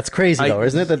 Yeah, that's crazy though,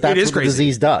 isn't it? That's what the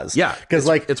disease does. Yeah, because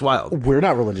like it's wild. We're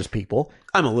not religious people.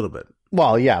 I'm a little bit.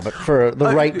 Well, yeah, but for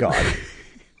the right God.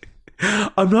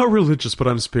 I'm not religious, but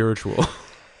I'm spiritual.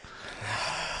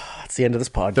 That's the end of this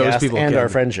podcast. Those people and can our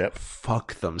friendship.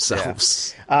 Fuck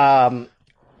themselves. Yeah.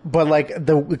 But like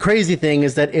the crazy thing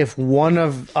is that if one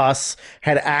of us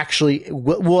had actually,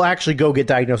 we'll actually go get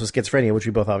diagnosed with schizophrenia, which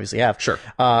we both obviously have. Sure.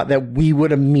 That we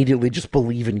would immediately just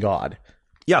believe in God.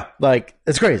 Yeah. Like,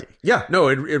 it's crazy. Yeah. No,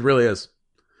 it really is.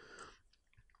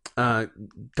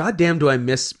 Goddamn, do I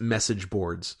miss message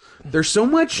boards? There's so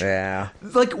much. Yeah.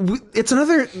 Like, it's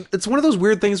one of those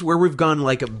weird things where we've gone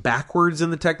like backwards in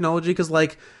the technology, because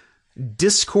like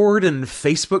Discord and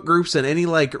Facebook groups and any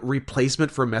like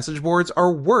replacement for message boards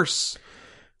are worse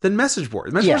than message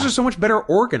boards. Message boards are so much better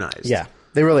organized. Yeah,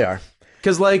 they really are.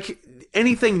 Because like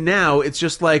anything now, it's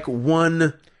just like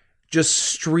one just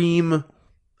stream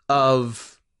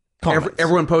of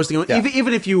everyone posting. Yeah.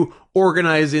 Even if you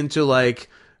organize into like,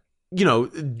 you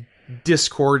know,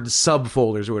 Discord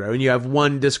subfolders or whatever, and you have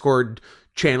one Discord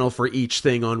channel for each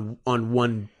thing on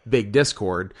one big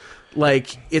Discord,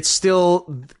 like it's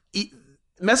still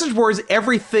message boards.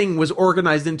 Everything was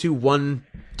organized into one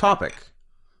topic.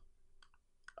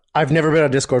 I've never been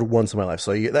on Discord once in my life,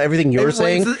 so everything you're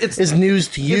saying is news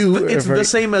to you. It's the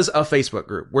same as a Facebook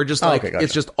group. We're just like, gotcha.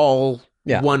 It's just all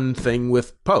one thing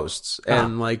with posts,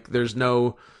 and like there's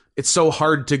no. It's so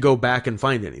hard to go back and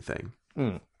find anything.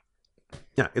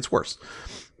 Yeah, it's worse.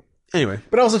 Anyway,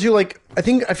 but also too, like I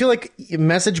feel like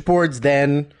message boards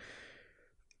then.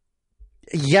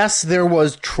 Yes, there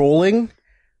was trolling,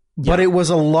 but it was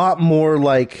a lot more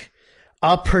like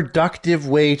a productive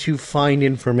way to find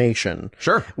information.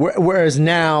 Sure. Whereas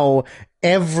now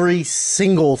every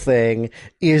single thing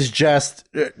is just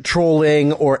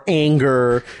trolling or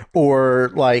anger,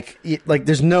 or like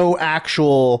there's no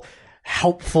actual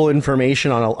helpful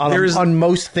information on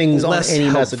most things on any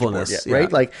message board yet, right? Yeah.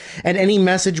 Like, and any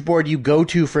message board you go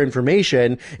to for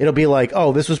information, it'll be like,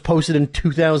 oh, this was posted in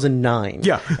 2009.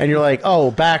 Yeah. And you're like, oh,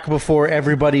 back before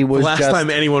everybody was last time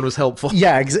anyone was helpful.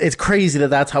 Yeah. It's crazy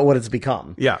that's what it's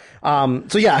become. Yeah.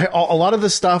 So yeah, a lot of the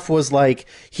stuff was like,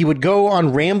 he would go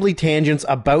on rambly tangents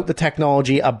about the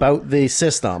technology, about the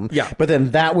system. Yeah. But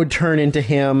then that would turn into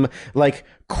him like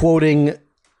quoting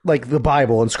like the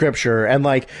Bible and scripture, and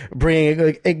like bringing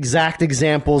like, exact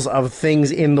examples of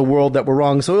things in the world that were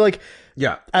wrong. So like,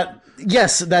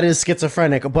 yes, that is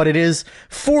schizophrenic, but it is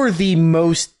for the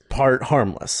most part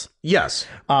harmless. Yes.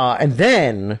 And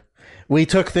then we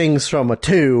took things from a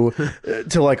 2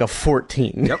 to like a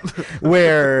 14. Yep.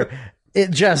 Where it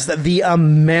just, the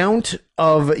amount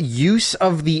of use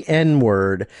of the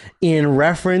N-word in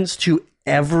reference to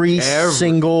every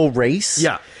single race.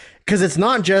 Yeah. Because it's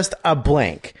not just a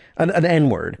blank, an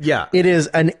N-word. Yeah. It is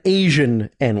an Asian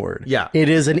N-word. Yeah. It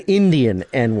is an Indian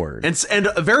N-word. And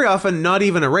very often not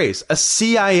even a race. A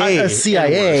CIA A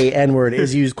CIA N-word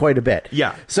is used quite a bit.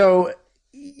 Yeah. So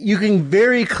you can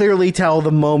very clearly tell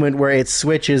the moment where it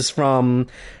switches from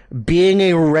being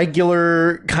a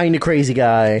regular kind of crazy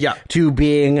guy to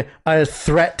being a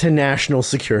threat to national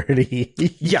security.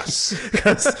 Yes.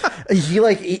 Because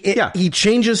he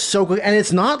changes so quick. And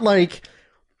it's not like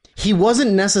he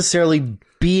wasn't necessarily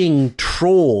being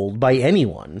trolled by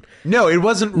anyone. No, it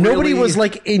wasn't really... Nobody was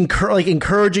like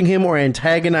encouraging him or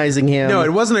antagonizing him. No,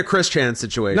 it wasn't a Chris Chan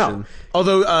situation. No.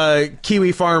 Although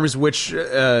Kiwi Farms, which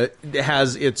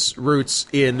has its roots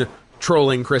in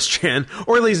trolling Chris Chan,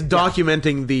 or at least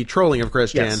documenting the trolling of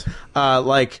Chris Chan,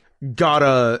 got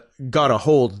a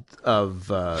hold of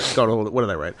what did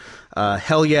I write?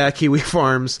 Hell yeah, Kiwi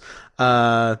Farms.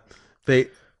 Did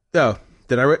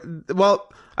I write? Well,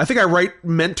 I think I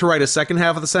meant to write a second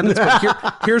half of the sentence,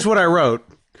 but here's what I wrote.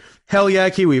 Hell yeah,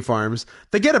 Kiwi Farms.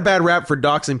 They get a bad rap for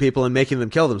doxing people and making them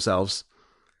kill themselves.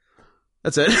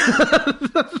 That's it.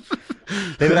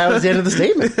 Maybe that was the end of the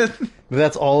statement. Maybe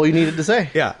that's all you needed to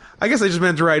say. Yeah. I guess I just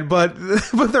meant to write, but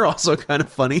they're also kind of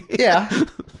funny. Yeah.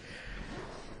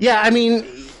 Yeah, I mean,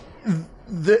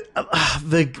 there's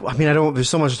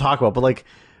so much to talk about, but like,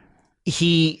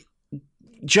 he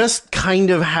just kind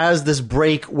of has this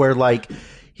break where like,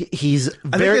 I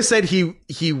think I said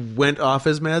he went off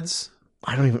his meds.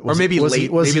 I don't even. Or maybe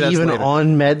late. Was maybe he even later.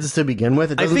 on meds to begin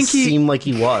with? It doesn't seem like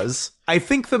he was. I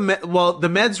think the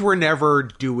meds were never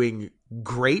doing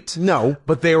great. No.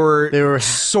 But they were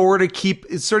sort of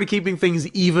keeping things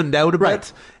evened out a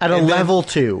bit. At a level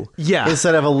 2. Yeah.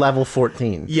 Instead of a level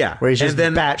 14. Yeah. Where he's just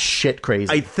then batshit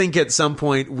crazy. I think at some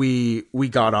point we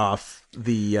got off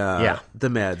the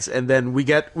meds, and then we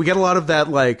get a lot of that,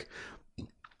 like,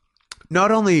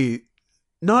 not only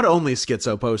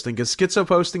schizo posting, because schizo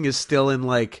posting is still in,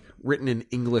 like, written in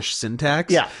English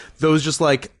syntax. Yeah. Those just,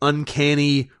 like,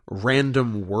 uncanny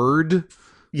random word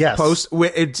posts.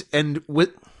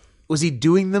 Was he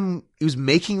doing them? He was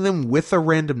making them with a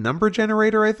random number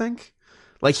generator, I think.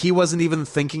 Like, he wasn't even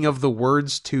thinking of the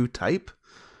words to type.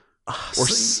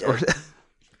 Or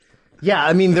yeah,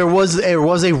 I mean, there was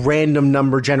a random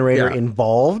number generator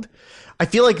involved. I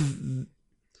feel like,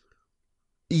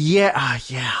 yeah.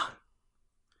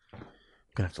 I'm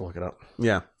gonna have to look it up.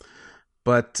 Yeah.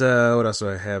 But what else do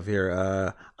I have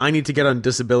here? I need to get on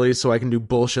disability so I can do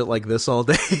bullshit like this all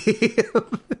day.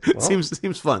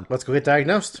 Seems fun. Let's go get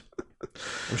diagnosed.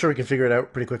 I'm sure we can figure it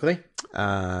out pretty quickly.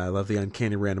 I love the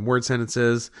uncanny random word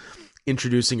sentences.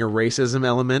 Introducing a racism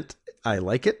element. I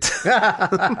like it.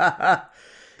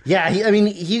 Yeah,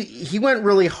 he went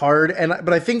really hard,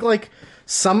 but I think, like,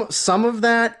 some of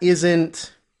that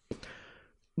isn't,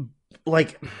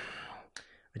 like,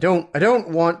 I don't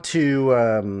want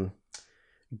to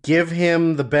give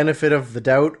him the benefit of the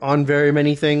doubt on very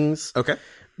many things. Okay.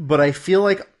 But I feel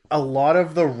like a lot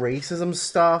of the racism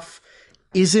stuff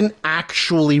isn't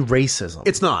actually racism.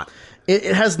 It's not. It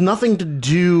has nothing to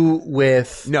do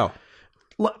with... No.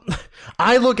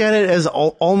 I look at it as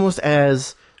almost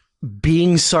as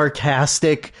being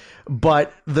sarcastic,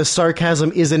 but the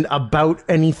sarcasm isn't about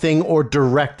anything or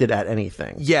directed at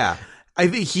anything. Yeah. I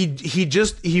think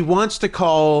he wants to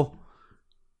call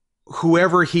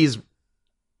whoever he's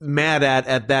mad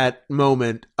at that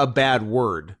moment a bad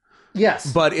word.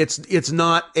 Yes. But it's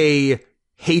not a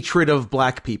hatred of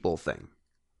black people thing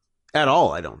at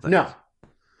all, I don't think. No,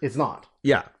 it's not.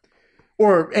 Yeah.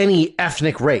 Or any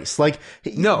ethnic race. Like,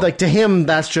 no. Like, to him,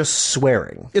 that's just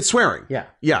swearing. It's swearing. Yeah.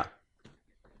 Yeah.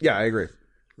 Yeah, I agree.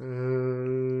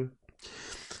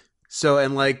 So,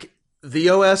 and, like, the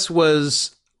OS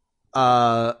was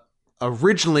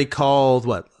originally called,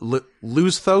 what?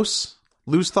 Luzthos?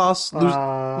 Luzthos.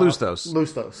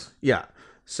 Yeah.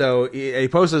 So he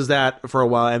posted that for a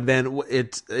while, and then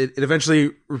it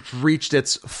eventually reached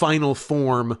its final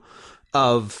form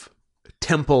of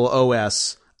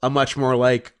TempleOS, a much more,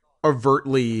 like,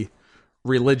 overtly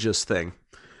religious thing.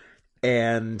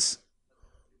 And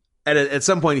at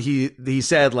some point he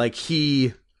said, like,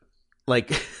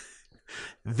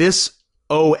 this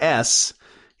OS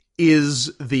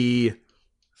is the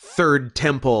third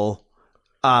temple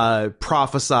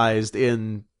prophesized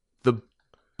in the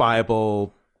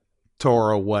Bible,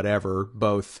 Torah, whatever,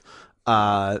 both,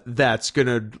 that's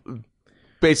gonna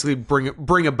basically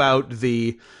bring about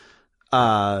the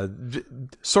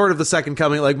sort of the second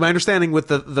coming. Like, my understanding with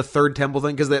the third temple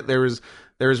thing, because there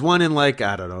was one in, like,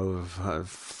 I don't know,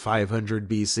 500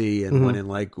 BC and one in,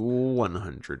 like,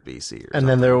 100 BC or something. And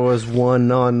then there was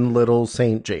one on Little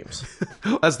St. James.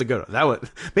 That's the good one. That one,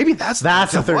 maybe that's the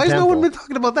third Why has temple. no one been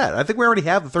talking about that? I think we already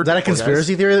have the third. Is that temple, a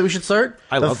conspiracy theory that we should start?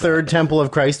 I love the third temple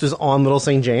of Christ is on Little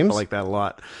St. James. I like that a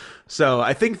lot. So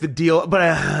I think the deal, but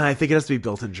I think it has to be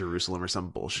built in Jerusalem or some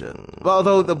bullshit. Well,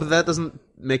 although but that doesn't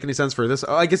make any sense for this.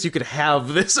 I guess you could have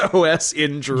this OS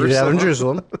in Jerusalem. You could have it in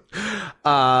Jerusalem.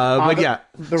 But yeah,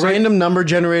 the random number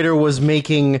generator was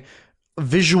making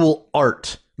visual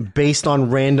art based on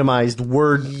randomized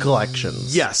word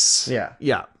collections. Yes.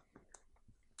 Yeah.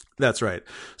 That's right.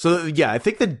 So yeah, I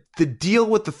think the deal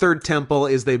with the third temple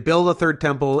is they build a third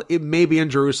temple. It may be in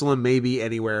Jerusalem, maybe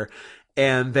anywhere.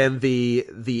 And then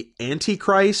the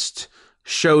Antichrist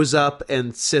shows up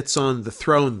and sits on the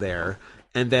throne there.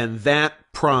 And then that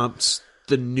prompts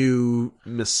the new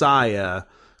Messiah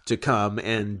to come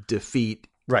and defeat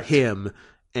him.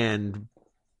 And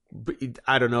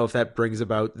I don't know if that brings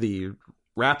about the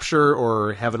rapture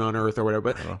or heaven on earth or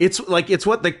whatever. But it's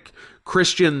what the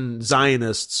Christian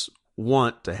Zionists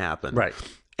want to happen. Right.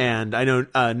 And I know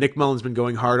Nick Mullen's been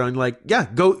going hard on, like,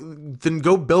 go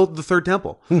build the third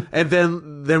temple. And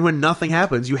then when nothing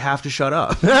happens, you have to shut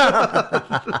up.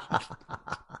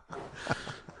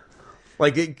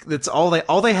 Like, it's all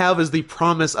they have is the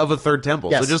promise of a third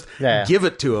temple. Yes. So just give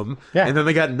it to them, and then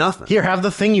they got nothing. Here, have the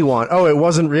thing you want. Oh, it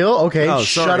wasn't real? Okay,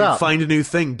 shut up. Find a new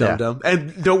thing, dum-dum.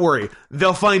 And don't worry,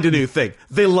 they'll find a new thing.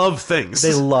 They love things.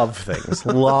 They love things.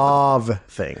 Love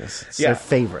things. It's their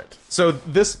favorite. So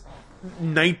this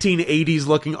 1980s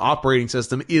looking operating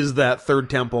system is that third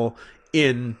temple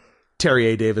in Terry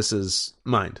A. Davis's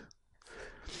mind.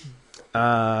 What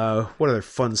other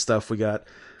fun stuff we got?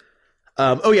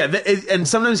 And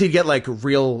sometimes he'd get like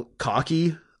real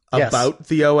cocky about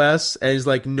the OS, and he's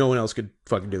like, no one else could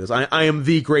fucking do this. I am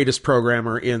the greatest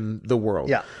programmer in the world.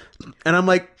 Yeah. And I'm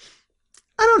like,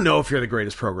 I don't know if you're the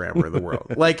greatest programmer in the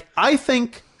world. Like, I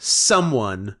think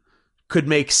someone could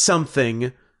make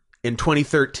something in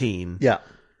 2013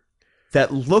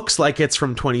 that looks like it's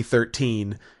from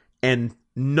 2013 and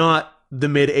not the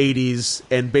mid 80s,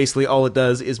 and basically all it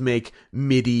does is make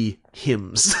MIDI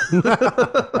hymns.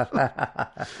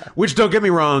 Which, don't get me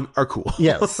wrong, are cool.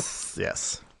 Yes.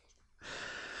 Yes.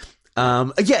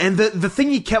 And the thing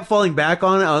he kept falling back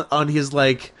on his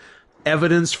like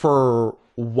evidence for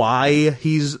why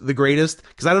he's the greatest,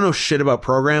 because I don't know shit about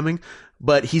programming,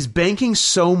 but he's banking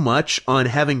so much on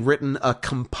having written a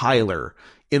compiler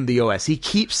in the OS. He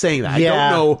keeps saying that. Yeah,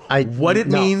 I don't know what it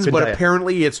means, but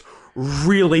apparently it's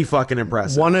really fucking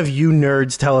impressive. One of you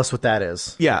nerds tell us what that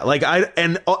is. Yeah, like I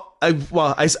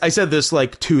said this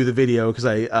like to the video because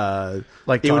I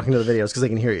like talking to the videos because they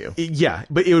can hear you. Yeah,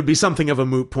 but it would be something of a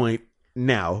moot point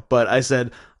now. But I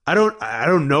said I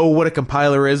don't know what a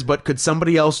compiler is, but could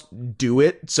somebody else do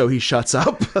it so he shuts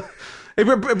up?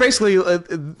 Basically,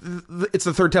 it's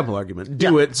the third temple argument.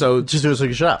 Do it so just do it so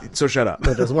you shut up. So shut up.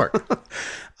 But it doesn't work.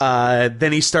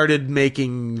 Then he started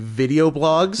making video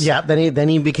blogs. Yeah. Then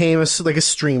he became a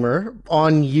streamer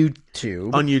on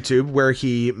YouTube. On YouTube, where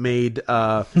he made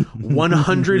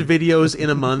 100 videos in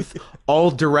a month, all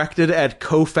directed at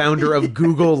co-founder of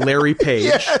Google, Larry Page.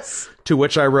 Yes. To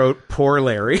which I wrote, "Poor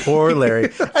Larry." Poor Larry.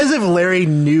 As if Larry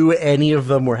knew any of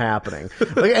them were happening.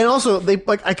 Like, and also,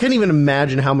 I couldn't even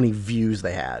imagine how many views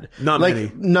they had. Not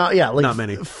many. Not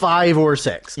many. 5 or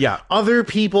 6. Yeah. Other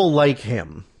people like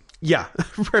him. Yeah,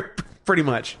 pretty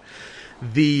much.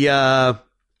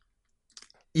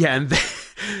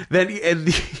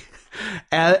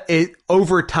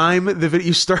 Over time, the video,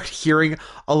 you start hearing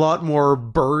a lot more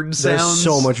bird sounds. There's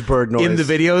so much bird noise in the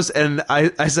videos, and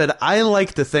I said I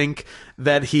like to think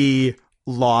that he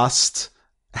lost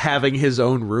having his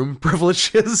own room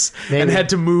privileges and had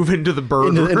to move into the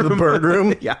bird room. Into the bird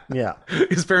room? Yeah.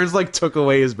 His parents like took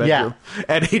away his bedroom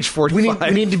at age 45.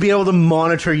 We need to be able to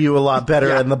monitor you a lot better,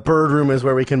 and the bird room is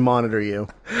where we can monitor you.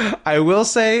 I will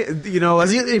say,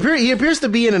 he appears to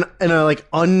be in a like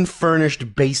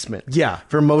unfurnished basement. Yeah.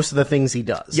 For most of the things he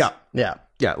does. Yeah. Yeah.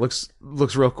 Yeah, it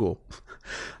looks real cool.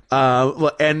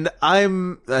 And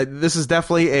this is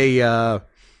definitely even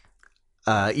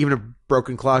a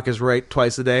broken clock is right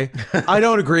twice a day. I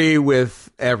don't agree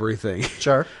with everything.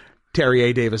 Sure. Terry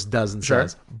A. Davis does and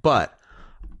says, but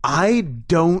I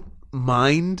don't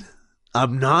mind.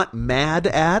 I'm not mad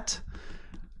at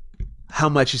how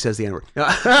much he says the N-word.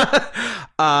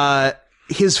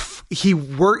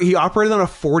 He operated on a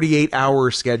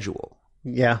 48-hour schedule.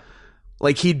 Yeah.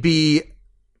 Like he'd be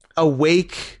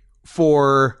awake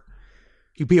for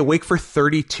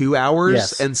 32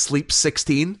 hours and sleep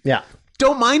 16. Yeah.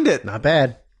 Don't mind it. Not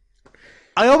bad.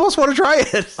 I almost want to try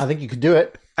it. I think you could do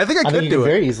it. I think I could you do could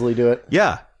it. Very easily do it.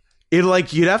 Yeah.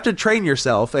 You'd have to train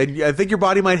yourself, and I think your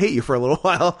body might hate you for a little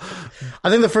while.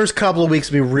 I think the first couple of weeks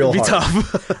would be real hard.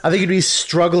 Tough. I think you'd be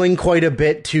struggling quite a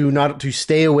bit to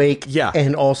stay awake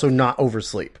and also not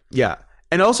oversleep. Yeah.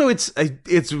 And also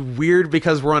it's weird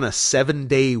because we're on a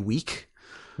 7-day week.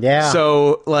 Yeah.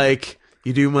 So like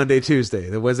you do Monday, Tuesday,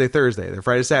 then Wednesday, Thursday, then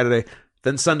Friday, Saturday,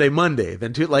 then Sunday, Monday,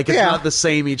 then it's not the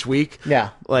same each week. Yeah.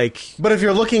 Like, but if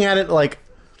you're looking at it like,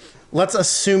 let's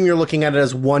assume you're looking at it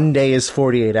as one day is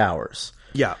 48 hours.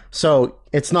 Yeah. So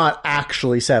it's not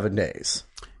actually 7 days.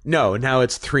 No, now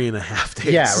it's 3.5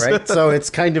 days. Yeah, right. So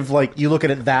it's kind of like you look at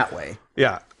it that way.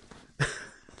 Yeah.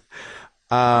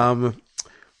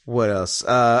 What else?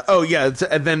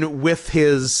 And then with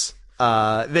his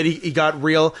then he got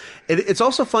real. It's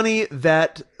also funny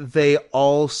that they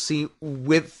all seem,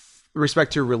 with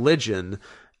respect to religion,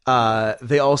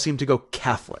 they all seem to go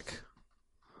Catholic.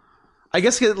 I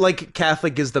guess like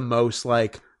Catholic is the most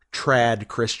like trad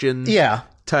Christian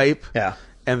type. Yeah.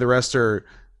 And the rest are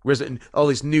all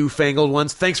these newfangled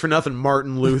ones. Thanks for nothing,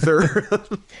 Martin Luther.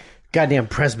 Goddamn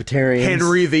Presbyterians.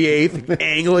 Henry VIII.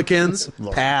 Anglicans.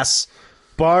 Pass.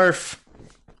 Barf.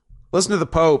 Listen to the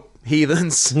Pope,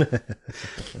 heathens.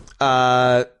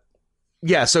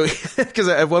 Yeah, so because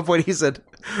at one point he said,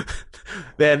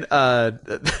 then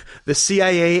the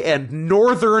CIA and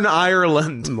Northern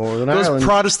Ireland, those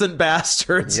Protestant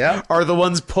bastards, are the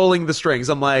ones pulling the strings.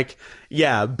 I'm like,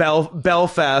 yeah,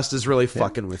 Belfast is really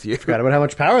fucking with you. Forgot about how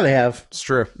much power they have. It's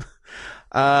true.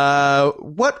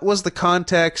 What was the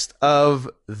context of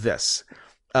this?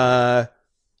 I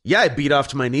beat off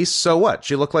to my niece. So what?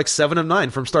 She looked like 7 of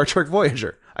 9 from Star Trek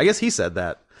Voyager. I guess he said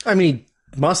that. I mean,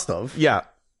 he must have. Yeah.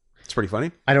 It's pretty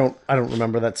funny. I don't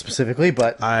remember that specifically,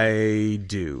 but I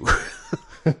do.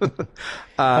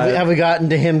 have we gotten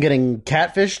to him getting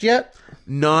catfished yet?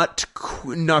 Not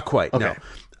quite. Okay. No.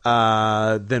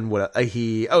 Then what? Then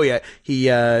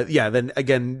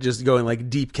again, just going like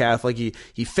deep Catholic. He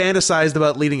fantasized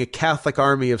about leading a Catholic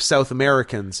army of South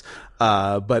Americans,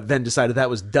 but then decided that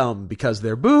was dumb because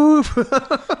they're boob.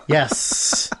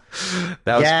 Yes.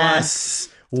 That was yes.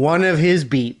 One of his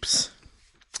beeps.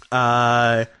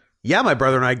 Yeah, my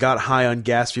brother and I got high on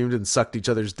gas fumes and sucked each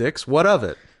other's dicks. What of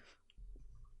it?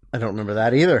 I don't remember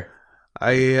that either.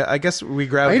 I guess we Are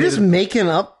grabbed. you just making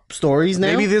up stories now?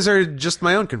 Maybe these are just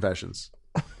my own confessions.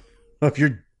 Of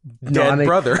your Dead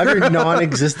brother. Of your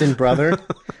non-existent brother.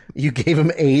 You gave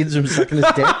him AIDS from sucking his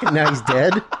dick, and now he's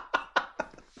dead.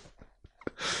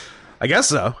 I guess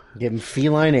so. Gave him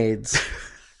feline AIDS.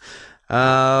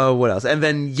 What else? And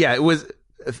then it was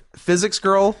Physics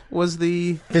Girl was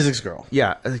the Physics Girl.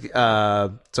 Yeah.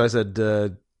 So I said,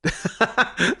 it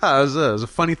was a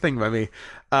funny thing by me.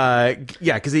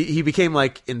 Because he became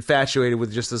like infatuated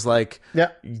with just this like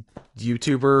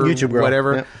YouTube girl.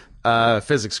 whatever. Yeah.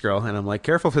 Physics Girl, and I'm like,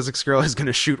 careful, Physics Girl is going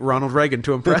to shoot Ronald Reagan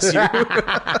to impress you.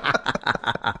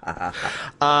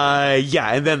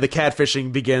 And then the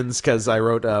catfishing begins because I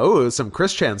wrote some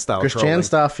Chris Chan style Chris trolling. Chan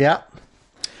stuff, yeah.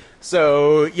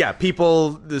 So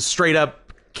people straight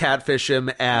up catfish him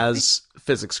as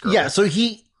Physics Girl. Yeah, so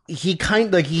he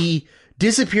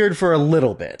disappeared for a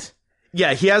little bit.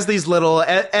 Yeah, he has these little,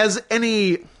 as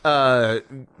any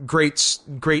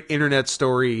great internet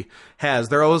story has.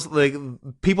 They're always like,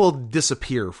 people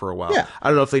disappear for a while. Yeah. I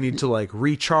don't know if they need to like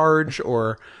recharge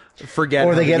or forget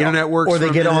Or how they the get internet works, or they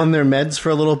for a get minute. on their meds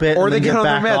for a little bit, Or and they then get on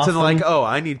their back meds off and they're them. like, oh,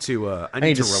 I need to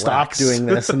stop relax. doing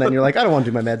this, and then you're like, I don't want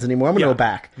to do my meds anymore. I'm gonna go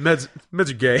back. Meds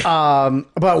are gay.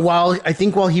 But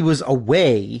while he was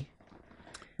away,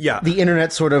 the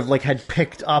internet sort of like had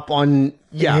picked up on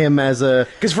him as a,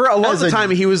 because for a lot of the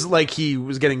time he was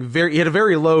getting he had a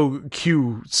very low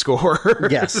Q score.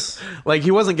 Yes. Like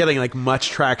he wasn't getting like much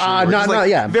traction.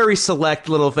 Very select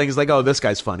little things like, oh, this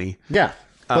guy's funny. Yeah.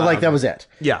 But like that was it.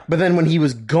 Yeah. But then when he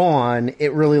was gone,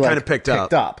 it really like kind of picked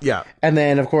up. Yeah. And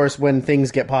then of course when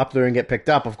things get popular and get picked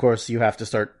up, of course you have to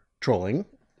start trolling.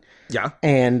 Yeah.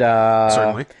 And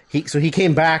certainly. He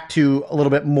came back to a little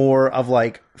bit more of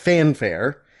like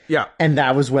fanfare. Yeah. And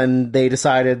that was when they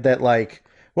decided that like,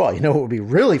 well, you know what would be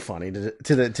really funny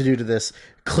to do to this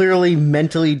clearly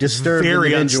mentally disturbed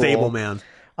very individual, unstable man,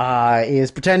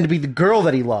 is pretend to be the girl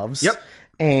that he loves. Yep.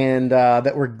 And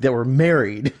that we're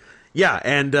married. Yeah,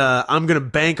 and I'm going to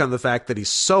bank on the fact that he's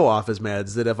so off his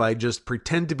meds that if I just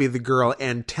pretend to be the girl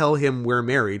and tell him we're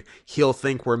married, he'll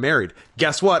think we're married.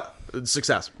 Guess what?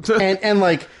 Success. and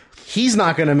like, he's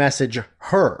not going to message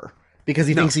her because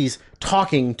he thinks he's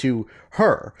talking to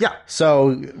her. Yeah.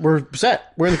 So we're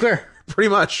set. We're in the clear. Pretty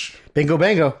much. Bingo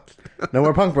bango. No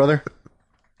more punk, brother.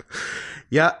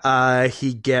 Yeah,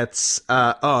 he gets...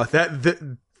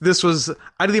 This was,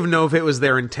 I don't even know if it was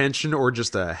their intention or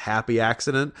just a happy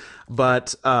accident,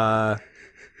 but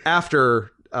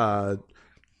after trolling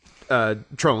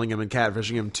him and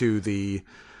catfishing him to the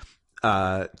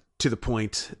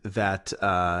point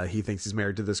that he thinks he's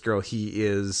married to this girl, he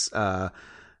is, I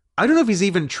don't know if he's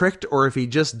even tricked or if he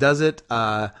just does it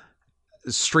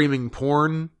streaming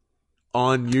porn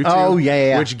on YouTube. Oh,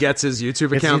 yeah. Which gets his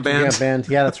YouTube account banned.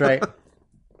 Yeah, that's right.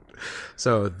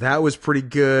 So that was pretty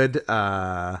good.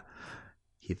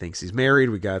 He thinks he's married.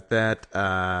 We got that.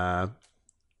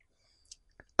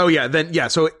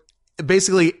 So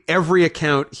basically every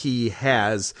account he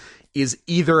has is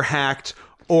either hacked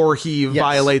or he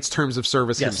violates terms of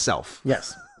service himself.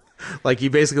 Yes. Like he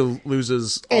basically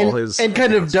loses all his... And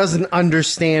kind of doesn't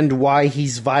understand why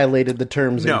he's violated the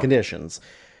terms and conditions.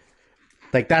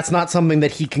 Like that's not something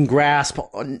that he can grasp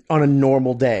on a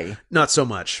normal day. Not so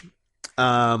much.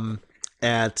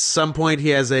 At some point, he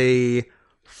has a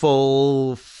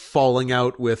full falling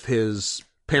out with his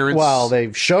parents. Well,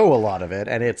 they show a lot of it,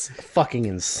 and it's fucking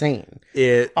insane.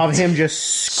 Of him just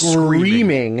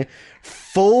screaming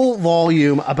full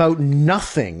volume about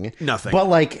nothing. Nothing. But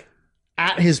like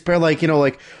at his like, you know,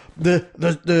 like the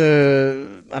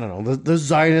I don't know, the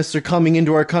Zionists are coming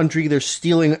into our country. They're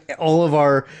stealing all of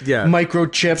our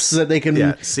microchips so that they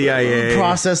can CIA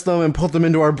process them and put them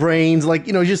into our brains. Like,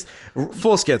 you know, just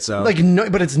full schizo. Like, no,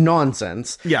 but it's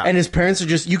nonsense. Yeah. And his parents are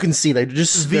just, you can see, they're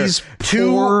just these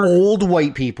two old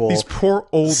white people. These poor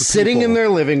old sitting people in their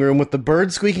living room with the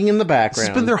bird squeaking in the background.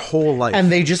 It's been their whole life.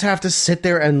 And they just have to sit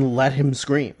there and let him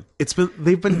scream.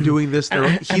 They've been doing this.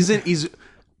 He's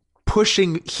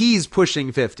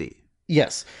pushing 50.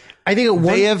 Yes. I think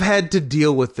they have had to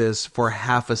deal with this for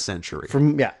half a century.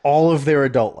 from all of their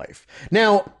adult life.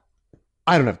 Now,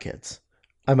 I don't have kids.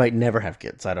 I might never have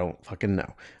kids. I don't fucking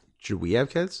know. Should we have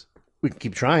kids? We can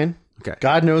keep trying. Okay.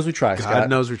 God knows we try. God Scott.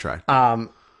 knows we try.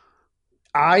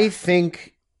 I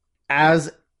think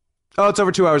as Oh, it's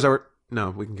over 2 hours.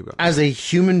 No, we can keep going. a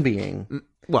human being,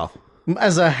 Well,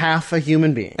 as a half a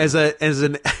human being, as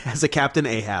a Captain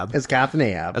Ahab, as Captain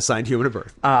Ahab, assigned human at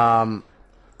birth.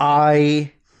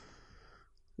 I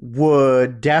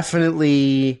would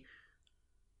definitely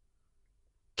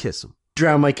Kiss him.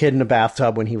 drown my kid in a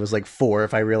bathtub when he was like 4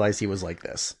 if I realized he was like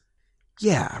this.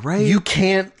 Yeah, right? You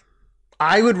can't.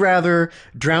 I would rather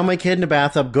drown my kid in a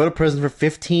bathtub, go to prison for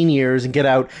 15 years and get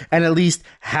out and at least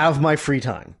have my free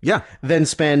time. Yeah. Than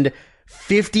spend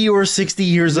 50 or 60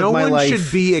 years of my life. No one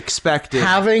should be expected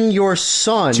having your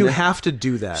son to have to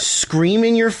do that. Scream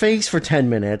in your face for 10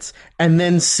 minutes and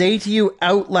then say to you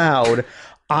out loud,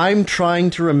 I'm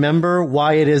trying to remember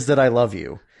why it is that I love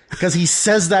you. Because he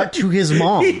says that to his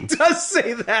mom. He does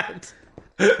say that.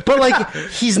 But like,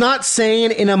 he's not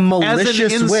saying it in a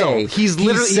malicious way. He's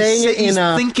literally saying it in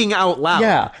a thinking out loud.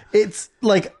 Yeah, it's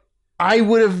like I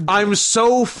would have. I'm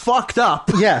so fucked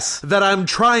up. Yes, that I'm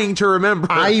trying to remember.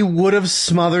 I would have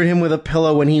smothered him with a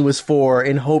pillow when he was 4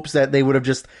 in hopes that they would have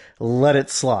just let it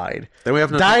slide. Then we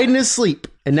have died in his sleep,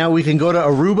 and now we can go to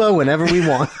Aruba whenever we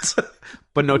want.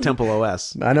 But no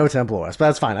TempleOS. I know TempleOS, but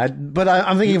that's fine.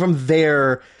 I'm thinking from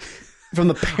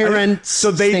the parents'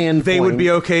 standpoint. They would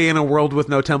be okay in a world with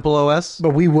no TempleOS,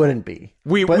 but we wouldn't be.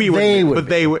 We wouldn't.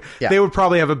 They would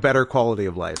probably have a better quality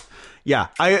of life. Yeah,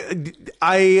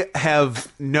 I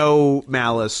have no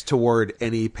malice toward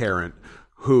any parent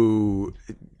who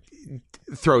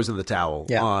throws in the towel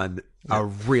on a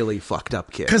really fucked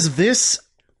up kid. Because this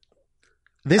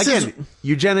again, is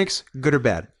eugenics, good or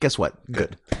bad? Guess what?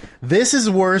 Good. This is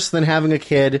worse than having a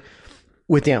kid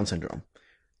with Down syndrome.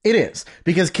 It is.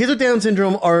 Because kids with Down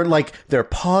syndrome are like, they're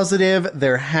positive,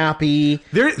 they're happy.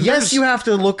 Yes, you have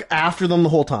to look after them the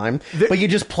whole time, but you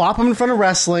just plop them in front of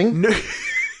wrestling.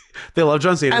 They love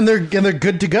John Cena. And they're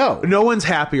good to go. No one's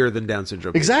happier than Down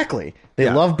syndrome. Exactly. They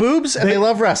love boobs and they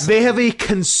love wrestling. They have a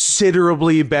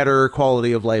considerably better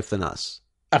quality of life than us.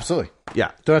 Absolutely.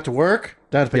 Yeah. Don't have to work.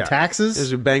 Don't have to pay taxes.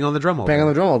 Just bang on the drum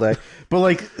all day. But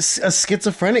like a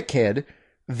schizophrenic kid,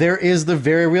 there is the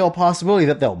very real possibility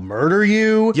that they'll murder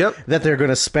you. Yep. That they're going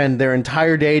to spend their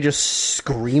entire day just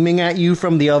screaming at you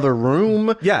from the other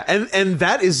room. Yeah, and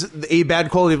that is a bad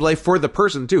quality of life for the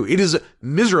person too. It is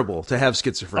miserable to have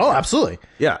schizophrenia. Oh, absolutely.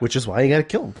 Yeah. Which is why you got to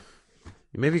kill them.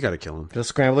 Maybe you got to kill them. Just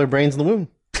scramble their brains in the womb.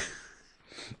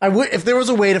 I would, if there was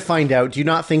a way to find out. Do you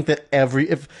not think that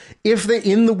if they're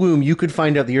in the womb, you could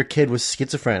find out that your kid was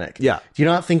schizophrenic? Yeah. Do you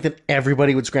not think that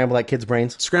everybody would scramble that kid's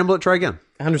brains? Scramble it. Try again.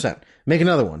 100%. Make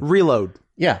another one. Reload.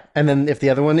 Yeah, and then if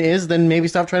the other one is, then maybe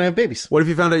stop trying to have babies. What if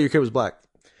you found out your kid was black?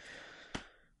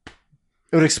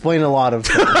 It would explain a lot of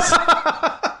things.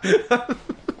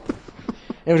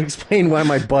 It would explain why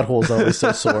my butthole's always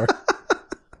so sore.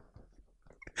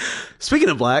 Speaking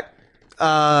of black,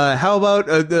 how about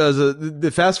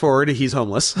the fast forward? He's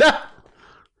homeless.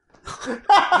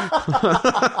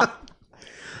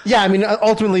 Yeah, I mean,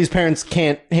 ultimately his parents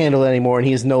can't handle it anymore, and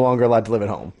he is no longer allowed to live at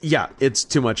home. Yeah, it's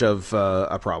too much of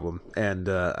a problem, and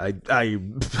I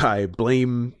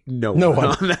blame no one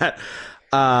on that.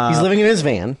 He's living in his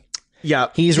van. Yeah,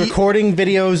 he's recording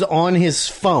videos on his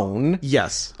phone.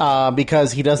 Yes,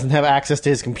 because he doesn't have access to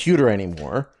his computer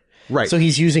anymore. Right. So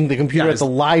he's using the computer at the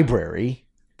library,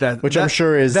 which I'm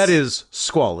sure is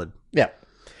squalid. Yeah.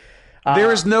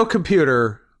 There is no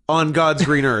computer on God's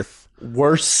green earth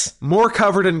more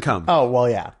covered in cum. Oh, well,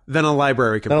 yeah. Than a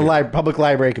library computer. Than a public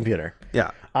library computer. Yeah.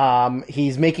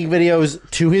 He's making videos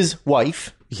to his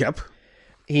wife. Yep.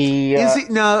 Is he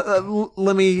now?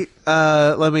 Let me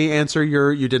answer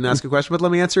your. You didn't ask a question, but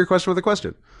let me answer your question with a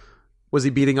question. Was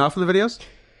he beating off in the videos?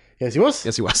 Yes, he was.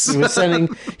 Yes, he was.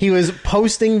 He was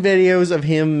posting videos of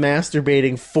him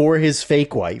masturbating for his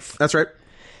fake wife. That's right.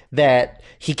 That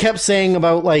he kept saying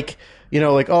about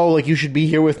you should be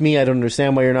here with me. I don't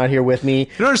understand why you're not here with me. You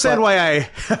don't understand why I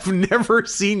have never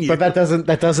seen you. But that doesn't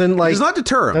does not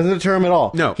deter him. Doesn't deter him at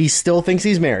all. No. He still thinks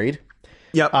he's married.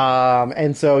 Yep.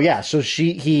 And so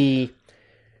he's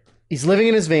living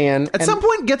in his van. At some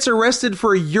point gets arrested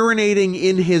for urinating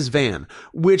in his van,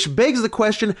 which begs the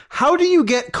question, how do you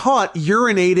get caught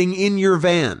urinating in your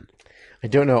van? I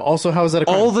don't know. Also, how is that a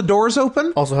crime? All the doors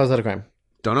open? Also, how is that a crime?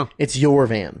 Don't know. It's your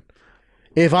van.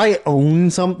 If I own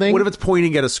something... What if it's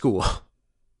pointing at a school?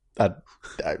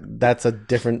 That's a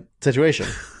different situation.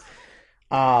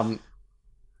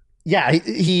 Yeah,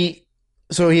 he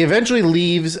So he eventually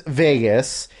leaves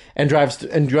Vegas and drives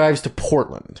to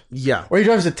Portland. Yeah. Or he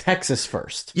drives to Texas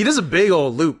first. He does a big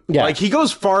old loop. Yeah. Like, he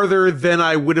goes farther than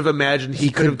I would have imagined he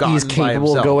could have gotten He's by capable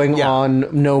himself. of going Yeah. on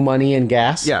no money and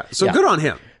gas. Yeah. So good on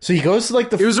him. So he goes to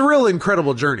like It was a real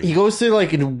incredible journey. he goes to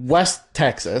like in West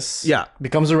Texas. Yeah.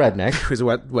 Becomes a redneck. He's a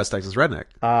West Texas redneck.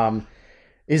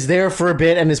 Is there for a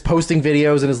bit and is posting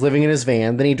videos and is living in his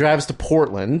van. Then he drives to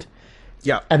Portland.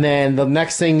 Yeah. And then the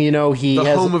next thing you know, he The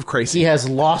has home of crazy. He has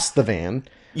lost the van.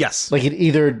 Yes. Like it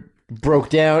either broke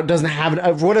down, doesn't have it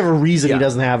for whatever reason. Yeah. He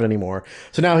doesn't have it anymore.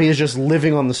 So now he is just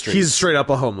living on the street. He's straight up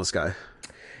a homeless guy.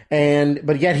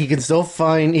 But yet he can still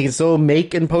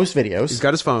make and post videos. He's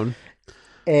got his phone.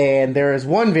 And there is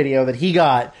one video that he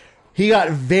got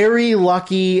very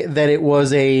lucky that it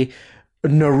was a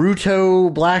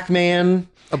Naruto black man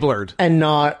A blurred. and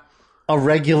not a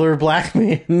regular black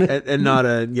man. And not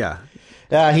a, yeah.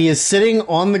 He is sitting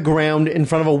on the ground in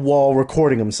front of a wall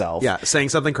recording himself. Yeah, saying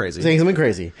something crazy. Saying something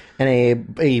crazy. And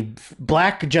a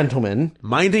black gentleman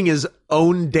Minding his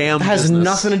own damn has business.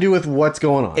 nothing to do with what's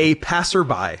going on. A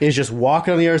passerby. Is just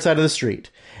walking on the other side of the street.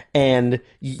 And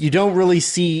you don't really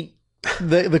see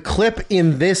the clip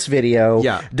in this video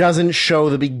Yeah. doesn't show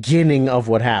the beginning of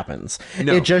what happens.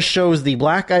 No. It just shows the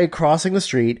black guy crossing the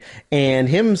street and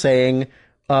him saying,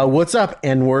 what's up,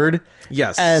 N-word?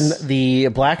 Yes. And the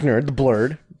black nerd, the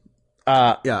blurred,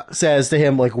 Yeah. says to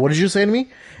him, like, what did you say to me?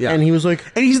 Yeah. And he was like,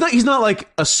 And he's not like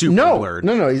a super blurred.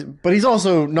 no. But he's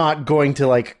also not going to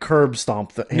like curb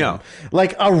stomp him. No.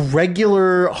 Like a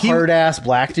regular hard ass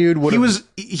black dude would.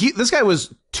 This guy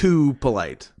was too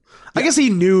polite. I guess he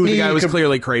knew the He guy was could-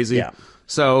 clearly crazy. Yeah.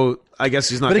 So I guess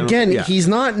he's not But gonna, again, yeah. he's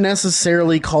not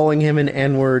necessarily calling him an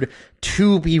N-word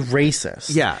to be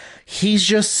racist. Yeah. He's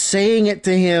just saying it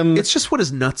to him. It's just what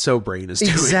his nutso brain is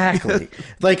doing. Exactly.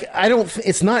 Like,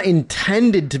 it's not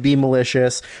intended to be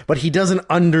malicious, but he doesn't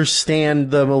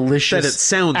understand the malicious That it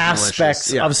sounds aspects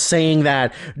malicious, yeah. of saying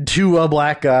that to a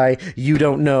black guy you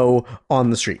don't know on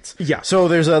the streets. Yeah. So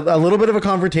there's a little bit of a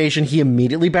confrontation. He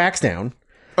immediately backs down.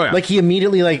 Oh, yeah. Like, he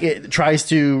immediately, tries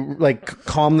to,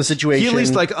 calm the situation. He at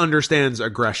least understands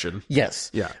aggression. Yes.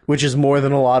 Yeah. Which is more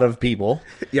than a lot of people.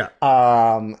 Yeah.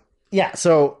 Yeah,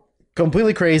 so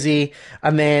completely crazy.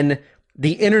 And then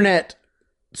the internet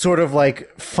sort of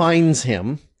finds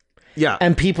him. Yeah.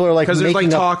 And people are because there's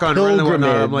making talk a on Reddit and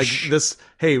whatnot. I'm like, pilgrimage. this.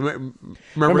 Hey,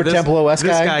 remember this TempleOS this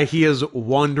guy? guy? He is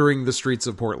wandering the streets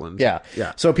of Portland. Yeah.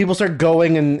 Yeah. So people start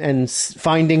going and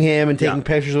finding him and taking Yeah.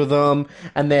 pictures with him.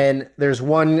 And then there's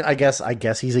one, I guess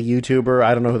he's a YouTuber.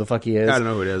 I don't know who the fuck he is. I don't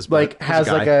know who it is, but he's has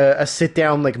a guy. a sit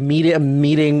down,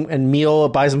 meeting and meal,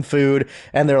 buys him food.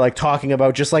 And they're talking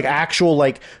about just actual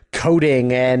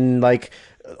coding and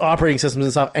operating systems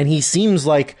and stuff. And he seems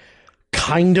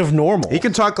kind of normal. He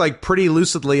can talk pretty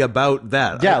lucidly about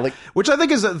that. Yeah, which I think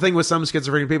is the thing with some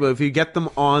schizophrenic people. If you get them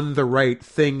on the right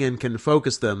thing and can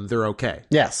focus them, they're okay.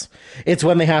 Yes. It's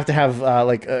when they have to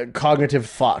have cognitive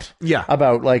thought. Yeah.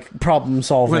 About problem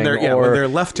solving. When they're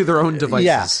left to their own devices.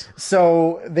 Yeah.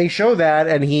 So they show that,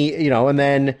 and he, and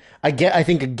then I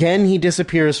think again he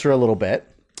disappears for a little bit,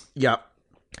 Yeah.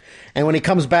 and when he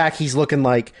comes back, he's looking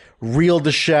real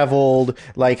disheveled,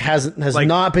 has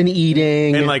not been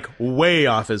eating, And way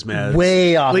off his meds.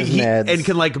 Way off his meds. And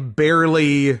can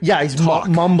barely yeah, he's talk.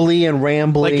 mumbly and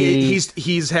rambly,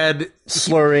 he's had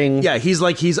slurring. Yeah, he's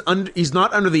he's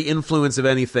not under the influence of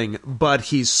anything, but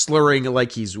he's slurring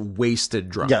like he's wasted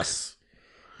drunk. Yes.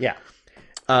 Yeah.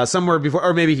 Somewhere before,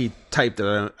 or maybe he typed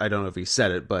it. I don't know if he said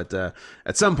it, but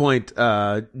at some point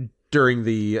during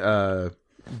the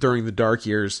dark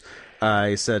years,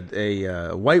 I said a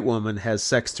white woman has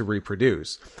sex to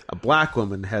reproduce. A black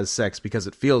woman has sex because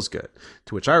it feels good.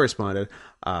 To which I responded,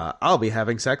 I'll be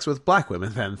having sex with black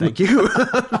women then. Thank you.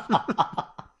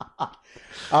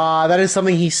 That is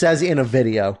something he says in a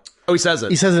video. Oh, he says it.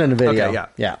 He says it in a video. Okay, yeah.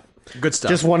 Yeah. Good stuff.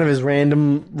 Just one of his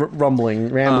random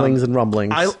ramblings and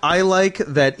rumblings. I like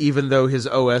that even though his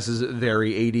OS is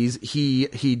very 80s,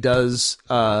 he does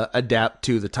adapt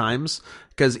to the times.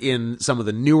 Because in some of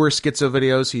the newer schizo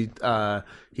videos,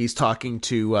 he's talking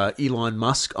to Elon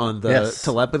Musk on the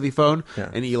telepathy phone,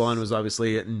 and Elon was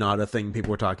obviously not a thing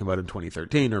people were talking about in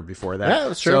 2013 or before that. Yeah,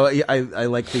 that's true. So I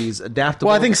like these adaptable.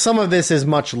 Well, I think some of this is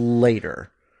much later.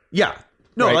 Yeah.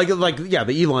 No, Right.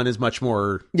 the Elon is much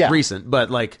more recent, but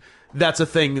that's a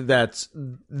thing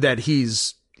that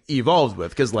he's evolved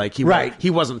with because he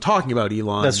wasn't talking about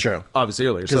Elon. That's true. Obviously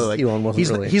earlier, so Elon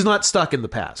wasn't he's not stuck in the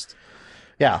past.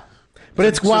 Yeah. But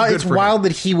it's wild. good It's for wild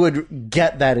that he would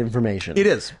get that information. It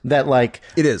is. That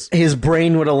It is. His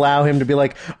brain would allow him to be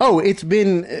like, oh, it's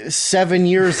been 7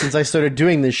 years since I started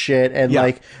doing this shit, and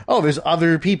Yeah. oh, there's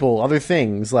other people, other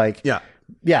things. Yeah.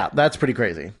 Yeah, that's pretty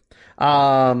crazy.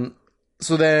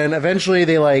 So then eventually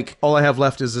they like, All I have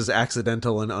left is his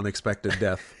accidental and unexpected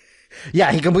death.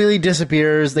 yeah, he completely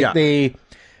disappears. Like Yeah.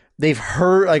 they've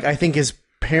heard, like, I think his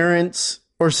parents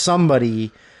or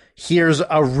somebody hears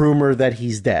a rumor that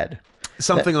he's dead.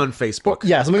 Something on Facebook.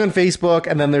 Yeah, something on Facebook,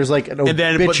 and then there's like an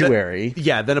obituary.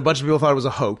 Then a bunch of people thought it was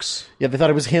a hoax. Yeah, they thought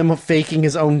it was him faking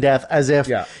his own death, as if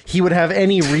he would have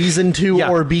any reason to Yeah.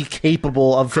 or be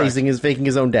capable of faking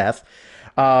his own death.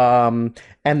 And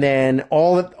then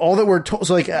all that we're told.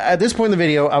 So like at this point in the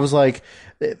video, I was like,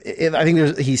 I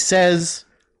think he says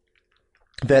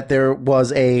that there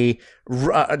was a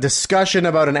discussion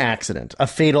about an accident, a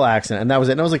fatal accident, and that was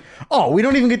it. And I was like, oh, we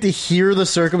don't even get to hear the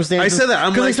circumstances. I said that.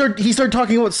 I'm like, he started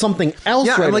talking about something else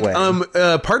right away.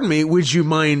 Pardon me, would you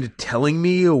mind telling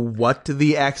me what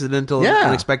the accidental and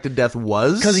unexpected death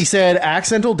was? Because he said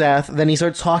accidental death, then he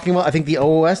starts talking about, I think, the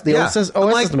OS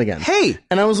system again. Hey!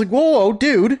 And I was like, whoa,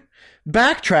 dude,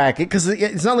 backtrack it, because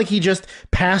it's not like he just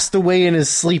passed away in his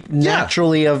sleep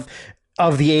naturally of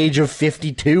the age of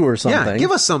 52 or something. Yeah, give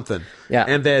us something. Yeah.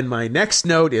 And then my next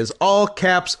note is all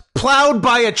caps, plowed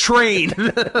by a train.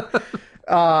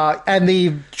 And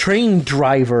the train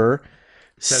driver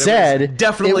said it was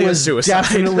definitely it was a suicide.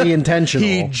 definitely intentional.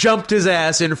 He jumped his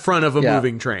ass in front of a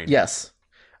moving train. Yes.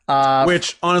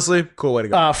 Which, honestly, cool way to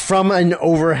go. From an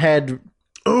overhead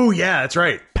Oh, yeah, that's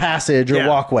right. passage or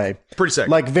walkway. Pretty sick.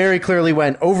 Like, very clearly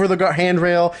went over the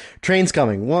handrail. Train's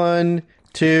coming. 1,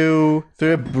 2,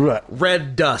 3.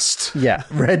 Red dust. Yeah,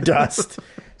 red dust.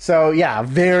 So, yeah,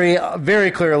 very, very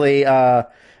clearly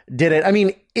did it. I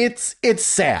mean, it's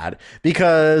sad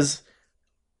because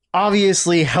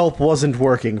obviously help wasn't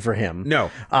working for him. No.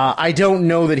 I don't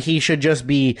know that he should just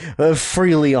be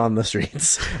freely on the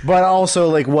streets. But also,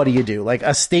 like, what do you do? Like,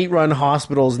 a state-run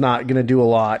hospital is not going to do a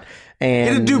lot.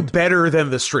 And It'd do better than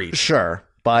the street. Sure.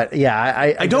 But,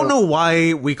 yeah, I don't know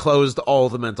why we closed all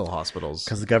the mental hospitals.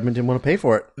 Because the government didn't want to pay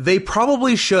for it. They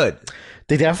probably should.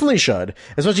 They definitely should.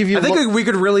 Especially if you I think we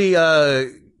could really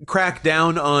crack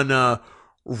down on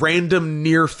random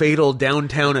near-fatal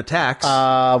downtown attacks.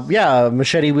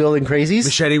 machete-wielding crazies.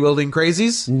 Machete-wielding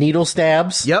crazies. Needle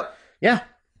stabs. Yep. Yeah.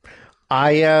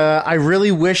 I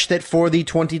really wish that for the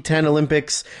 2010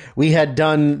 Olympics, we had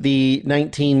done the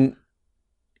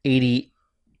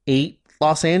 1988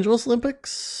 Los Angeles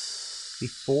Olympics.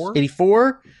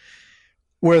 84?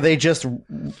 Where they just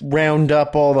round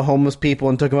up all the homeless people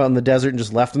and took them out in the desert and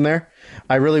just left them there.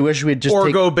 I really wish we'd just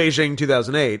go Beijing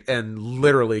 2008 and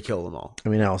literally kill them all. I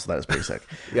mean, also that is pretty sick.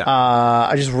 Yeah.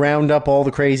 I just round up all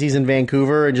the crazies in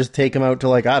Vancouver and just take them out to,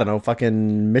 like, I don't know,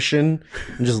 fucking Mission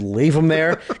and just leave them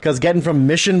there. Because getting from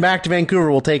Mission back to Vancouver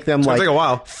will take them take a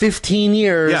while. 15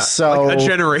 years. Yeah, so like a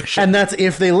generation. And that's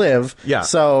if they live. Yeah.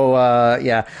 So,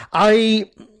 yeah.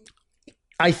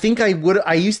 I think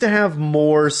I used to have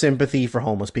more sympathy for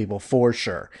homeless people, for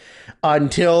sure.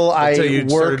 Until you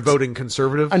started voting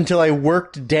conservative? Until I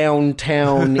worked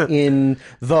downtown in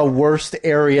the worst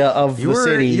area of the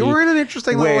city. You were in an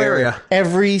interesting little area.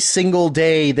 Every single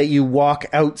day that you walk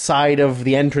outside of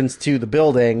the entrance to the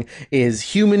building is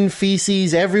human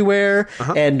feces everywhere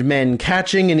and men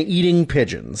catching and eating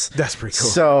pigeons. That's pretty cool.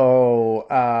 So,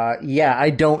 yeah, I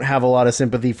don't have a lot of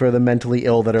sympathy for the mentally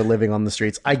ill that are living on the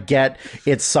streets. I get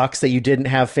it sucks that you didn't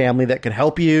have family that could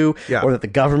help you or that the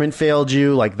government failed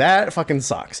you. Like, that fucking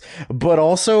sucks. But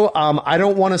also, I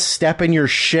don't want to step in your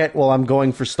shit while I'm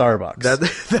going for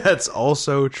Starbucks. That's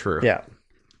also true. Yeah.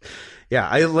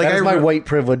 Yeah, That's my white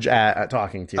privilege at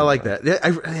talking to you. I like that.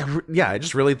 I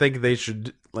just really think they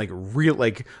should buy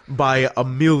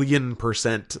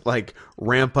 1,000,000%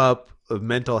 ramp up of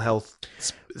mental health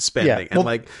spending. Yeah. Well,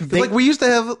 and we used to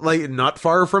have not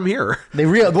far from here. They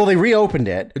reopened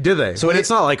it. Did they? So it's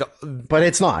not but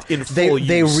it's not in full use.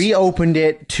 They reopened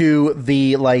it to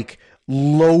the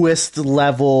lowest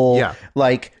level,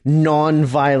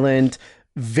 non-violent,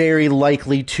 very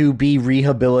likely to be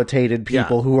rehabilitated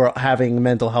people who are having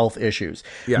mental health issues.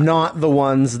 Yeah. Not the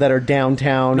ones that are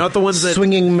downtown, not the ones that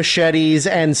swinging machetes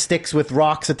and sticks with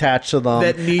rocks attached to them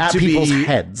that need at to people's be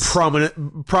heads.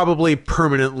 Probably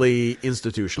permanently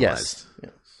institutionalized.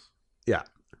 Yes. Yeah.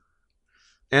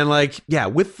 And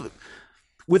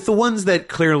with the ones that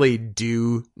clearly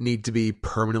do need to be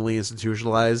permanently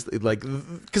institutionalized,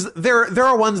 because there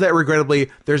are ones that regrettably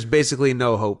there's basically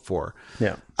no hope for.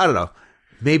 Yeah. I don't know.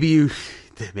 Maybe you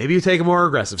take a more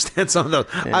aggressive stance on those.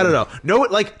 Yeah. I don't know.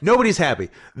 Nobody's happy.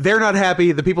 They're not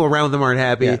happy. The people around them aren't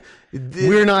happy. Yeah.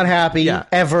 We're not happy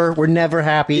ever. We're never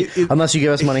happy unless you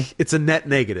give us money. It's a net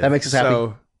negative. That makes us happy.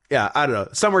 So, yeah, I don't know.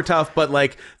 Some are tough, but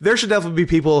there should definitely be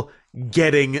people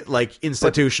getting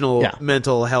institutional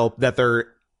mental help that they're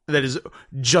that is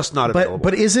just not available.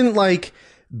 But isn't like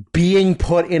being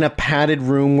put in a padded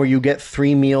room where you get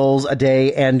 3 meals a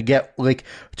day and get like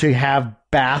to have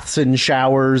baths and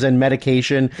showers and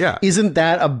medication? Yeah. Isn't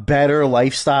that a better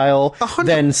lifestyle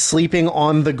than sleeping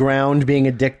on the ground, being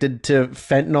addicted to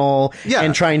fentanyl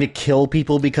and trying to kill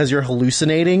people because you're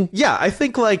hallucinating? Yeah, I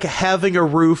think like having a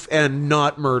roof and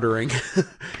not murdering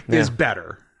is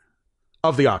better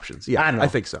of the options. Yeah, I don't know. I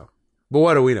think so. But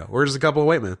what do we know? We're just a couple of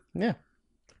white men. Yeah.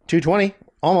 220,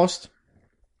 almost.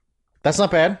 That's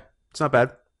not bad. It's not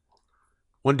bad.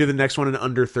 Want to do the next one in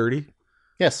under 30?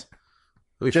 Yes.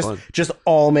 It'll be fun. Just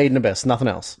all Made in Abyss. Nothing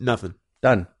else. Nothing.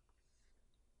 Done.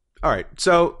 All right.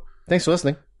 So Thanks for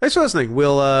listening.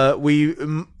 We'll we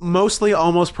mostly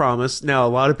almost promised. Now a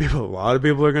lot of people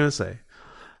are going to say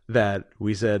that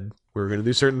we said we were going to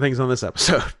do certain things on this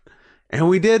episode, and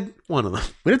we did one of them.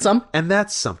 We did some. And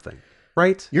that's something,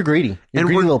 right? You're greedy. You're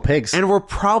greedy little pigs. And we're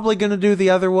probably going to do the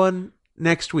other one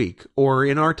next week, or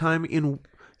in our time in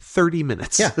 30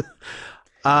 minutes.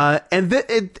 Yeah. And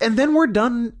then we're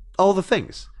done all the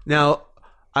things. Now,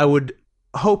 I would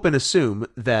hope and assume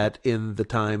that in the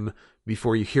time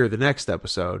before you hear the next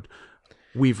episode,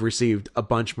 we've received a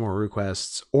bunch more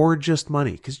requests or just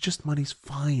money, because just money's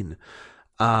fine.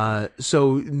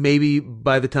 So maybe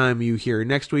by the time you hear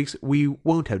next week's, we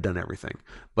won't have done everything.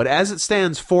 But as it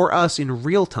stands for us in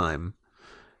real time,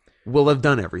 we'll have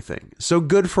done everything. So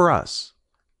good for us.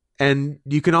 And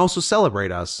you can also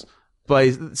celebrate us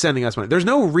by sending us money. There's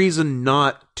no reason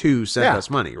not to send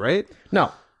us money, right?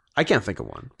 No. I can't think of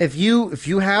one. If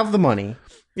you have the money,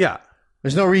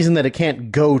 there's no reason that it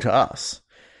can't go to us.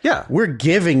 Yeah. We're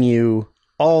giving you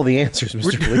all the answers,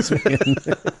 Mr. Policeman.